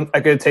that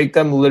I could take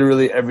them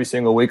literally every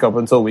single week up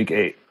until week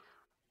 8.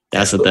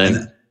 That's the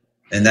thing,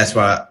 and that's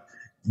why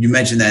you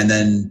mentioned that. And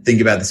then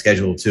think about the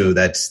schedule too.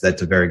 That's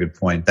a very good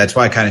point. That's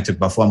why I kind of took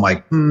Buffalo. I'm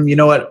like, you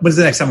know what? When's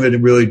the next time I'm going to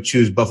really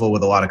choose Buffalo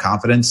with a lot of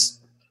confidence?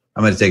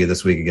 I'm going to take it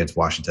this week against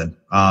Washington.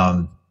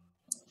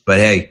 But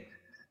hey,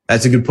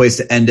 that's a good place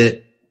to end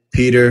it.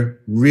 Peter,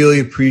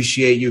 really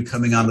appreciate you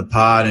coming on the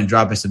pod and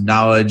dropping some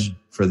knowledge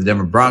for the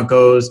Denver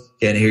Broncos,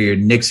 getting to hear your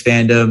Knicks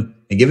fandom,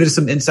 and giving us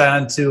some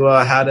insight into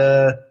how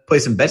to play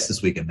some bets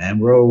this weekend, man.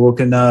 We're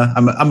working.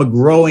 I'm a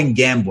growing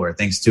gambler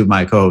thanks to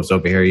my co-host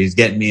over here. He's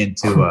getting me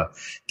into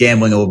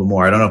gambling a little bit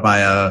more. I don't know if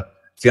my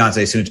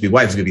fiance, soon-to-be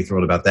wife, is going to be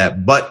thrilled about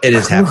that, but it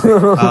is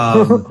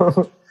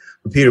happening.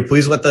 Peter,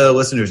 please let the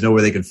listeners know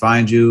where they can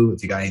find you.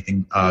 If you got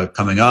anything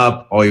coming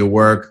up, all your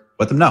work,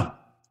 let them know.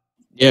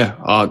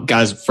 Yeah,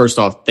 guys, first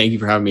off, thank you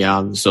for having me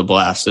on. This is a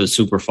blast. It was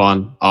super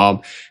fun.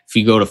 If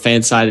you go to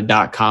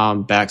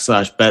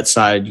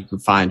fansided.com/BetSide, you can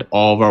find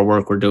all of our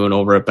work we're doing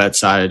over at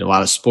BetSide. A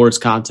lot of sports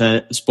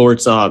content,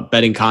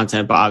 betting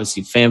content, but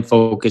obviously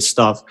fan-focused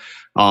stuff.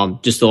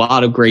 Just a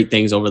lot of great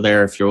things over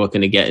there. If you're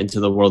looking to get into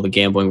the world of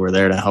gambling, we're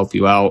there to help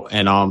you out.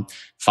 And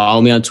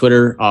follow me on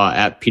Twitter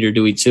at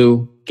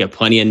PeterDewey2. Get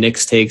plenty of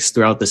Knicks takes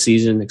throughout the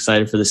season.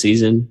 Excited for the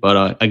season.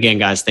 But again,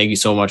 guys, thank you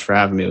so much for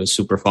having me. It was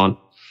super fun.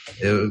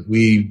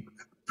 We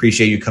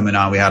appreciate you coming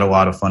on. We had a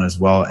lot of fun as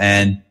well.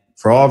 And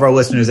for all of our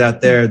listeners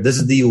out there, this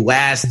is the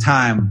last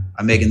time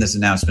I'm making this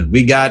announcement.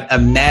 We got a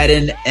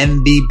Madden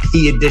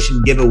MVP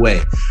edition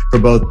giveaway for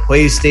both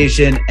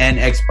PlayStation and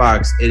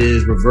Xbox. It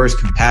is reverse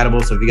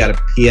compatible. So if you got a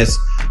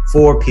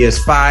PS4,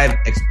 PS5,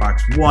 Xbox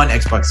One,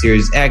 Xbox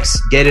Series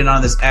X, get in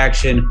on this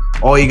action.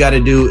 All you got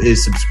to do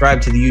is subscribe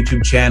to the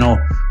YouTube channel.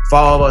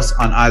 Follow us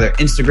on either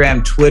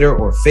Instagram, Twitter,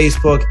 or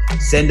Facebook.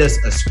 Send us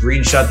a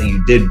screenshot that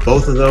you did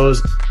both of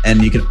those, and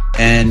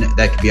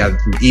that could be either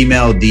through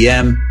email,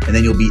 DM, and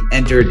then you'll be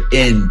entered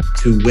in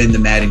to win the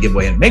Madden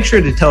giveaway. And make sure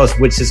to tell us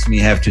which system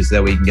you have to, so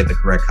that way you can get the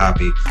correct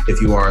copy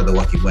if you are the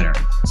lucky winner.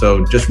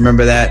 So just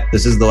remember that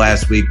this is the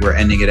last week. We're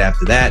ending it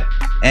after that,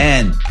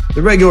 and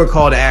the regular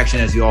call to action,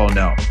 as you all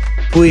know.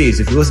 Please,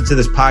 if you listen to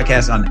this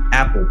podcast on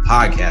Apple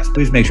Podcasts,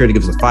 please make sure to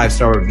give us a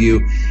 5-star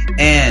review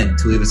and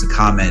to leave us a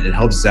comment. It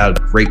helps us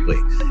out greatly.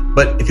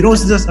 But if you don't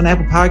listen to us on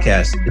Apple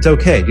Podcasts, it's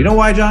okay. Do you know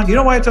why, John? Do you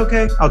know why it's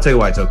okay? I'll tell you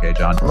why it's okay,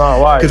 John. No,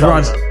 why? Because we're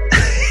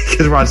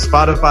on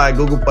Spotify,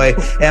 Google Play,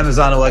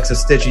 Amazon, Alexa,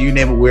 Stitcher, you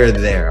name it, we're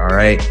there, all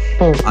right?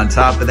 On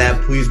top of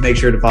that, please make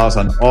sure to follow us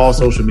on all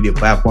social media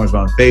platforms. We're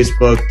on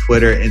Facebook,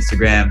 Twitter,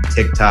 Instagram,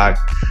 TikTok.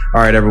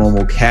 All right, everyone,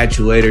 we'll catch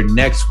you later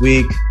next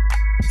week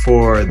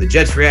for the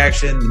Jets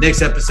reaction, the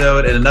Knicks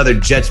episode, and another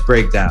Jets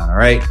breakdown. All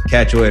right,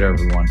 catch you later,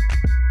 everyone.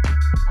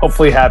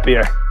 Hopefully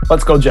happier.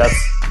 Let's go, Jets.